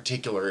 Rindo in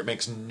particular, it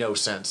makes no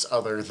sense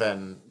other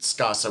than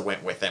Skasa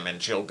went with him,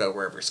 and she'll go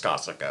wherever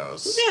Skasa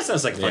goes. Yeah,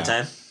 sounds like a fun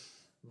time.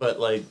 But,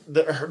 like,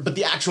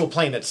 the actual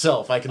plane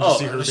itself, I can just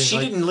see her being she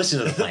like... didn't listen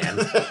to the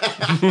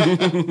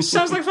plan.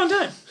 Sounds like a fun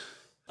time.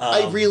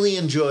 I really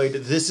enjoyed...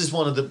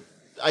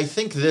 I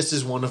think this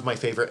is one of my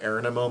favorite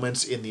Erina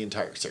moments in the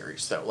entire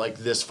series, though. Like,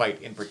 this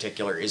fight in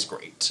particular is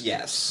great.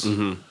 Yes.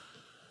 Mm-hmm.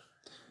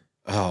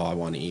 Oh, I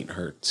want to eat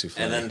her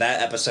souffle. And then that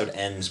episode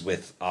ends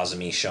with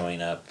Azumi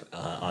showing up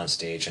on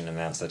stage and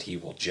announce that he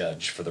will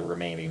judge for the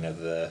remaining of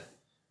the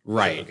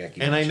right. Shokugeki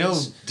matches. I know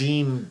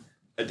Dean...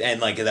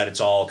 And, like, that it's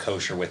all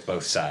kosher with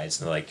both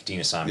sides. And, like, Dean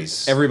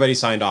Asami's... Everybody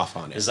signed off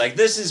on it. It's like,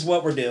 this is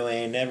what we're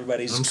doing.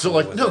 Everybody's... I'm still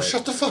like, no,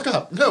 shut the fuck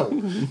up. No.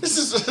 This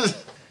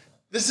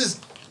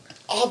is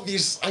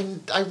obvious.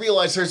 I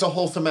realize there's a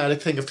whole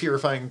thematic thing of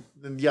purifying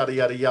and yada,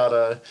 yada,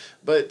 yada.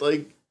 But,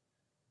 like,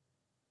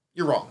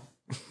 you're wrong.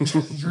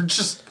 You're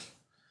just...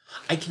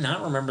 I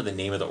cannot remember the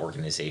name of the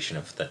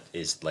organization that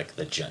is, like,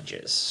 the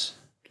judges.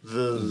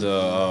 The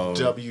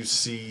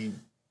WC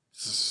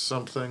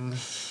something...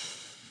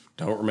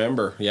 Don't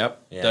remember.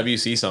 Yep. Yeah.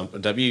 WC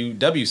something.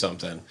 WW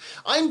something.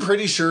 I'm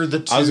pretty sure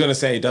that... I was going to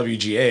say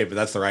WGA, but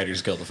that's the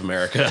Writers Guild of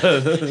America.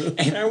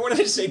 And I wanted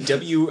to say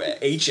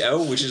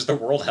WHO, which is the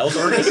World Health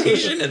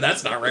Organization, and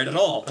that's not right at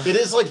all. It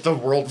is like the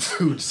World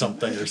Food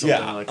something or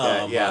something like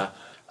that. Yeah.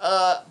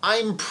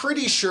 I'm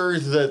pretty sure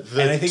that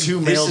the and I think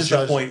two this male is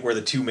judges... the point where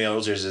the two male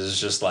judges is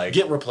just like...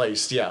 Get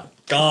replaced, yeah.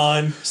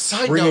 Gone.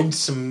 Side note,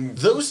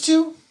 those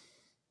two,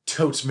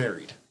 totes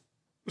married.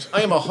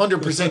 I am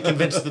 100%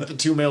 convinced that the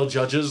two male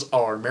judges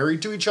are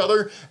married to each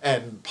other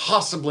and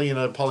possibly in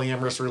a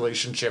polyamorous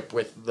relationship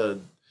with the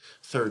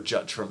third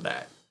judge from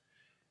that.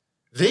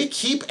 They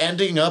keep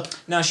ending up...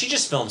 No, she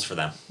just films for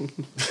them.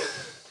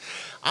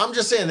 I'm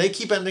just saying, they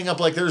keep ending up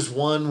like there's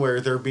one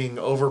where they're being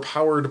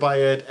overpowered by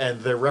it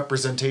and their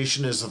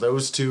representation is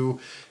those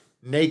two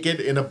naked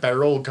in a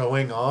barrel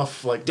going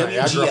off like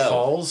Niagara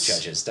Falls.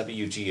 Judges,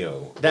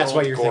 WGO. That's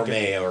why you're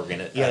Gourmet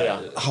thinking...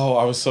 Yeah. Oh,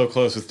 I was so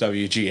close with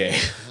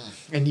WGA.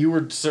 And you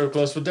were so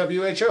close with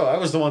WHO. I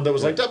was the one that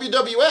was like,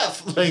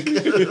 WWF! Like,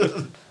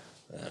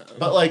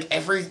 but like,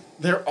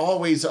 they're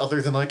always other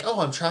than like,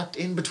 oh, I'm trapped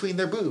in between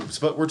their boobs.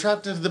 But we're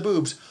trapped into the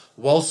boobs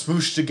while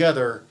smooshed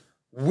together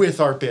with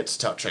our bits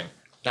touching.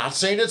 Not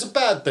saying it's a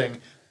bad thing.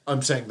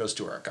 I'm saying those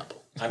two are a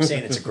couple. I'm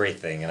saying it's a great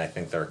thing, and I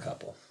think they're a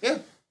couple. Yeah,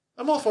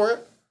 I'm all for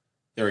it.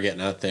 They were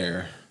getting out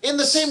there. In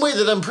the same way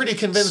that I'm pretty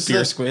convinced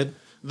squid?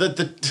 That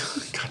the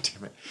God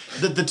damn it.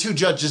 That the two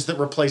judges that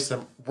replaced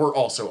them were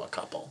also a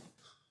couple.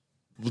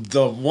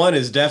 The one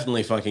is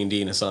definitely fucking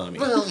Dean Asami.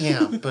 Well,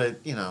 yeah, but,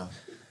 you know.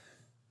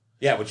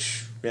 Yeah,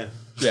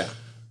 Yeah.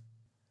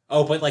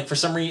 Oh, but, like, for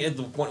some reason,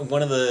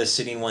 one of the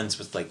sitting ones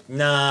was like,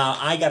 nah,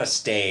 I gotta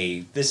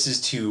stay. This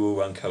is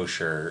too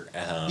unkosher.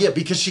 Yeah,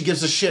 because she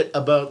gives a shit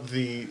about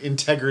the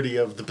integrity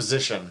of the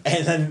position.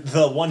 And then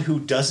the one who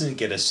doesn't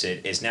get a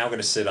sit is now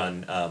gonna sit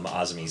on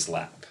Azumi's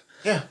lap.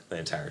 Yeah. The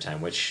entire time,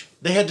 which...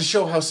 They had to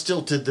show how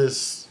stilted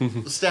this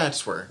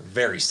stats were.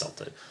 Very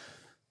stilted.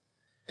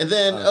 And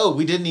then,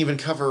 we didn't even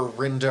cover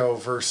Rindo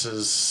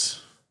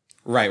versus...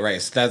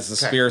 Right. So that's the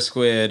spear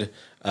squid.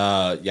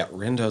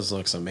 Rindo's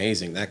looks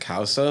amazing. That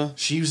Kausa.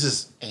 She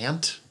uses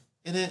ant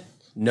in it?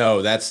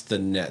 No, that's the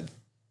net.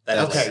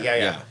 Okay,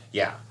 yeah.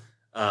 Yeah.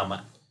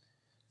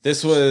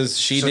 This was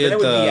she so did then it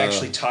would the be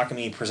actually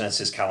Takumi presents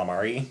his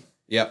calamari.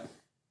 Yep.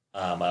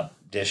 A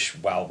dish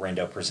while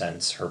Rendo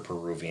presents her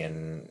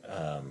Peruvian.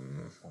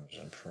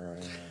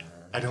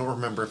 I don't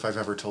remember if I've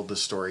ever told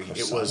this story.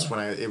 It was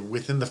when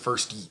within the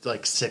first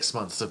 6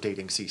 months of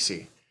dating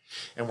CC,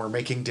 and we're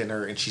making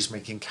dinner, and she's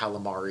making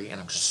calamari,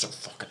 and I'm just so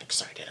fucking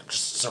excited.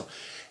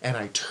 And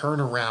I turn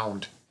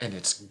around, and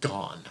it's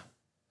gone,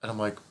 and I'm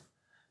like,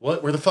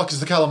 "What? Where the fuck is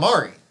the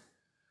calamari?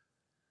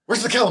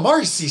 Where's the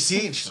calamari,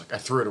 CC?" And she's like, "I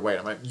threw it away."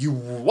 I'm like, "You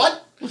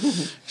what?"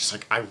 She's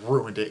like, "I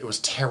ruined it. It was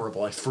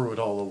terrible. I threw it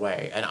all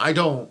away." And I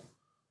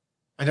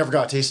never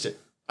got to taste it.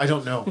 I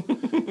don't know.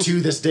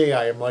 To this day,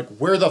 I am like,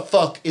 "Where the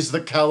fuck is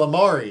the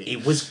calamari?"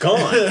 It was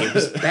gone. It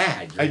was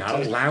bad. You're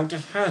not allowed to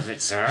have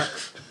it, sir.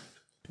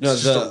 No,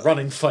 it's just a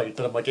running fight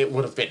that I'm like, it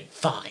would have been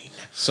fine.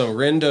 So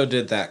Rendo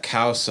did that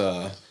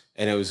causa,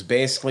 and it was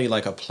basically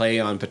like a play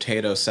on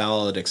potato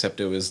salad, except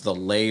it was the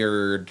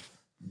layered,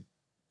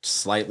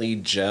 slightly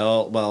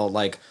gel. Well,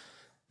 like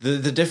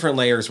the different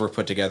layers were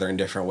put together in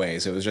different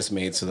ways. It was just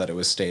made so that it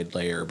was stayed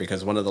layer,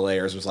 because one of the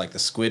layers was like the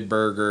squid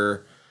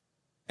burger,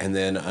 and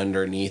then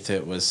underneath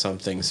it was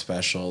something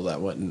special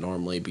that wouldn't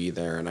normally be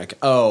there. And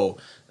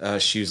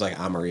she used like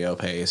amarillo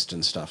paste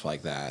and stuff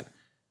like that.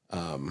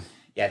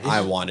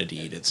 I wanted to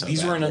eat it so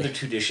these badly. were another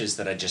two dishes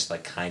that I just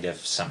kind of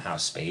somehow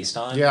spaced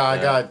on. Yeah, I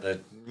got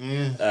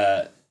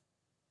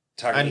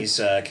Takumi's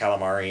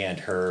calamari and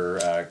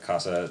her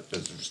casa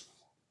was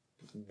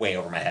way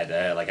over my head.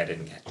 I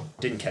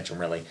didn't catch them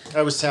really.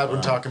 I was sad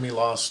when Takumi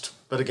lost,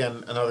 but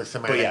again, another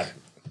thematic. But yeah,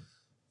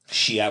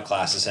 she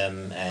outclasses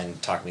him,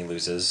 and Takumi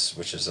loses,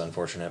 which is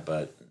unfortunate,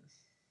 but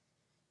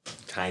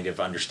kind of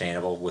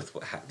understandable. With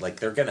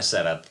they're gonna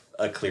set up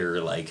a clear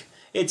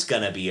it's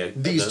gonna be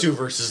these two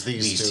versus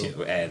these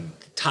two, and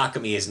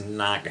Takumi is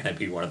not gonna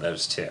be one of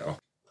those two.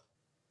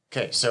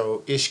 Okay,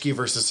 so Ishiki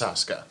versus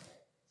Sasuke.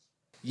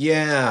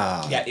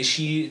 Yeah. Yeah,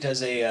 Ishii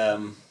does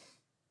a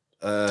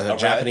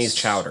Japanese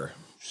chowder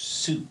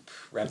soup,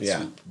 rabbit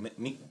soup,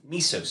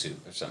 miso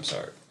soup of some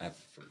sort.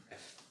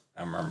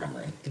 I'm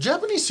remembering. The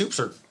Japanese soups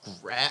are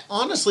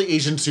honestly,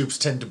 Asian soups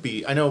tend to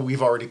be. I know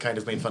we've already kind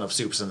of made fun of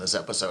soups in this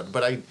episode,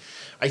 but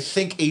I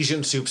think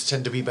Asian soups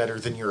tend to be better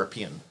than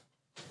European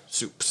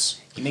soups.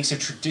 He makes a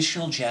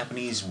traditional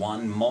Japanese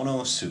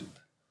wanmono soup,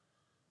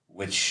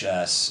 which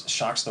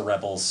shocks the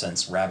rebels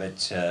since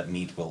rabbit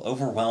meat will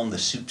overwhelm the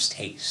soup's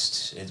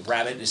taste.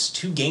 Rabbit is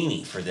too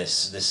gamey for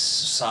this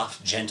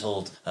soft,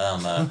 gentle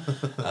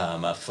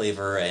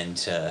flavor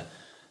and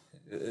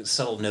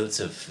subtle notes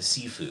of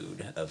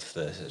seafood of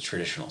the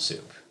traditional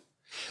soup.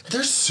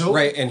 They're so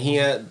right,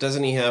 and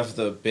doesn't he have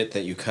the bit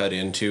that you cut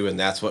into, and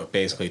that's what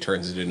basically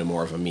turns it into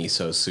more of a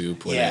miso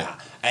soup.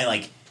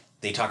 And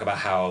they talk about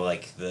how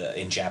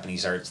in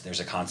Japanese art there's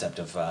a concept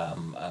of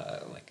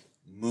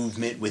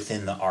movement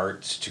within the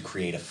art to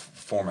create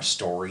form a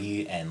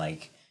story, and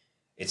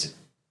it's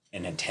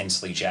an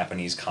intensely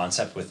Japanese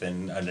concept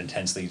within an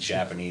intensely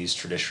Japanese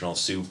traditional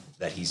soup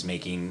that he's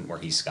making, where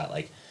he's got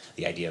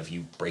the idea of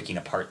you breaking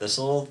apart this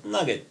little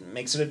nugget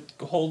makes it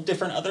a whole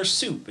different other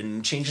soup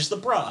and changes the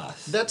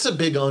broth. That's a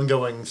big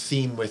ongoing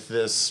theme with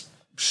this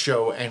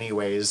show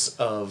anyways,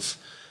 of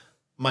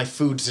my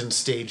food's in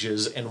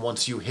stages, and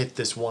once you hit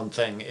this one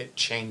thing, it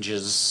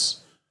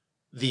changes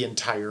the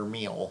entire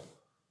meal.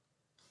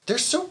 They're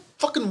so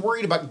fucking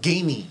worried about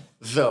gamey,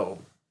 though.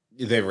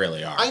 They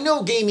really are. I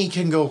know gamey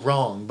can go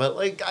wrong, but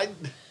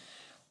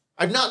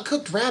I've not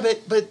cooked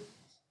rabbit, but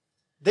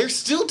they're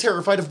still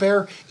terrified of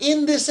bear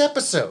in this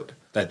episode.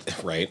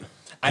 Right.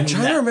 I'm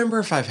trying to remember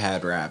if I've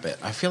had rabbit.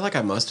 I feel like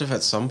I must have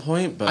at some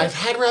point, but I've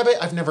had rabbit.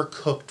 I've never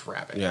cooked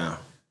rabbit. Yeah.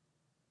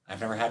 I've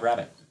never had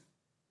rabbit.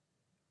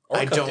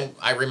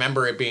 I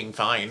remember it being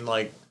fine.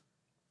 I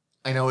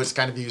know it's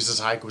kind of used as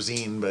high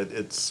cuisine, but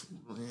it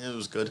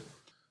was good.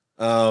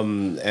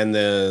 And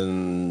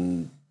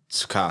then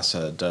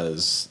Tsukasa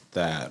does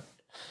that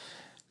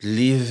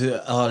Live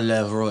à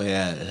la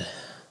Royale.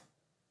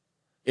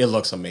 It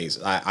looks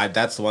amazing. I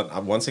that's the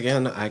one. Once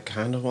again, I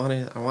kind of want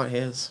it. I want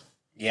his.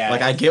 Yeah.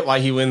 I get why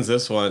he wins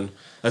this one,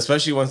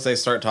 especially once they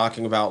start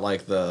talking about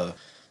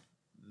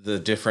the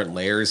different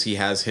layers he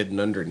has hidden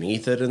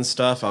underneath it and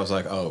stuff. I was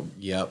like, oh,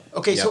 yep.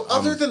 Okay, so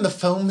other than the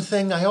foam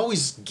thing, I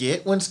always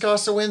get when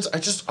Tsukasa wins. I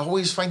just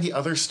always find the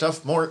other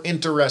stuff more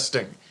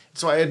interesting.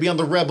 That's why I'd be on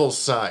the Rebels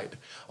side.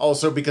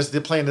 Also, because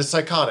the plan is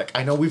psychotic.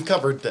 I know we've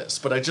covered this,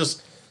 but I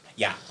just...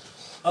 Yeah.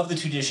 Of the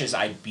two dishes,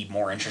 I'd be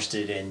more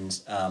interested in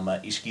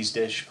Ishiki's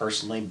dish,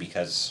 personally,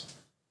 because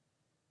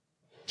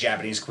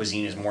Japanese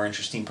cuisine is more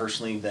interesting,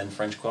 personally, than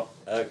French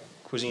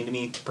cuisine to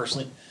me,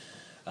 personally.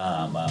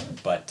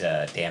 But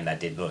damn, that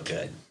did look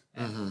good.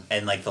 Mm-hmm.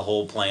 And the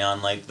whole play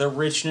on the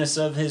richness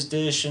of his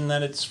dish, and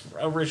that it's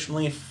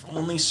originally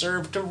only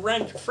served to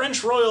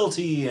French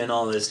royalty and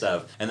all this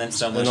stuff. And then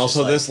someone, and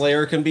also this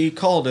layer can be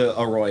called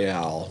a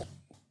royale.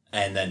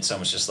 And then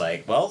someone's just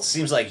like, well, it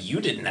seems like you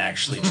didn't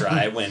actually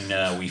try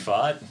when we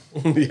fought.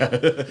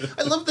 Yeah.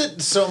 I love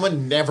that Soma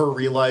never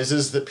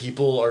realizes that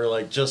people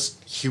are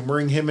just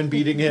humoring him and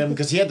beating him,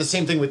 because he had the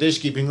same thing with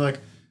Ishiki being like,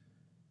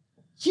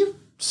 You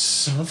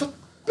son of a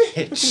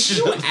bitch.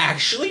 You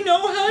actually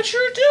know what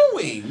you're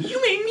doing.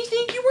 You made me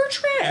think you were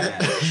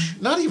trash.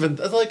 Not even,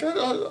 like, it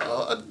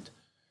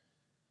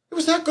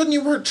was that good and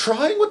you weren't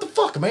trying? What the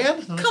fuck,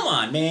 man? Come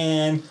on,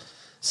 man.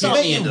 Saw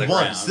me into the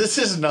ground. This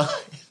is not...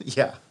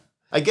 Yeah.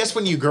 I guess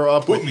when you grow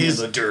up with his...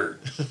 in the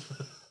dirt.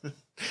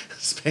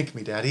 Spank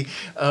me, daddy.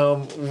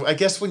 I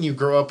guess when you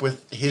grow up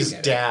with his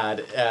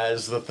dad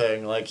as the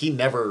thing, like, he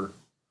never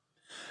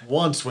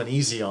once went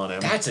easy on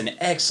him. That's an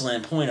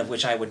excellent point of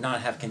which I would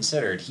not have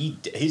considered.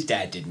 His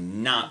dad did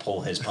not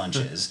pull his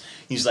punches.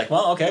 He's like,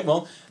 well, okay,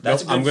 well,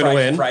 that's a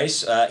good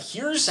price.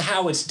 Here's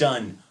how it's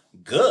done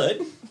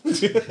good.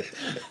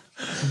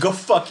 Go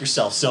fuck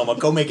yourself, Soma.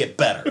 Go make it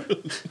better.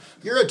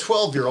 You're a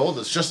 12-year-old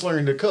that's just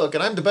learning to cook,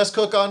 and I'm the best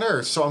cook on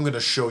earth, so I'm going to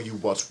show you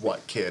what's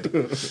what,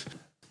 kid.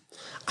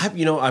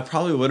 I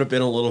probably would have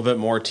been a little bit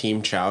more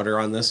Team Chowder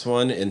on this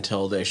one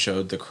until they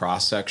showed the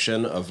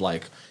cross-section of,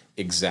 like,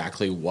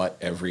 exactly what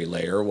every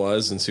layer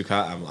was in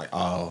Sukkot. I'm like,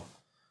 oh,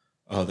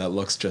 that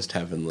looks just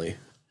heavenly.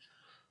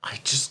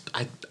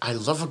 I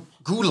love a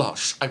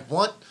goulash. I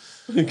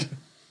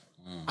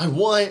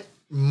want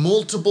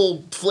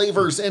multiple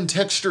flavors and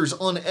textures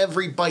on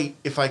every bite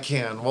if I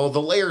can. Well,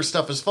 the layer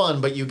stuff is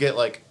fun, but you get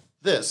like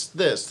this.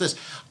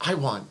 I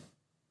want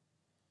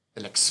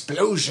an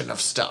explosion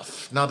of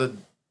stuff, not a,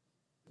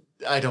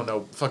 I don't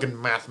know, fucking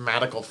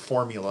mathematical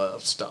formula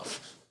of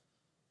stuff.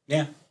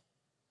 Yeah.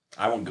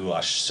 I want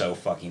goulash so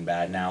fucking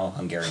bad now,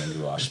 Hungarian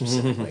goulash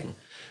specifically.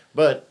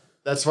 But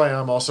that's why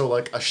I'm also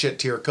like a shit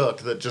tier cook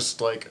that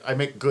just like, I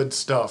make good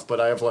stuff,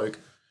 but I have like,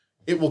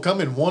 it will come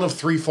in one of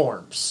 3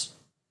 forms.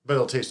 But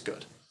it'll taste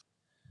good.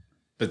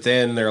 But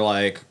then they're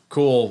like,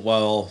 cool,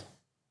 well,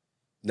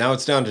 now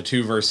it's down to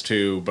 2 versus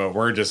 2, but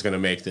we're just going to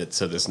make it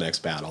so this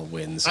next battle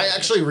wins. I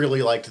actually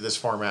really liked this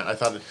format. I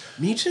thought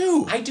Me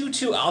too. I do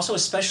too. Also,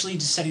 especially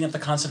just setting up the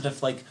concept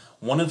of like,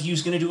 one of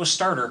you's going to do a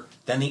starter,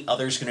 then the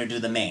other's going to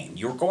do the main.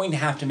 You're going to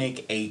have to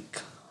make a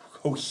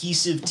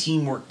cohesive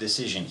teamwork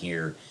decision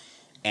here,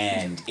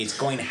 and it's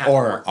going to have to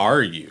work.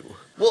 Are you?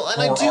 Well,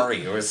 and are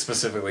you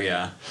specifically?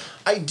 Yeah,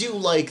 I do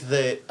like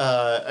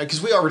that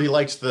because we already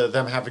liked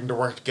them having to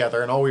work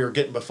together, and all we were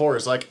getting before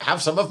is like,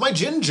 have some of my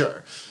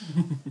ginger,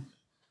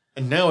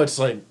 and now it's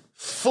like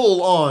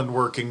full on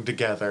working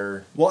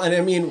together. Well, and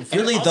I mean,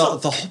 really,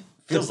 the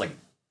feels like.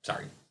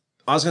 Sorry,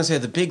 I was going to say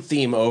the big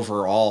theme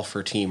overall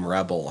for Team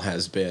Rebel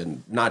has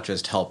been not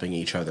just helping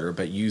each other,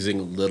 but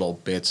using little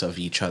bits of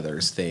each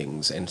other's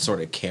things and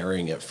sort of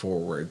carrying it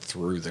forward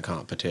through the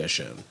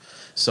competition.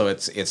 So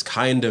it's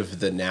kind of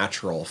the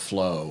natural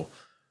flow,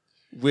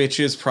 which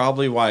is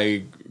probably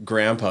why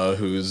Grandpa,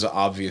 who's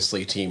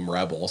obviously Team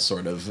Rebel,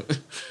 sort of...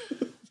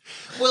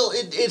 Well,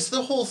 it's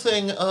the whole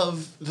thing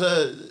of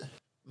the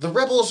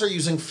Rebels are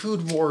using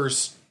Food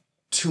Wars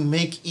to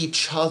make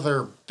each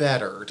other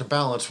better, to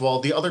balance,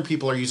 while the other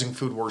people are using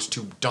Food Wars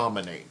to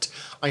dominate.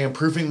 I am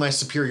proving my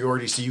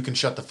superiority so you can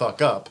shut the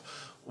fuck up,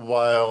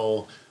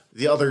 while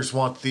the others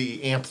want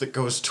the amp that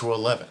goes to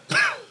 11.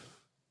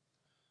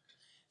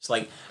 It's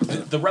like,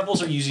 the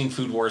Rebels are using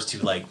Food Wars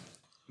to, like,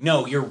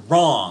 no, you're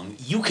wrong.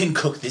 You can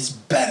cook this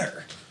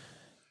better.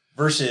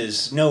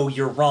 Versus, no,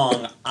 you're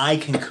wrong. I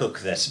can cook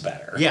this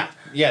better. Yeah,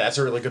 that's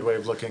a really good way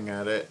of looking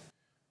at it.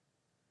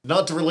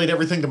 Not to relate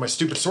everything to my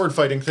stupid sword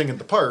fighting thing in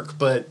the park,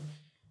 but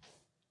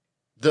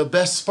the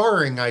best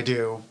sparring I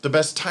do, the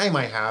best time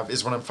I have,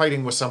 is when I'm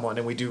fighting with someone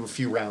and we do a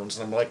few rounds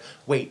and I'm like,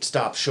 wait,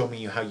 stop, show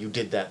me how you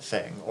did that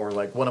thing. Or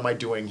like, what am I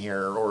doing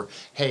here? Or,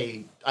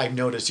 hey, I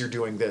noticed you're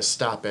doing this,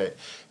 stop it.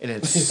 And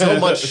it's so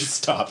much...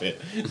 Stop it.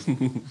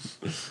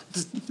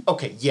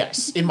 Okay,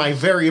 yes. In my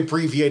very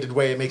abbreviated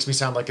way, it makes me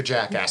sound like a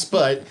jackass,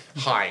 but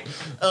hi.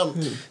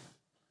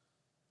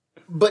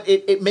 But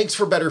it makes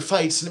for better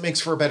fights and it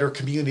makes for a better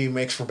community, it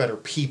makes for better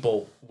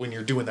people when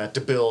you're doing that to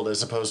build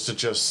as opposed to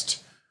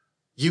just...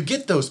 You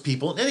get those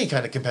people in any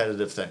kind of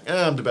competitive thing.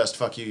 I'm the best,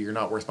 fuck you, you're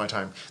not worth my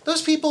time.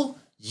 Those people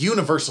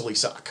universally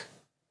suck.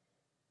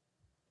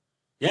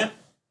 Yeah.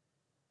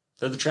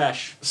 They're the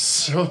trash.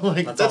 So,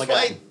 like, that's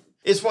why...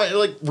 It's why,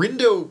 like,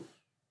 Rindo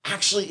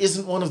actually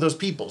isn't one of those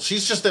people.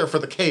 She's just there for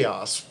the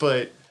chaos,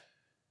 but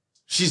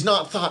she's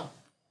not thought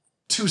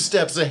 2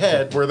 steps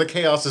ahead where the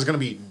chaos is going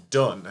to be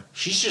done.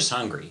 She's just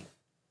hungry.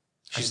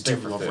 I do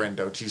love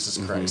Rindo, Jesus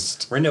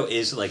Christ. Rindo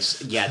is, like,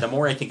 yeah, the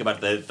more I think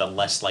about it, the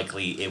less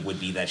likely it would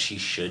be that she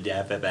should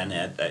have been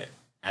at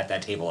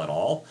that table at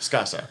all.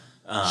 Skasa.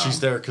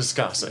 She's there because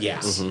Skasa.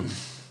 Yes. Mm-hmm.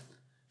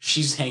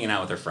 She's hanging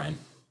out with her friend.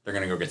 They're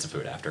going to go get some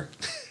food after.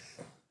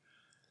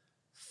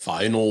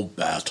 Final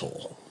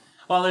battle.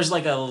 Well, there's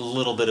like a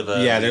little bit of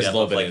a... Yeah, there's a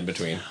little bit like, in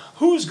between.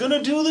 Who's going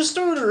to do the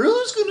starter?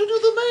 Who's going to do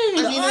the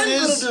main? I mean, I'm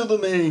going to do the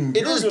main.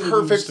 It is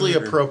perfectly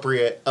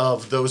appropriate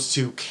of those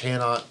two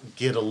cannot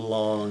get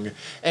along.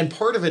 And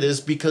part of it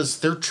is because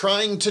they're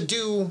trying to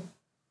do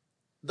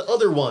the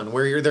other one,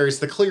 where there's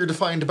the clear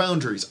defined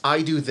boundaries.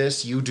 I do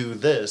this, you do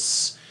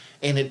this.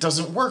 And it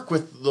doesn't work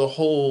with the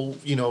whole,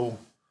 you know,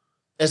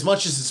 as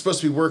much as it's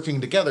supposed to be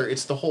working together,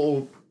 it's the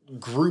whole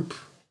group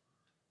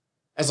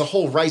as a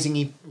whole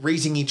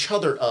raising each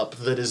other up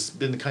that has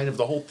been kind of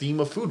the whole theme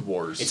of Food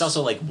Wars. It's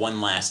also like one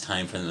last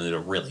time for them to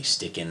really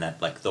stick in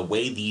that like the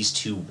way these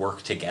two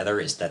work together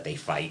is that they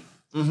fight.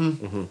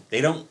 Mm-hmm. Mm-hmm. They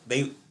don't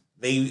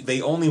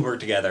they only work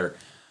together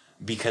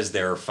because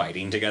they're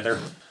fighting together.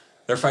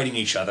 They're fighting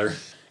each other,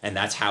 and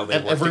that's how they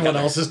work everyone together.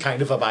 else is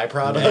kind of a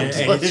byproduct.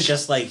 And it's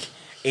just like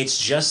it's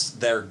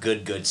just their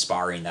good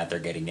sparring that they're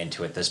getting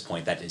into at this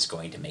point that is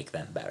going to make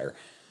them better.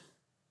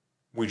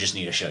 We just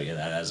need to show you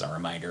that as a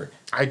reminder.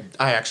 I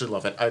actually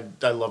love it.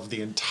 I love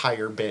the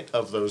entire bit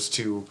of those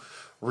two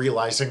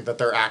realizing that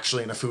they're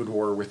actually in a food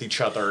war with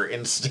each other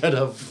instead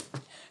of...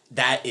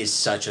 That is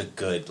such a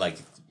good, like...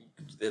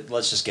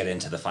 Let's just get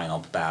into the final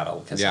battle,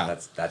 because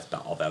that's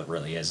all that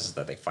really is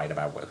that they fight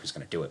about who's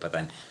going to do it. But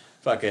then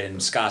fucking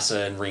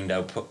Skasa and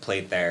Ringo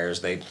plate theirs.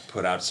 They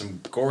put out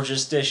some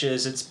gorgeous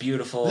dishes. It's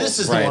beautiful. This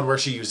is the one where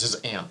she uses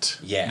ant.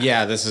 Yeah.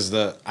 Yeah, this is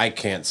the... I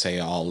can't say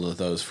all of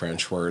those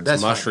French words.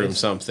 That's mushroom fine.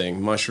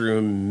 something.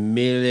 Mushroom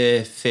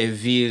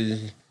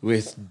millefeuille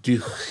with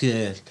du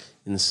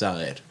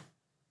inside.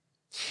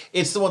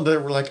 It's the one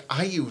that we're like,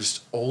 I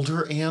used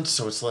older ants,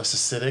 so it's less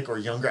acidic, or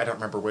younger. I don't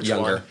remember which one.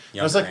 Younger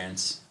I was like,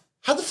 ants.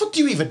 how the fuck do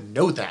you even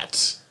know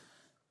that?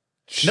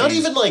 Not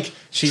even like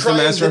she's the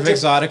master of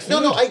exotic food.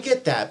 No, I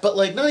get that, but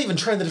like not even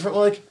trying the different.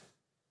 Like,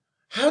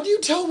 how do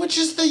you tell which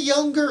is the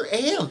younger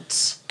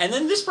ant? And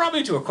then this brought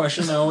me to a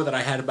question though that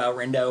I had about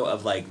Rindo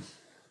of like,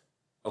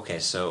 okay,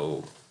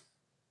 so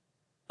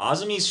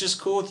Azumi's just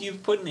cool with you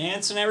putting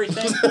ants and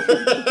everything.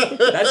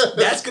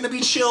 that's gonna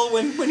be chill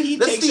when he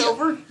takes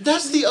over.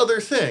 That's the other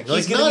thing.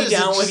 He's gonna be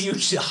down with you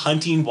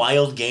hunting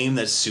wild game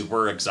that's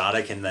super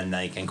exotic, and then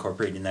like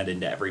incorporating that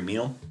into every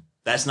meal.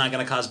 That's not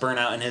going to cause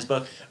burnout in his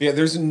book. Yeah,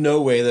 there's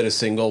no way that a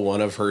single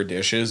one of her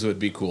dishes would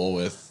be cool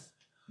with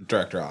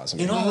Director Azumi.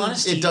 In all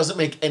honesty, it doesn't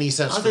make any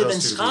sense. Other than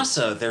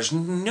Skasa, there's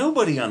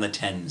nobody on the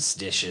 10's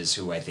dishes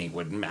who I think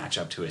would match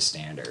up to his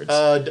standards.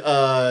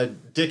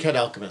 Dickhead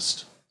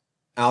Alchemist.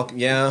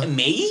 Yeah.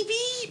 Maybe,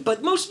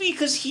 but mostly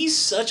because he's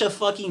such a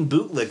fucking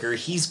bootlicker,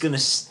 he's going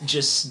to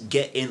just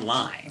get in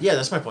line. Yeah,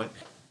 that's my point.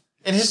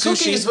 And his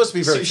cooking is supposed to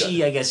be very sushi,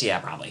 good. I guess, yeah,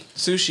 probably.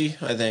 Sushi,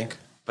 I think.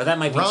 But that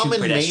might be Ramen too may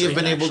pedestrian,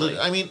 have been able actually.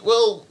 to... I mean,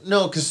 well,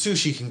 no, because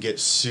sushi can get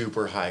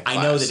super high class,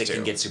 I know that it too.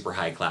 can get super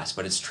high class,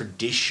 but it's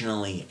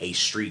traditionally a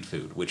street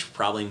food, which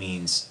probably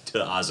means to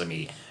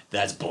Azumi,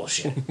 that's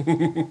bullshit.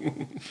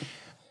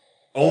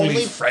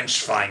 Only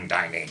French fine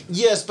dining.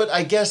 Yes, but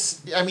I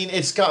guess, I mean,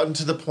 it's gotten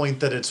to the point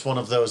that it's one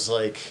of those,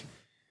 like...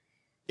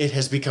 It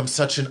has become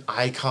such an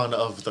icon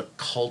of the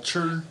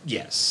culture.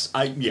 Yes.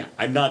 I'm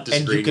not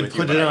And disagreeing you can with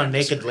put but it I on am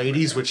Naked disagreeing with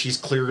Ladies, you. which he's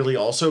clearly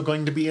also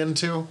going to be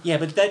into. Yeah,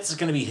 but that's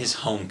going to be his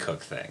home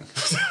cook thing.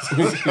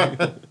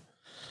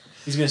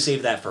 He's going to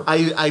save that for...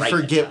 I right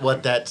forget time.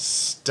 what that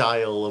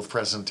style of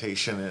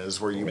presentation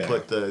is, where you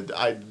put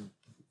the...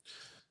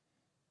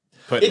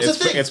 It's a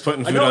thing. It's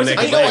putting food know, on it's a-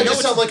 Naked I know I Ladies.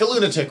 just sound like a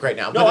lunatic right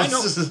now. No, but I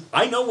it's- know.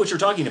 I know what you're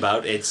talking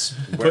about. It's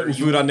where Putting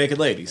food on Naked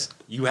Ladies.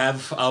 you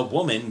have a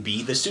woman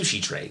be the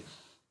sushi tray.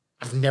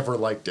 I've never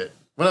liked it.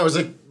 When I was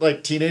a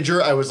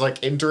teenager, I was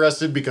like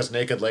interested because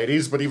Naked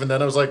Ladies, but even then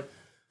I was like,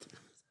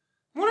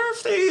 Wonder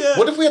if they...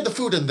 what if we had the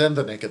food and then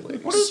the Naked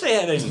Ladies? What if they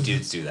had any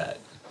dudes do that?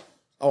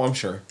 Oh, I'm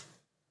sure.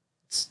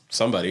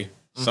 Somebody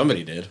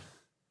did.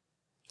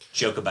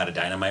 Joke about a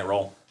dynamite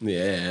roll.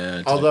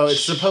 Yeah. Although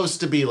it's supposed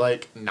to be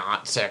like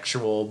not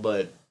sexual,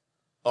 but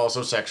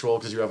also sexual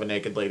because you have a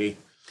naked lady.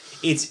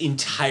 It's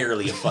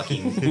entirely a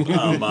fucking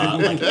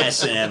like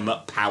SM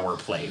power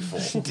play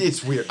full.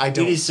 It's weird. It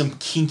is some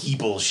kinky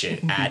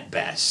bullshit at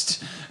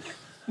best.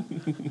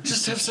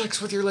 Just have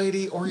sex with your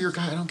lady or your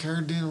guy. I don't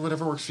care. Do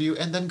whatever works for you,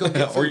 and then go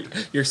get or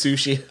food. your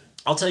sushi.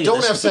 I'll tell you.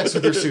 Don't this, have sex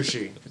with your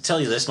sushi. I'll tell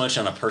you this much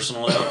on a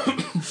personal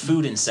note: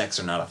 food and sex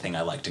are not a thing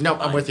I like to. No,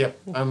 combine. I'm with you.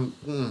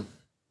 I'm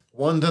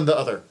one then the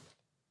other.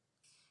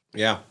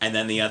 Yeah. And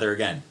then the other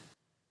again.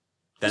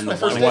 Then the my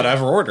first one, date.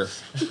 Whatever order.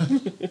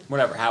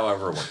 whatever,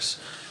 however it works.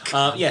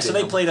 Yeah, so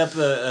they played up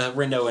the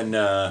Rindo and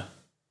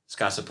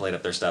Skasa played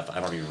up their stuff. I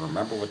don't even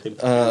remember what they.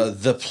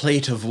 The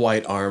plate of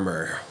white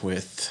armor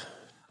with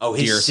his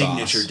deer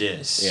signature sauce.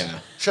 dish. Yeah.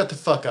 Shut the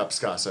fuck up,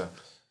 Skasa.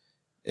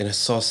 In a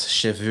sauce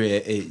chevre,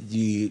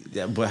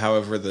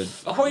 however the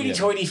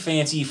Hoity-toity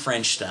fancy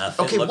French stuff.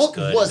 Okay, it looks what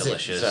good was and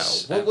it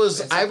delicious. though? What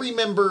was? I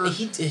remember.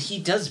 He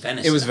does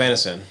venison. It was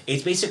venison.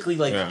 It's basically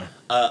like Yeah.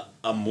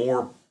 a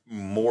more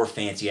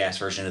fancy ass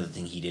version of the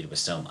thing he did with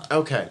Soma.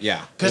 Okay.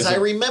 Yeah. Because It was I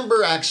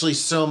remember actually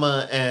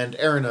Soma and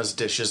Erina's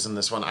dishes in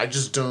this one. I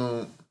just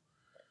don't.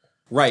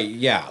 Right,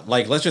 yeah.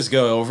 Like, let's just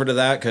go over to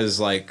that, because,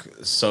 like,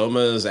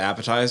 Soma's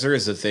appetizer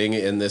is the thing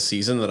in this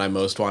season that I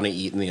most want to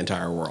eat in the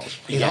entire world.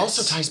 It Yes.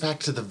 also ties back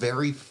to the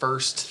very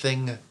first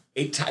thing.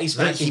 It ties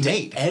that back he into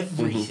made.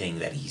 everything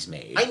that he's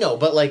made. I know,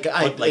 but like,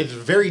 But, like- it's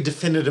very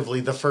definitively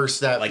the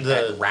first that Like the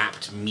that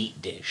wrapped meat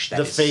dish. That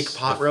the is fake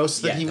pot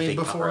roast that he the made fake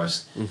pot before?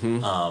 roast.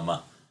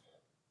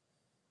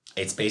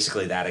 It's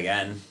basically that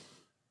again,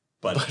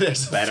 but, but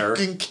as a better.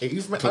 fucking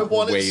caveman. I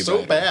want way it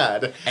so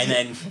better. bad. And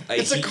then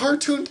It's a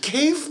cartoon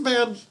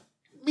caveman.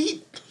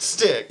 meat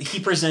stick. He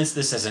presents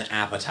this as an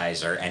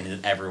appetizer,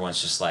 and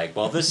everyone's just like,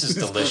 well, this is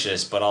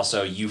delicious, but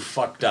also you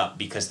fucked up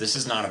because this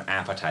is not an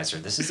appetizer.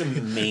 This is a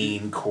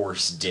main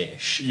course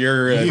dish.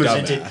 You're a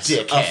presented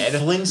dumbass. dickhead. A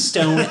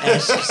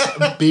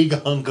Flintstone-esque big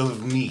hunk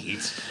of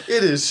meat.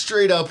 It is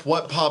straight up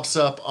what pops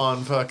up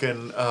on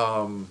fucking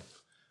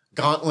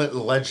Gauntlet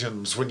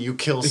Legends when you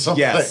kill something.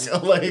 Yes.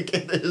 Like,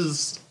 it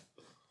is...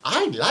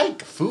 I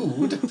like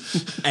food.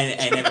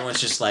 And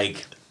everyone's just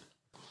like,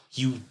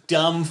 you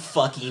dumb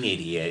fucking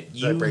idiot.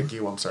 Did I break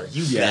you? I'm sorry.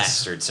 You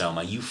bastard,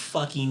 Soma. You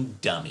fucking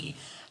dummy.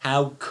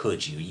 How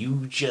could you?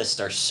 You just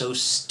are so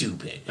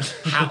stupid.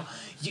 How...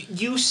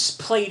 You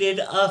plated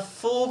a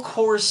full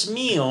course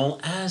meal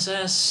as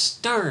a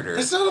starter.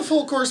 It's not a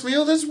full course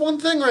meal. There's one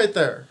thing right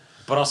there.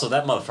 But also,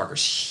 that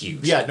motherfucker's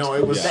huge. Yeah, no,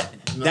 it was...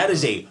 That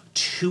is a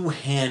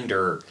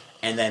two-hander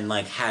and then,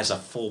 like, has a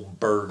full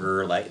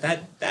burger. Like,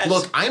 that's...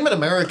 Look, I'm an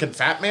American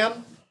fat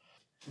man.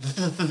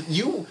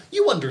 You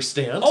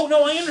understand. Oh,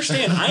 no, I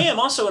understand. I am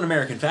also an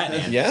American fat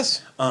man.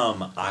 Yes.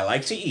 I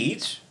like to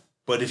eat,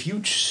 but if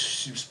you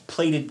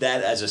plated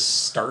that as a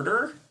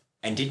starter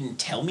and didn't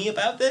tell me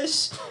about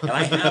this, and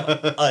I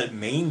have a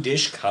main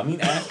dish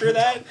coming after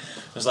that, I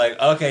was like,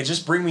 okay,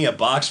 just bring me a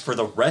box for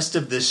the rest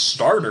of this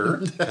starter,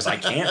 because I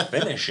can't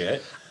finish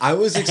it. I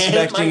was expecting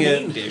and my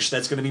it. main dish,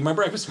 that's going to be my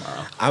breakfast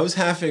tomorrow. I was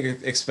half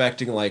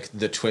expecting like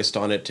the twist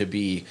on it to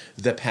be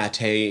the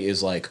pate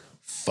is like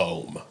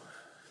foam,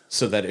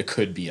 so that it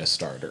could be a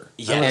starter,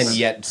 Yes. and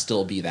yet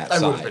still be that I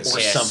would have been size. Or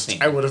pissed.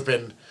 something. I would have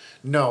been...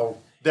 No.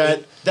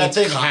 That It's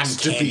thing cotton has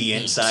to candy be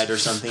inside or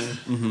something.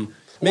 Mm-hmm.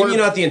 Maybe Or-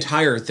 not the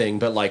entire thing,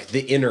 but like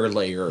the inner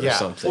layer or Yeah.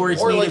 something. Or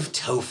it's Or made like of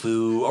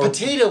tofu. Or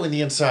potato in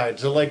the inside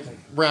to like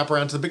wrap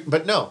around to the big...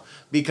 But no,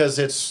 because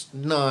it's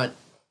not...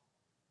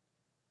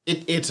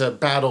 It's a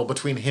battle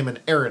between him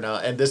and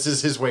Erina, and this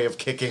is his way of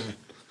kicking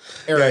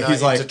Erina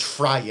he's into like-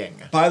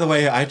 trying. By the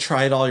way, I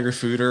tried all your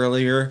food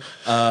earlier.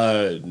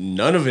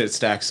 None of it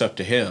stacks up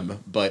to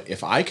him, but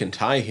if I can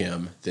tie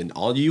him, then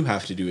all you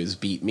have to do is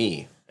beat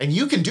me. And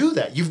you can do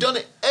that. You've done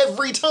it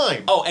every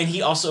time. Oh, and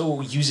he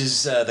also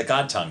uses the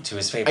God Tongue to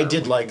his favor. I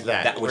did like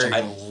that. Which where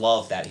I he-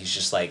 love that. He's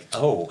just like,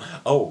 oh,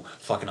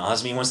 fucking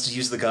Osmi wants to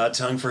use the God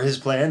Tongue for his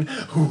plan.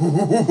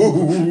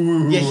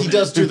 Yeah, he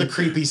does do the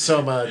creepy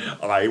Soma.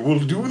 I will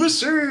do the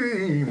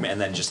same.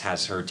 And then just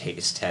has her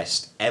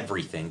test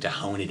everything to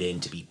hone it in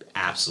to be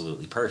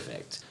absolutely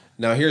perfect.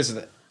 Now here's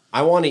the...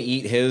 I want to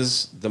eat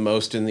his the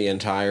most in the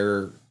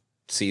entire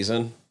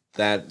season.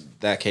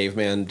 That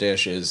caveman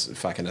dish is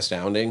fucking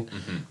astounding.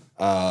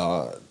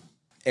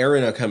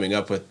 Erina coming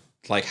up with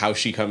like how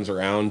she comes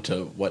around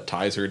to what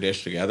ties her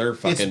dish together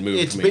fucking moved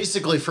It's me.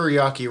 basically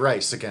furiyaki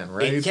rice again,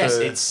 right? Yes,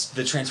 it's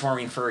the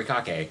transforming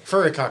furikake.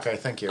 Furikake,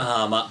 thank you.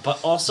 But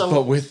also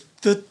but with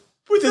the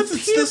peanut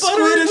butter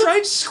squid and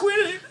dried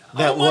squid.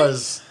 that Oh my-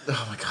 was...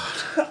 Oh my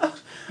god.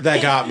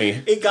 that got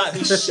me. It got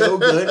me so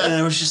good, and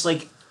I was just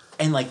like,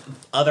 and like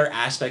other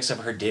aspects of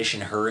her dish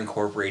and her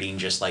incorporating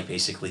just like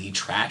basically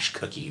trash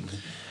cooking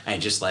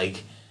and just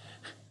like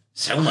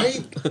so much.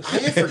 I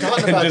had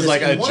forgotten And about just this.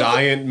 like And a one of the-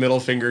 giant middle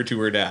finger to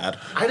her dad.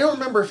 I don't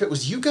remember if it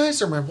was you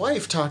guys or my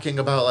wife talking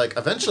about like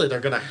eventually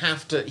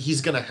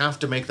he's gonna have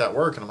to make that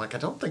work, and I'm like, I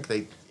don't think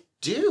they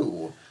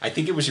do. I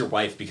think it was your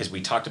wife because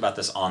we talked about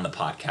this on the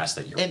podcast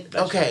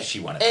that she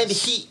wanted. And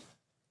this.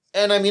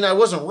 I mean I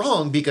wasn't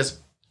wrong because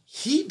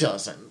he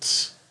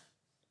doesn't.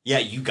 Yeah,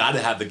 you got to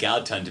have the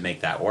God Tongue to make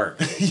that work.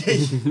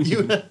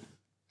 You,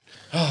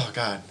 oh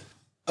god.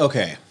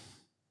 Okay.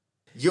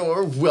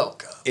 You're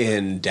welcome.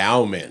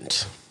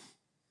 Endowment.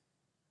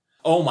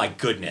 Oh my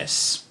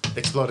goodness!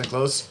 Exploding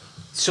clothes.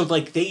 So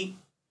like they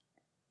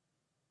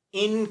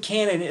in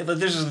canon,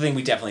 this is the thing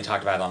we definitely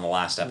talked about on the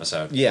last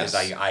episode. Yes.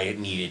 because I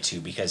needed to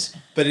because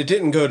But it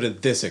didn't go to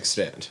this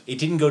extent. it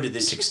didn't go to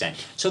this extent.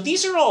 So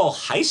these are all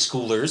high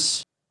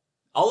schoolers.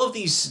 All of the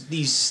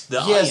audience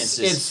Yes,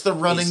 it's the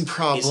running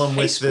problem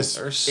with this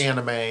schoolers.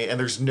 anime, and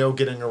there's no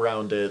getting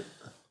around it.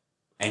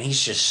 And he's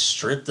just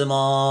stripped them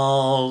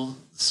all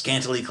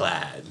scantily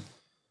clad.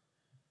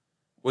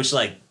 Which,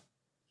 like,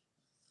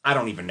 I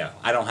don't even know.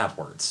 I don't have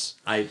words.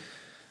 And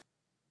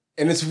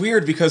it's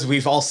weird because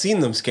we've all seen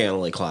them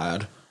scantily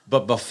clad,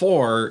 but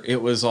before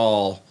it was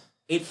all...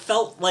 It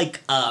felt like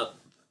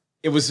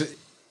It was...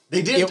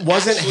 They didn't. It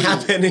wasn't actually-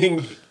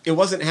 happening... It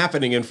wasn't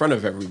happening in front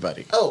of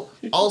everybody. Oh,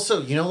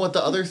 also, you know what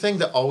the other thing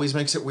that always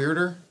makes it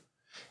weirder?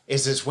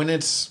 Is when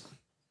it's...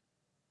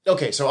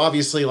 Okay, so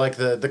obviously, like,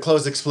 the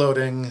clothes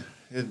exploding,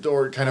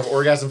 or kind of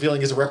orgasm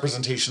feeling is a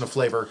representation of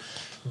flavor,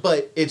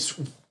 but it's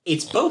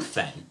both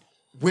then.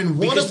 when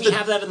one Because of we the...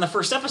 have that in the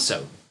first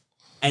episode.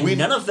 And When-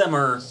 none of them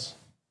are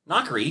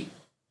knockery.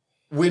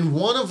 When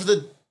one of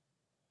the...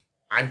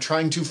 I'm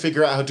trying to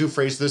figure out how to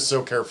phrase this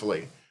so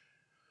carefully.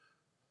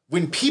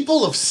 When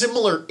people of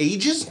similar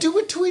ages do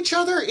it to each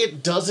other,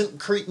 it doesn't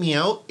creep me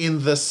out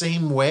in the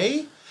same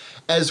way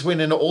as when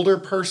an older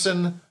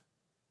person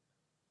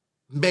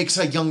makes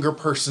a younger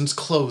person's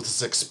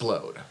clothes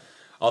explode.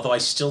 Although I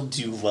still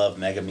do love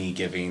Megami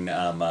giving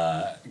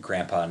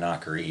Grandpa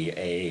Knockery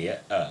a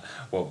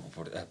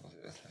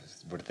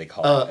what do they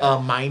call it? A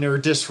minor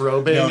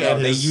disrobing. No,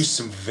 they use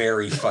some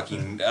very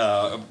fucking,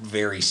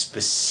 very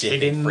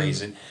specific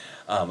phrasing.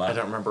 I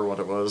don't remember what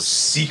it was.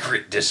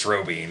 Secret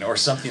disrobing or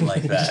something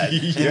like that.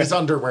 His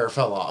underwear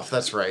fell off.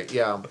 That's right.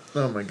 Yeah.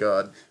 Oh my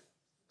god.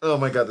 Oh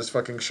my god, this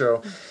fucking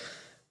show.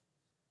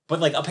 But,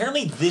 like,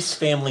 apparently this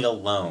family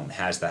alone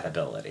has that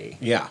ability.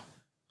 Yeah.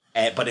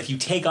 But if you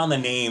take on the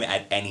name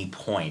at any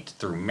point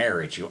through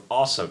marriage, you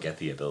also get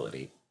the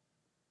ability.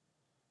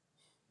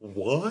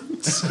 What?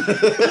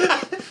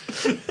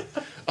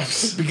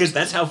 Because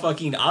that's how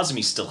fucking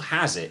Azumi still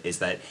has it, is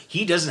that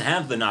he doesn't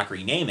have the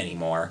Nakri name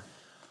anymore.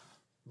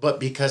 But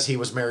because he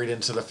was married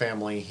into the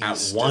family,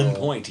 one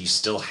point, he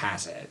still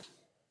has it.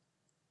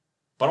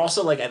 But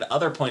also, like, at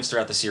other points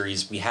throughout the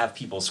series, we have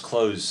people's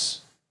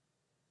clothes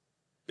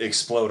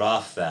explode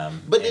off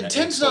them. But it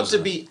tends not to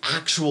be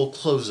actual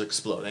clothes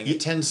exploding. It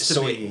tends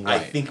to be... I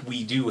think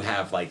we do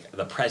have, like,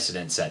 the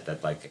precedent set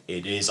that, like,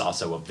 it is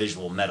also a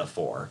visual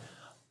metaphor.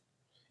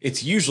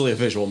 It's usually a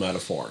visual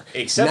metaphor.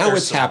 Except now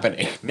it's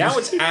happening. Now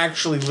it's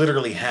actually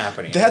literally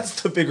happening.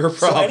 That's the bigger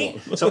problem.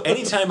 So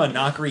anytime a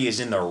Nakri is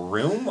in the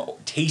room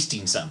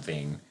tasting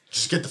something...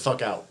 Just get the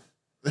fuck out.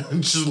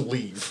 Just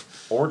leave.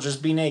 Or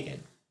just be naked.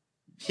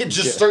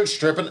 Just start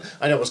stripping.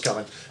 I know what's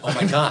coming. Oh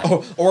my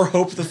god. or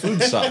hope the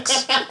food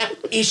sucks.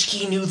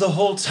 Ishiki knew the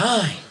whole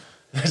time.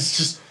 That's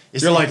just...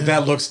 You're like,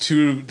 that looks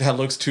too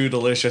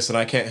delicious, and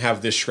I can't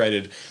have this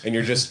shredded. And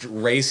you're just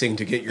racing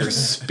to get your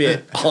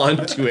spit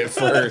onto it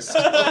first.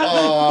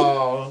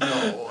 Oh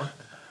no!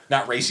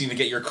 Not racing to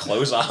get your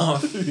clothes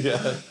off.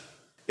 Yeah,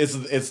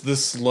 it's the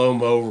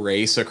slow-mo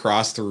race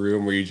across the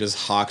room where you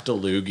just hawked a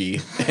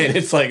loogie, and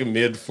it's like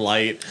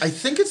mid-flight. I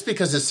think it's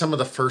because it's some of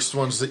the first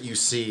ones that you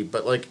see,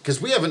 but like,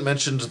 because we haven't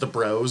mentioned the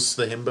bros,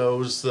 the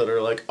himbos that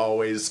are like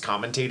always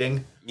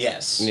commentating.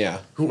 Yes. Yeah.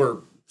 Who are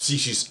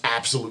Sishi's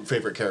absolute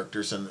favorite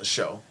characters in this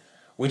show.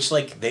 Which,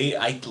 like,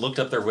 I looked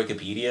up their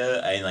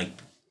Wikipedia, and, like,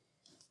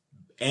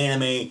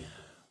 anime,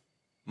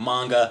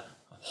 manga,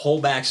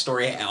 whole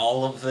backstory,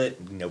 all of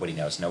it, nobody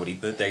knows.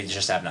 They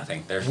just have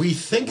nothing. We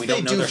think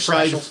they do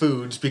fried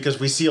foods because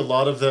we see a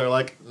lot of their,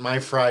 like, my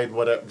fried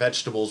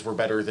vegetables were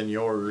better than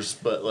yours,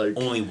 but, like...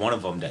 Only one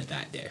of them did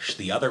that dish.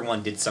 The other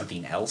one did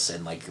something else,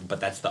 and, like, but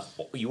that's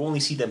you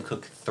only see them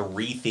cook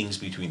 3 things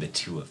between the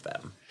 2 of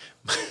them.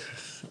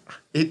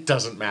 It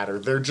doesn't matter.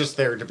 They're just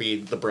there to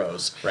be the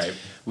bros. Right.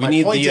 We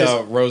need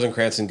the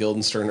Rosencrantz and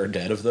Guildenstern are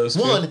dead of those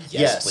two. 1,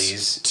 yes.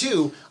 Please.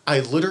 2,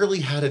 I literally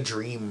had a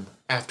dream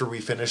after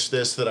we finished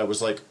this that I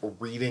was, like,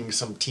 reading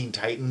some Teen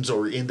Titans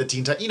or in the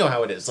Teen Titans. You know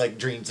how it is. Like,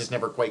 dreams is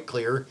never quite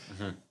clear.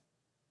 Mm-hmm.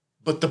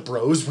 But the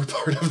bros were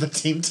part of the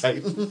Teen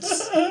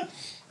Titans.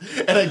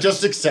 And I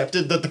just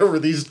accepted that there were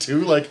these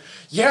 2, like,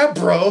 yeah,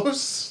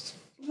 bros.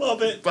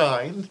 Love it.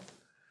 Fine.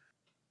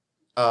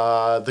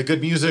 The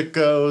good music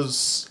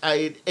goes...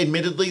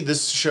 Admittedly,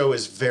 this show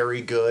is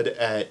very good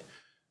at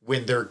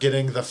when they're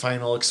getting the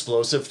final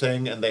explosive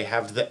thing and they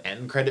have the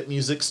end credit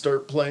music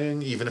start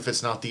playing, even if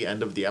it's not the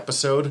end of the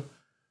episode.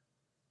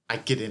 I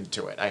get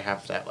into it. I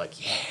have that,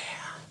 like, yeah,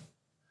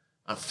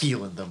 I'm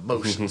feeling the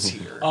emotions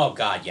here. Oh,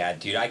 God, yeah,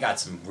 dude. I got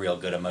some real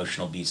good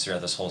emotional beats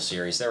throughout this whole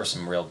series. There were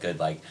some real good,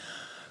 like,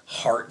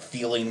 heart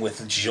feeling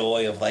with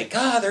joy of, like,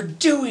 they're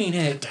doing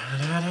it.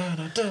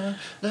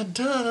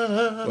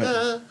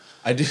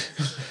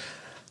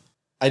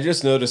 I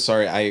just noticed,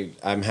 sorry,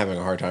 I'm having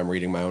a hard time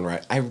reading my own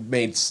writing. I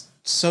made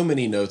so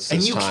many notes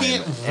this time. And you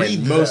can't read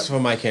them. Most of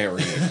them I can't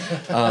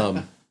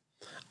read.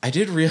 I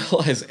did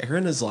realize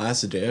Erina's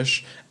last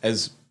dish,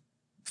 as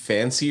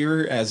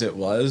fancier as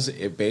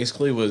it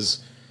basically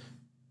was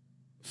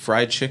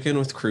fried chicken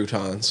with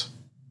croutons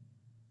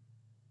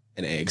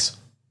and eggs.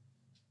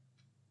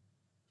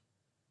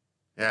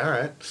 Yeah, all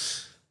right.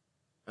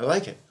 I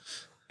like it.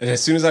 And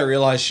as soon as I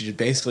realized she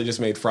basically just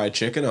made fried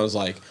chicken, I was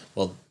like,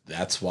 well,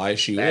 that's why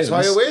she wins.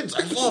 That's why it wins.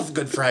 I love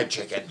good fried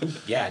chicken.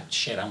 Yeah,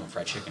 shit, I want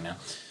fried chicken now.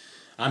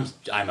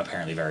 I'm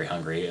apparently very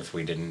hungry if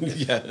we didn't,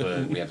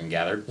 we haven't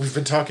gathered. We've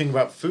been talking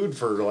about food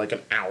for like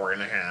an hour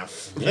and a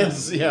half. Yeah.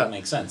 That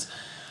makes sense.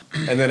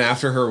 And then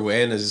after her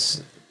win,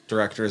 as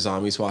Director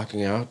Azami's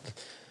walking out,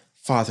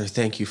 Father,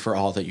 thank you for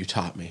all that you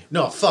taught me.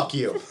 No, fuck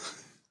you.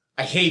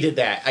 I hated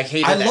that.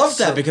 I love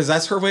that because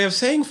that's her way of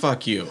saying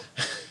fuck you.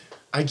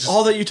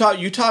 All that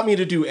you taught me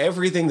to do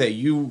everything that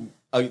you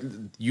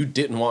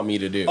didn't want me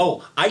to do.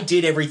 Oh, I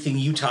did everything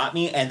you taught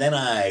me, and then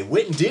I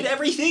went and did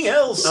everything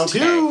else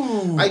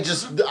too.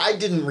 I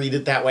didn't read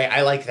it that way.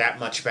 I like that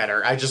much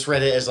better. I just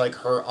read it as like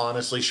her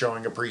honestly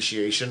showing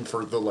appreciation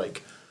for the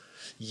like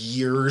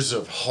years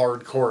of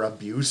hardcore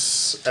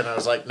abuse, and I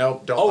was like,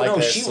 nope, don't. Oh no,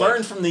 this. She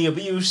learned from the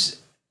abuse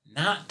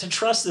not to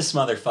trust this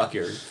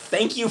motherfucker.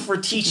 Thank you for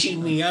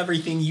teaching me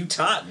everything you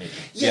taught me.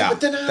 Yeah,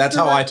 but then that's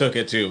how I took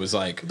it too. It was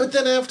like, but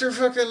then after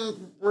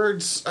fucking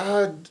words,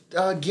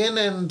 Gin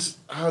and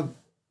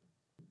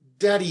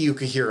Daddy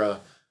Yukihira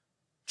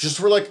just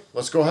were like,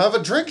 let's go have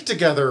a drink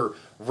together,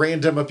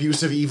 random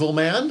abusive evil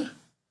man.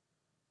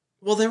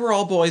 Well, they were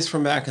all boys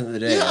from back in the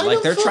day. Yeah,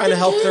 like, they're trying to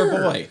help their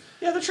boy.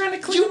 Yeah, they're trying to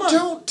clean You him up.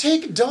 don't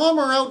take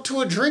Dahmer out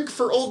to a drink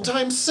for old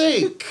time's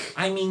sake.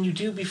 I mean, you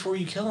do before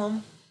you kill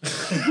him.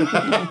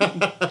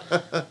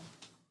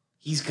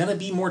 He's gonna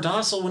be more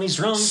docile when he's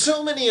drunk.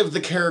 So many of the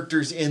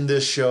characters in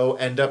this show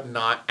end up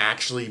not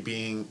actually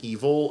being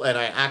evil, and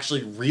I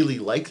actually really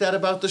like that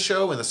about the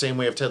show in the same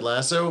way of Ted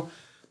Lasso,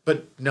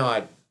 but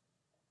not.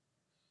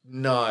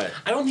 I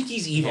don't think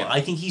he's evil. Yeah.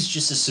 I think he's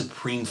just a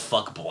supreme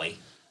fuckboy.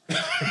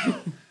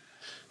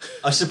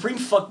 A supreme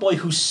fuckboy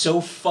who's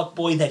so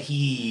fuckboy that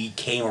he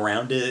came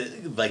around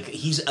to, like,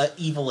 he's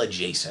evil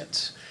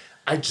adjacent.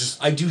 I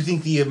do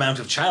think the amount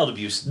of child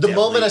abuse... The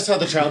moment I saw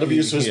the child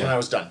abuse was when I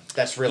was done.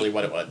 That's really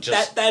what it was.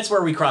 That's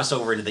where we cross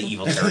over into the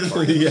evil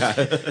territory. Yeah.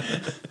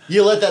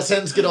 You let that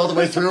sentence get all the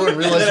way through and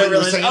realize what you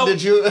were saying,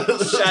 did you?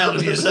 Child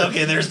abuse.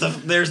 Okay, there's the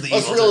evil.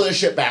 Let's reel this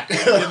shit back.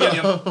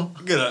 I'm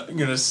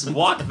gonna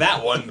walk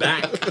that one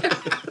back.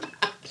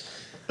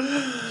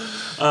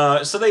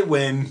 So they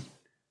win.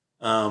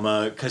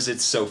 Because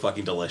it's so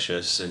fucking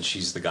delicious, and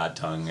she's the god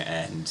tongue,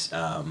 and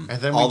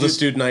then all the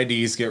student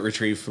IDs get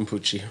retrieved from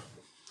Pucci.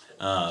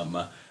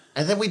 And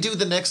then we do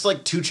the next,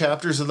 like, 2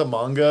 chapters of the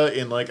manga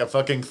in, like, a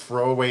fucking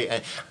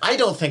throwaway... I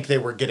don't think they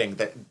were getting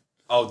that...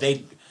 Oh,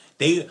 they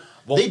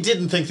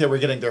didn't think they were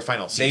getting their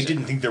final season. They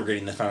didn't think they were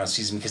getting the final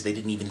season because they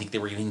didn't even think they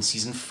were getting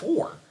season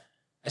 4.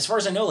 As far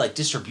as I know, like,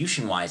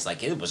 distribution-wise,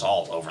 like, it was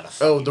all over the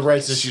Oh, the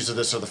rights issues of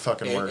this are the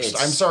fucking worst.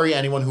 I'm sorry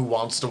anyone who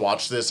wants to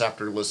watch this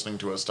after listening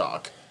to us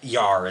talk.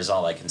 Yar is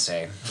all I can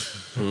say.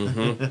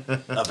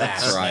 Mm-hmm.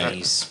 Avast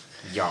ladies.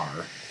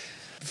 Yar.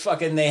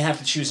 Fucking, they have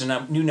to choose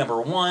a new number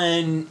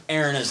 1.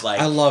 Aaron is like...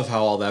 I love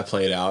how all that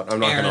played out. I'm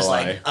not going to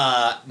lie.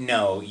 Like,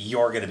 no,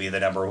 you're going to be the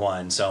number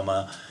 1,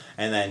 Soma.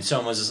 And then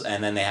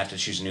and then they have to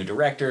choose a new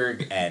director,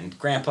 and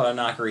Grandpa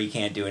Nakari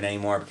can't do it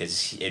anymore because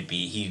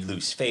he'd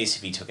lose face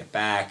if he took it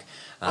back.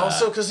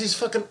 Also, because he's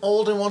fucking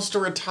old and wants to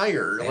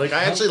retire. Like,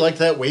 I actually like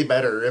that way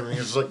better. I mean,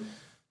 he's like,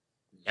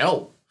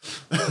 no.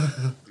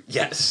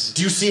 Yes.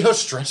 Do you see how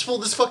stressful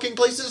this fucking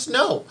place is?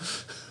 No.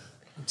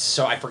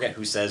 So I forget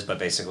who says, but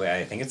basically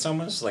I think it's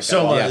Soma's. Like,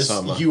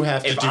 Soma. You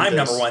have to do If I'm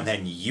this. number 1,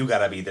 then you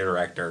gotta be the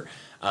director.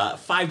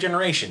 5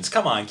 generations.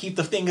 Come on, keep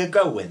the thing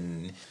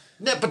going.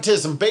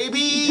 Nepotism,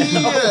 baby!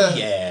 Oh,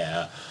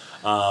 yeah.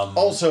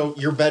 Also,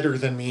 you're better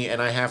than me, and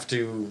I have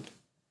to...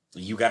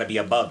 You gotta be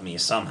above me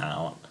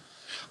somehow.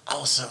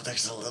 Also,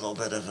 there's a little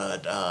bit of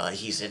a,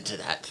 he's into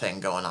that thing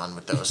going on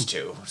with those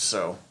two,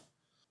 so...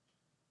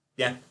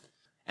 Yeah.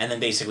 And then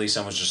basically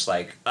someone's just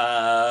like,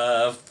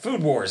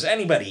 Food Wars,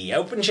 anybody,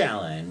 open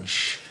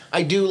challenge.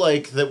 I do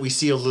like that we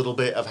see a little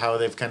bit of how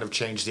they've kind of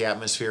changed the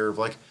atmosphere of,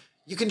 like,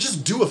 you can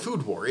just do a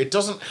food war. It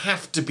doesn't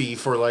have to be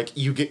for, like,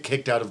 you get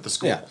kicked out of the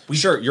school. Yeah,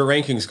 sure, your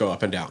rankings go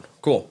up and down.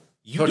 Cool.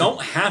 You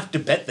don't have to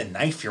bet the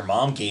knife your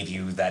mom gave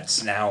you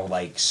that's now,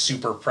 like,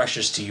 super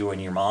precious to you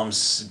and your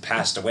mom's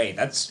passed away.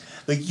 That's,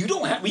 like, you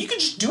don't have... You can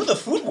just do the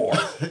food war.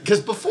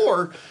 Because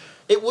before,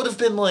 it would have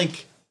been,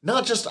 like,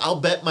 not just, I'll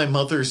bet my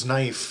mother's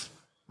knife,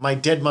 my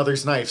dead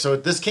mother's knife. So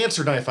this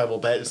cancer knife I will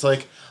bet. It's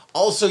like,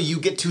 also you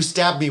get to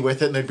stab me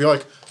with it, and they'd be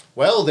like,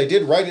 well, they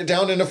did write it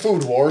down in a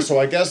food war, so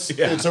I guess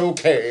it's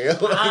okay.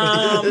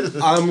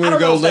 I'm going to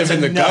go live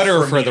in the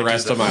gutter for the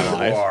rest of my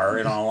life. War,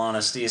 in all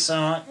honesty.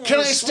 So,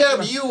 Can I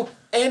stab you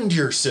and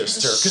your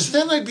sister? Because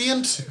then I'd be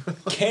into...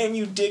 Can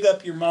you dig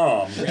up your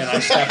mom? And I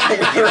stab her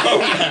with her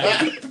own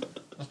knife.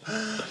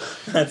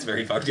 That's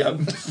very fucked up.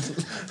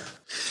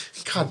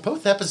 God,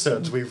 both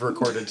episodes we've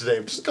recorded today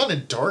have just gone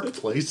in dark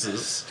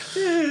places.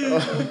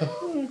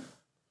 You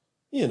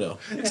know.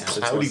 It's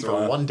cloudy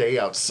for one day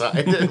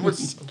outside. It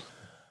was...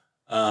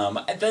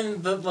 And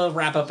then the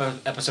wrap-up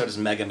episode is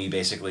Megami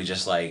basically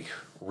just, like,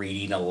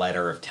 reading a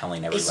letter of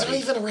telling everybody. It's not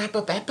even a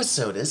wrap-up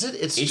episode, is it?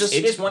 It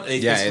is one.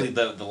 It's basically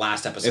the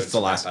last episode. It's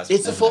the last.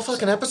 It's a full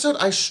fucking episode?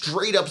 I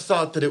straight up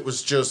thought that it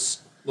was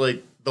just,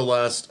 like, the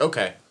last...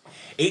 Okay.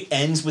 It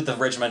ends with the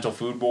regimental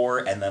food war,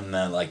 and then,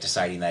 like,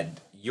 deciding that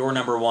you're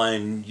number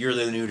 1, you're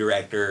the new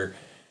director,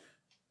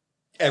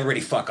 everybody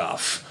fuck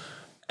off.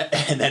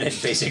 And then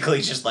it's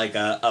basically just, like,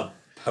 a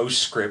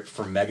postscript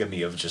from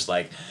Megami of just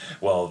like,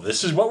 well,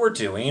 this is what we're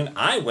doing.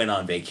 I went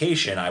on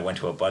vacation. I went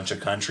to a bunch of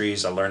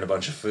countries. I learned a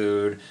bunch of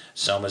food.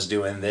 Soma's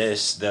doing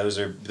this. Those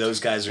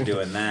guys are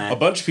doing that. A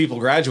bunch of people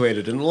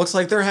graduated, and it looks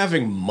like they're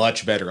having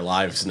much better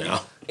lives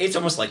now. It's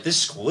almost like this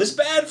school is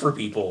bad for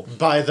people.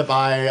 By the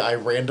by, I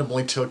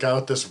randomly took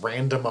out this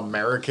random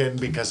American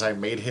because I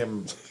made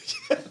him...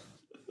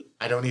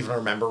 I don't even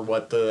remember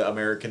what the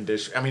American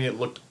dish... I mean, it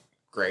looked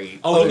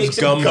great. Oh, he makes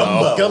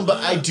gumbo. Gumbo.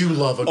 I do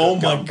love a good Oh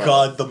my gumbo.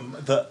 god,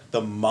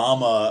 the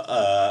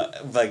mama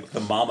like the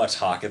mama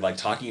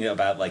talking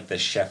about like the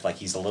chef like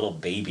he's a little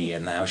baby,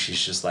 and now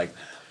she's just like,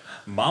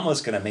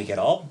 Mama's gonna make it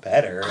all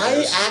better.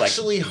 I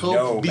actually hope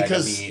no,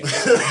 because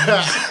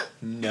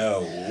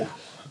no.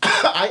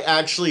 I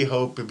actually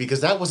hope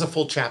because that was a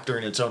full chapter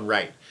in its own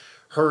right.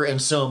 Her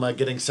and Soma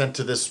getting sent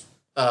to this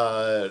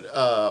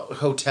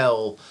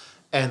hotel,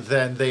 and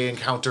then they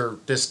encounter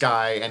this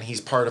guy, and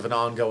he's part of an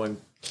ongoing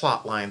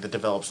plot line that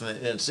develops in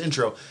its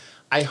intro.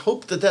 I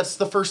hope that that's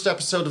the first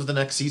episode of the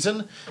next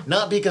season.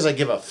 Not because I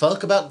give a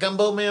fuck about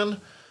Gumbo Man,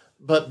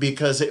 but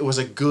because it was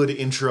a good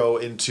intro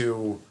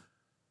into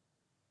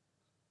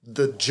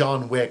the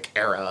John Wick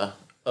era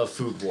of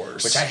Food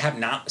Wars. Which I have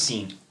not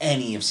seen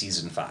any of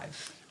season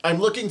 5. I'm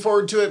looking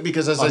forward to it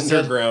because, as I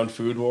said... Underground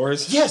Food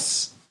Wars?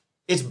 Yes!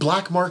 It's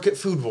Black Market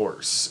Food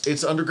Wars.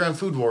 It's Underground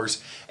Food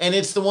Wars. And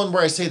it's the one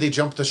where I say they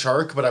jumped the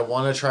shark, but I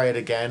want to try it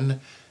again,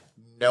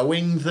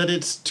 knowing that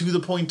it's to the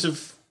point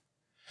of...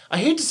 I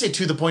hate to say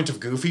to the point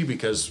of Goofy,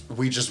 because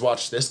we just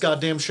watched this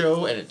goddamn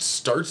show, and it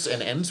starts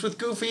and ends with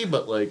Goofy,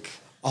 but, like...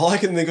 All I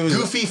can think of is...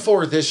 Goofy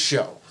for this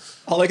show.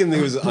 All I can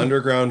think of is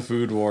Underground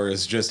Food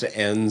Wars just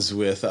ends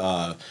with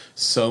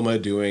Soma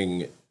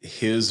doing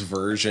his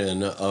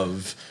version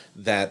of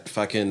that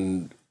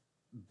fucking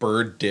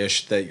bird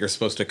dish that you're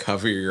supposed to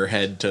cover your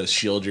head to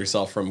shield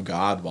yourself from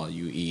God while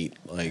you eat.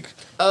 Like,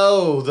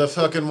 oh, the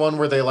fucking one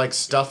where they, like,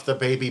 stuff the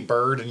baby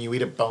bird and you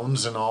eat it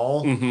bones and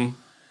all? Mm-hmm.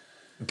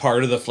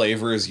 Part of the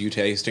flavor is you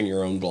tasting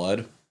your own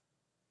blood.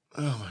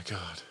 Oh my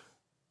god.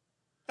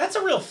 That's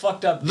a real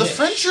fucked up dish. The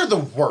French are the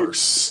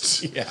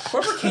worst. Yeah.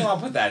 Whoever came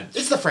up with that,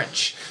 It's the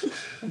French.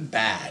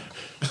 bad.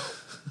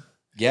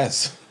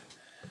 Yes.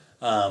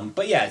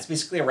 But yeah, it's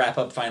basically a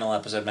wrap-up final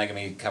episode.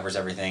 Megami covers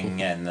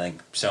everything, and like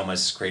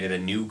Soma's created a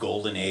new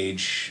golden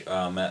age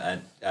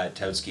at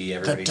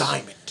Totsuki. The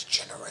Diamond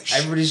Generation.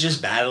 Everybody's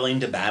just battling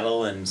to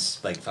battle, and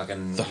like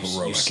fucking The you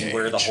heroic see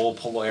where the age. whole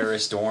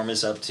Polaris Storm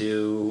is up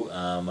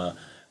to.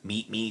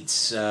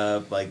 Meets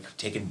like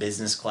taking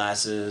business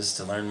classes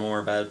to learn more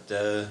about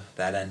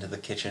that end of the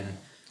kitchen.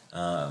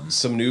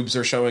 Some noobs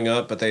are showing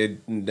up, but they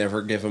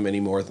never give them any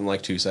more than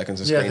like 2 seconds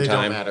of Yeah, screen they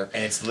time. don't matter.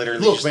 And it's literally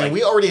Look, just man, like,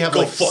 we already have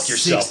go like fuck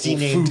yourself. 60 We'll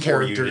named food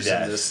for you to characters in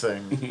death. this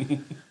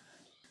thing.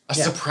 A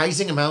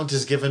surprising amount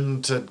is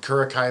given to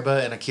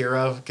Kurakaiba and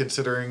Akira,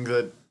 considering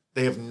that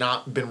they have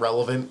not been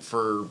relevant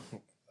for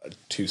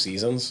 2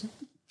 seasons.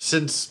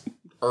 since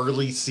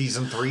early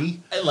season 3.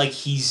 Like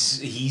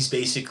he's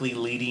basically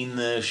leading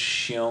the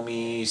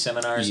Xiaomi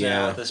seminars now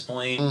Yeah. at this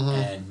point,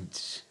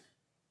 and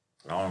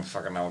I don't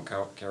fucking know what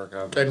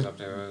Kiriko is up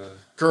to.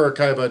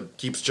 Kurakaiba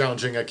keeps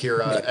challenging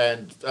Akira,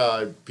 and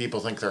people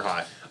think they're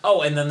hot.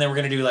 Oh, and then they were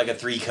gonna do like a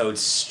 3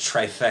 coats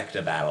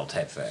trifecta battle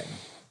type thing,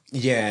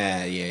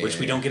 Yeah. which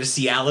we don't get to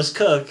see Alice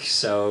cook.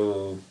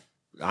 So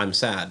I'm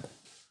sad.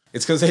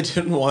 It's because they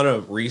didn't want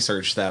to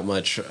research that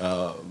much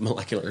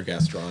molecular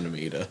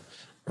gastronomy to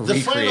The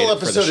recreate final it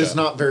for the episode is show.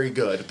 not very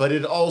good, but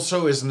it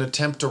also is an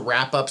attempt to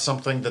wrap up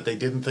something that they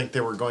didn't think they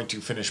were going to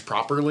finish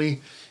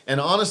properly. And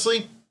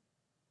honestly,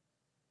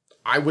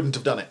 I wouldn't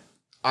have done it.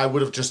 I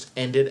would have just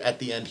ended at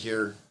the end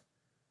here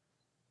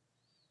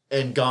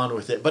and gone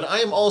with it. But I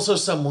am also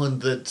someone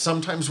that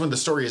sometimes when the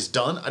story is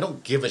done, I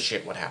don't give a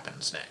shit what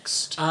happens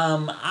next.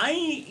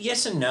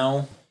 yes and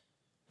no.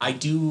 I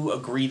do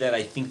agree that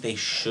I think they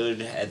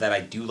should. That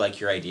I do like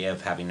your idea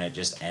of having it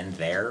just end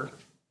there.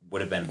 Would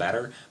have been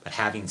better, but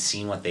having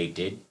seen what they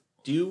did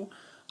do,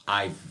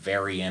 I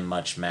very am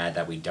much mad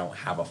that we don't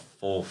have a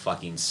full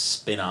fucking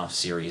spin-off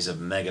series of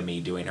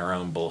Megami doing her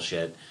own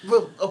bullshit.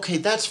 Well, okay,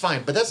 that's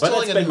fine, but that's But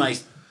telling that's a been new... my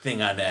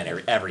thing on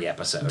every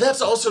episode.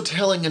 That's also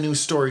telling a new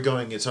story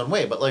going its own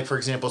way. But like, for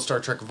example,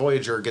 Star Trek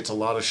Voyager gets a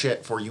lot of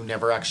shit for you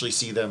never actually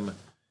see them.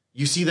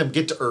 You see them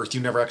get to Earth,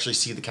 you never actually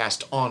see the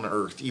cast on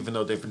Earth, even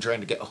though they've been trying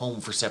to get home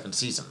for 7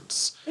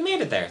 seasons. They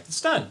made it there. It's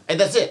done. And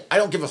that's it. I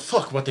don't give a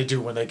fuck what they do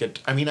when they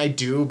get... I mean, I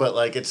do, but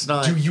like, it's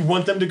not... Do you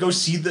want them to go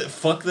see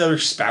fuck their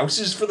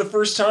spouses for the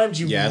first time?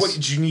 Yes. What,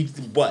 do you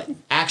need what?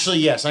 Actually,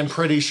 yes, I'm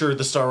pretty sure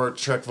the Star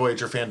Trek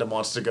Voyager fandom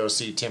wants to go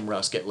see Tim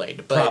Russ get laid.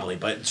 But Probably,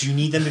 but do you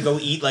need them to go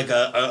eat like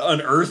an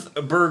Earth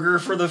burger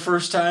for the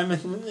first time?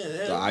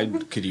 I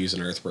could use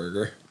an Earth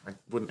burger. I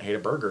wouldn't hate a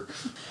burger.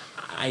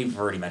 I've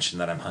already mentioned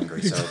that I'm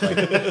hungry, so like,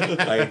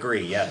 I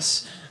agree.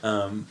 Yes,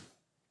 but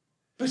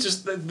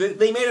just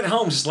they made it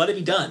home. Just let it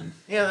be done.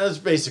 Yeah, that's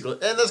basically...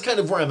 And that's kind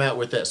of where I'm at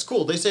with this.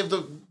 Cool, they saved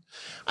the...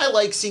 I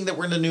like seeing that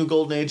we're in a new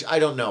golden age. I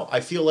don't know.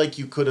 I feel like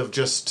you could have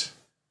just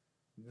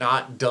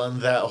not done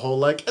that whole,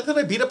 like, and then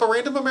I beat up a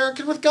random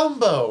American with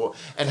gumbo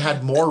and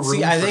had more room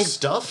See, I for think-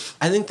 stuff.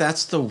 I think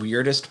that's the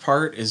weirdest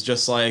part, is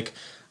just like,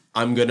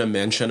 I'm going to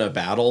mention a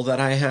battle that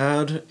I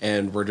had,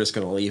 and we're just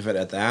going to leave it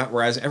at that.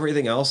 Whereas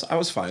everything else, I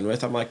was fine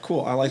with. I'm like,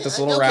 cool, I like this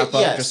little Okay, wrap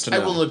up yes, just to I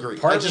know. will agree.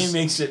 Part I of just- me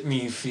makes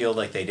me feel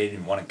like they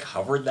didn't want to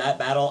cover that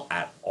battle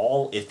at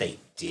all. If they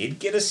did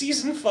get a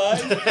season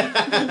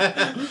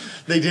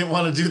 5, They didn't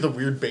want to do the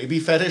weird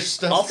baby fetish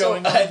stuff also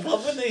going on. I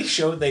love when they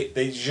show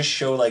they just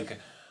show like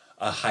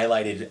a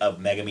highlighted of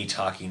Megami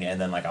talking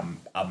and then like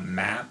a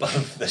map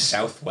of the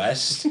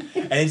Southwest,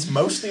 and it's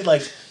mostly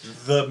like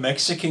the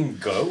Mexican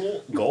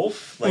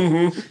Gulf.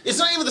 Like It's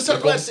not even the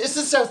Southwest, it's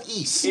the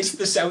Southeast. it's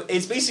the South.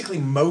 It's basically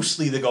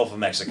mostly the Gulf of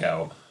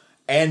Mexico,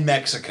 and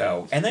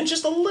then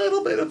just a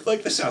little bit of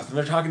like the South. And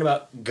they're talking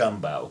about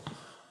gumbo.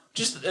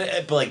 Just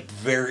like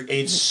very,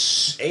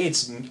 it's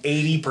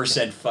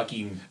 80%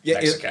 fucking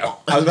Mexico.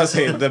 I was about to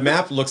say, the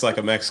map looks like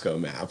a Mexico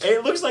map.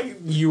 It looks like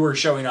you were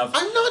showing off.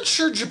 I'm not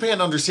sure Japan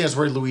understands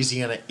where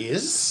Louisiana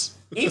is.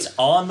 It's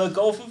on the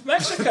Gulf of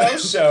Mexico,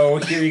 so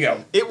here you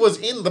go. It was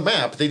in the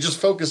map. They just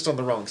focused on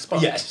the wrong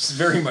spot. Yes,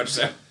 very much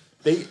so.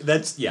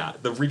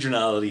 The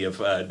regionality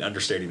of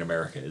understanding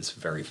America is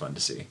very fun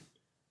to see.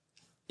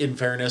 In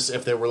fairness,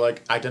 if they were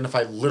like,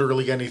 identify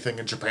literally anything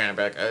in Japan,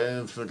 back,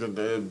 it's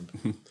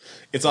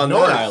on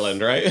North. that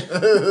island, right?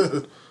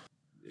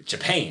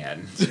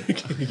 Japan.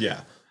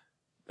 Yeah.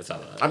 That's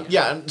not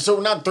yeah, so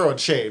we're not throwing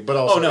shade, but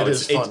also it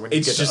is fun when you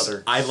get just, to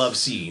other... I love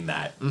seeing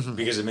that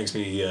because it makes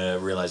me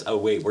realize, oh,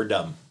 wait, we're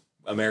dumb.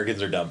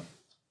 Americans are dumb.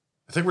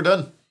 I think we're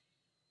done.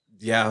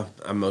 Yeah,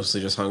 I'm mostly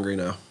just hungry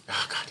now.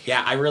 Oh, God.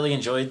 Yeah, I really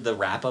enjoyed the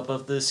wrap-up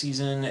of the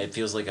season. It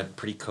feels like a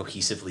pretty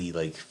cohesively,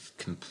 like,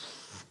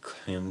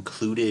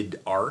 concluded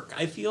arc,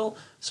 I feel.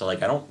 So,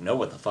 like, I don't know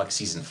what the fuck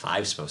season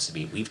 5 is supposed to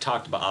be. We've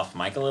talked about off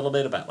mic a little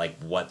bit about, like,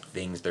 what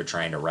things they're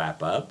trying to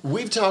wrap up.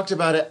 We've talked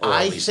about it. Or at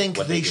I least think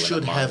what they do in the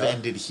should have manga.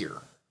 ended here.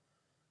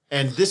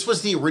 And this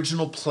was the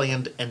original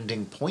planned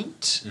ending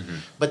point,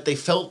 but they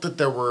felt that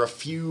there were a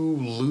few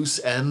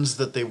loose ends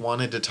that they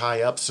wanted to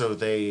tie up, so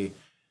they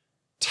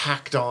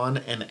tacked on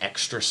an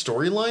extra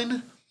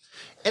storyline.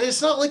 And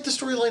it's not like the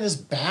storyline is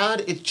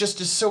bad, it just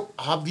is so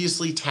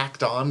obviously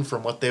tacked on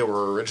from what they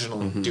were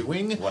originally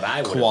doing. What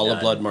I would Koala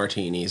blood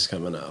martinis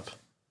coming up.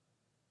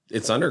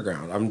 It's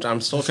underground. I'm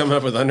still coming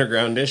up with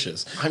underground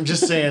dishes. I'm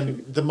just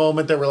saying, the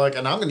moment they were like,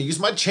 and I'm going to use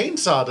my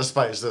chainsaw to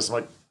spice this, I'm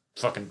like,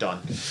 fucking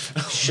done.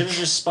 Should have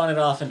just spun it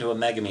off into a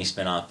Megami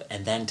spinoff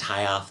and then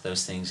tie off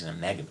those things in a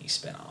Megami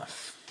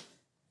spinoff.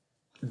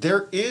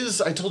 There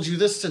is, I told you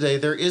this today,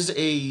 there is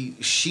a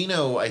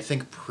Shino, I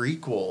think,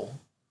 prequel.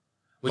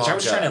 Which I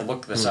was manga. trying to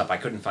look this up. I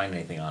couldn't find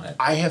anything on it.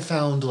 I have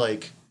found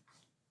like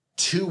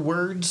 2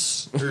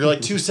 words, or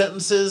like 2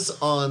 sentences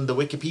on the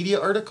Wikipedia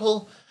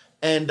article,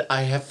 and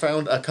I have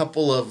found a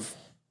couple of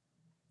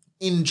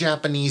in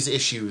Japanese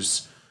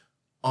issues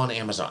on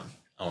Amazon.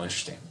 Oh,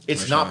 interesting.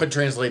 It's not been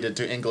translated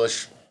to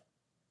English.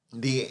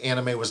 The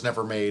anime was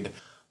never made.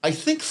 I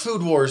think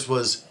Food Wars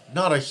was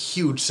not a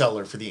huge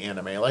seller for the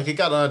anime. Like, it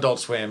got on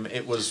Adult Swim,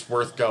 it was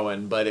worth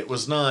going, but it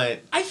was not...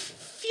 I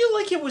feel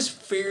like it was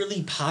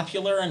fairly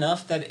popular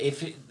enough that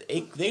if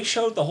they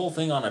showed the whole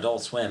thing on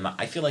Adult Swim,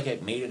 I feel like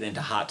it made it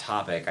into Hot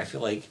Topic. I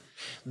feel like...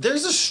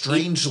 There's a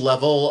strange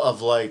level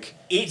of, like,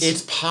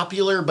 it's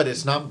popular, but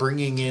it's not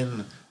bringing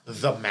in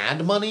the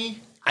mad money.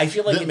 I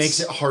feel like that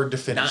makes it hard to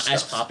finish not stuff.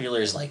 as popular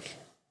as, like...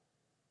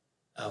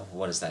 Oh,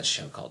 what is that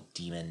show called?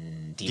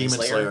 Demon Slayer.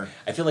 Slayer.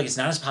 I feel like it's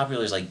not as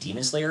popular as like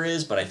Demon Slayer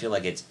is, but I feel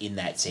like it's in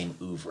that same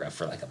oeuvre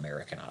for like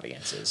American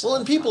audiences. Well,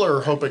 and people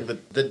are hoping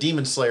that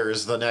Demon Slayer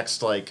is the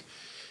next, like,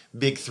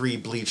 big 3,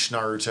 Bleach,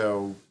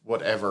 Naruto,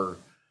 whatever.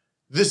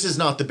 This is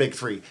not the big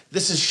 3.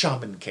 This is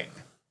Shaman King.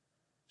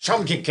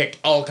 Shaman King kicked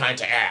all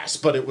kinds of ass,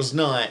 but it was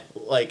not,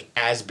 like,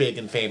 as big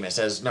and famous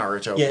as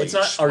Naruto. Yeah, Bleach, it's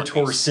not One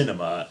Artor Piece.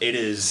 cinema. It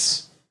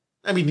is...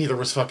 I mean, neither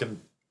was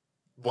fucking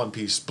One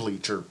Piece,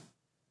 Bleach, or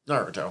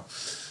Naruto.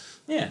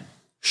 Yeah.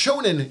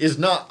 Shonen is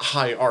not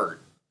high art.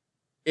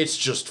 It's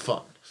just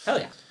fun. Hell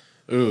yeah.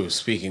 Ooh,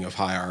 speaking of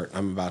high art,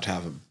 I'm about to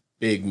have a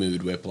big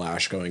mood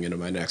whiplash going into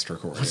my next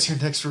recording. What's your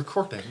next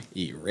recording?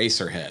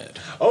 Eraserhead.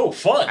 Oh,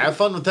 fun. Have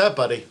fun with that,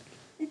 buddy.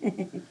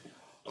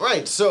 All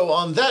right, so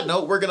on that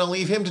note, we're going to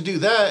leave him to do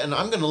that, and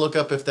I'm going to look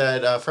up if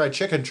that fried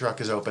chicken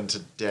truck is open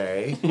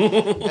today.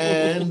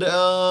 And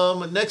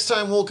next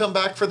time we'll come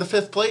back for the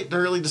 5th plate to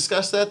really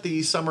discuss that.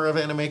 The summer of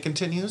anime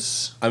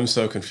continues. I'm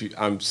so confused.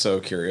 I'm so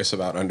curious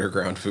about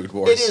Underground Food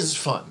Wars. It is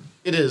fun.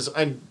 It is.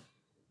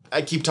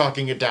 I keep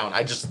talking it down.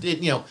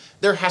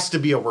 There has to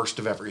be a worst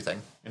of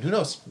everything. And who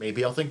knows?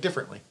 Maybe I'll think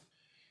differently.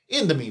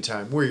 In the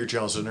meantime, we're your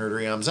channels of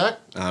nerdery. I'm Zach.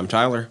 I'm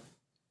Tyler.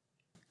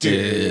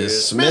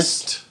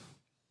 Dismissed.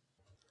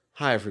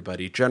 Hi,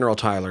 everybody. General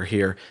Tyler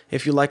here.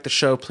 If you like the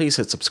show, please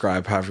hit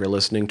subscribe however you're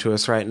listening to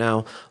us right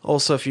now.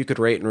 Also, if you could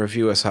rate and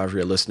review us however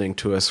you're listening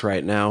to us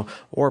right now,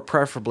 or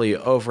preferably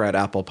over at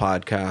Apple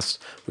Podcasts,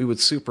 we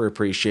would super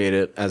appreciate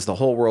it, as the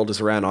whole world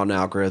is ran on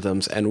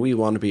algorithms, and we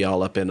want to be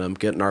all up in them,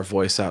 getting our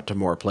voice out to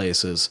more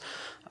places.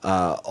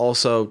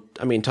 Also,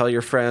 tell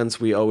your friends.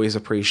 We always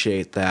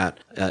appreciate that.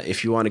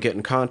 If you want to get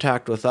in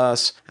contact with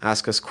us,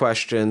 ask us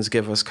questions,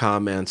 give us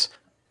comments,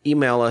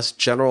 email us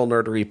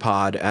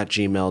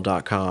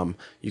generalnerderypod@gmail.com.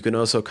 You can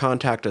also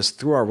contact us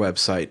through our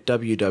website,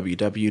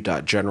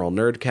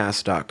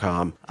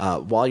 www.generalnerdcast.com.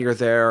 While you're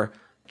there,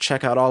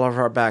 check out all of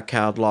our back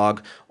catalog,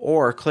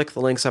 or click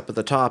the links up at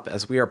the top,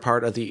 as we are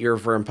part of the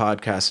Earworm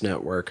Podcast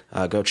Network.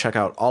 Go check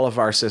out all of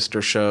our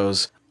sister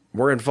shows.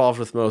 We're involved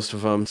with most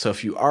of them, so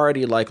if you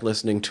already like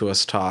listening to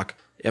us talk,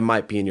 it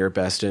might be in your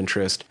best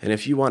interest. And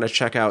if you want to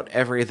check out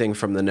everything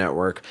from the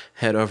network,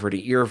 head over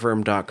to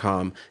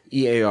earworm.com,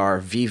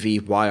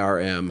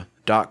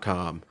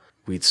 EARVVYRM.com.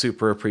 We'd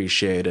super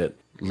appreciate it.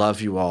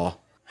 Love you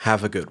all.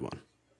 Have a good one.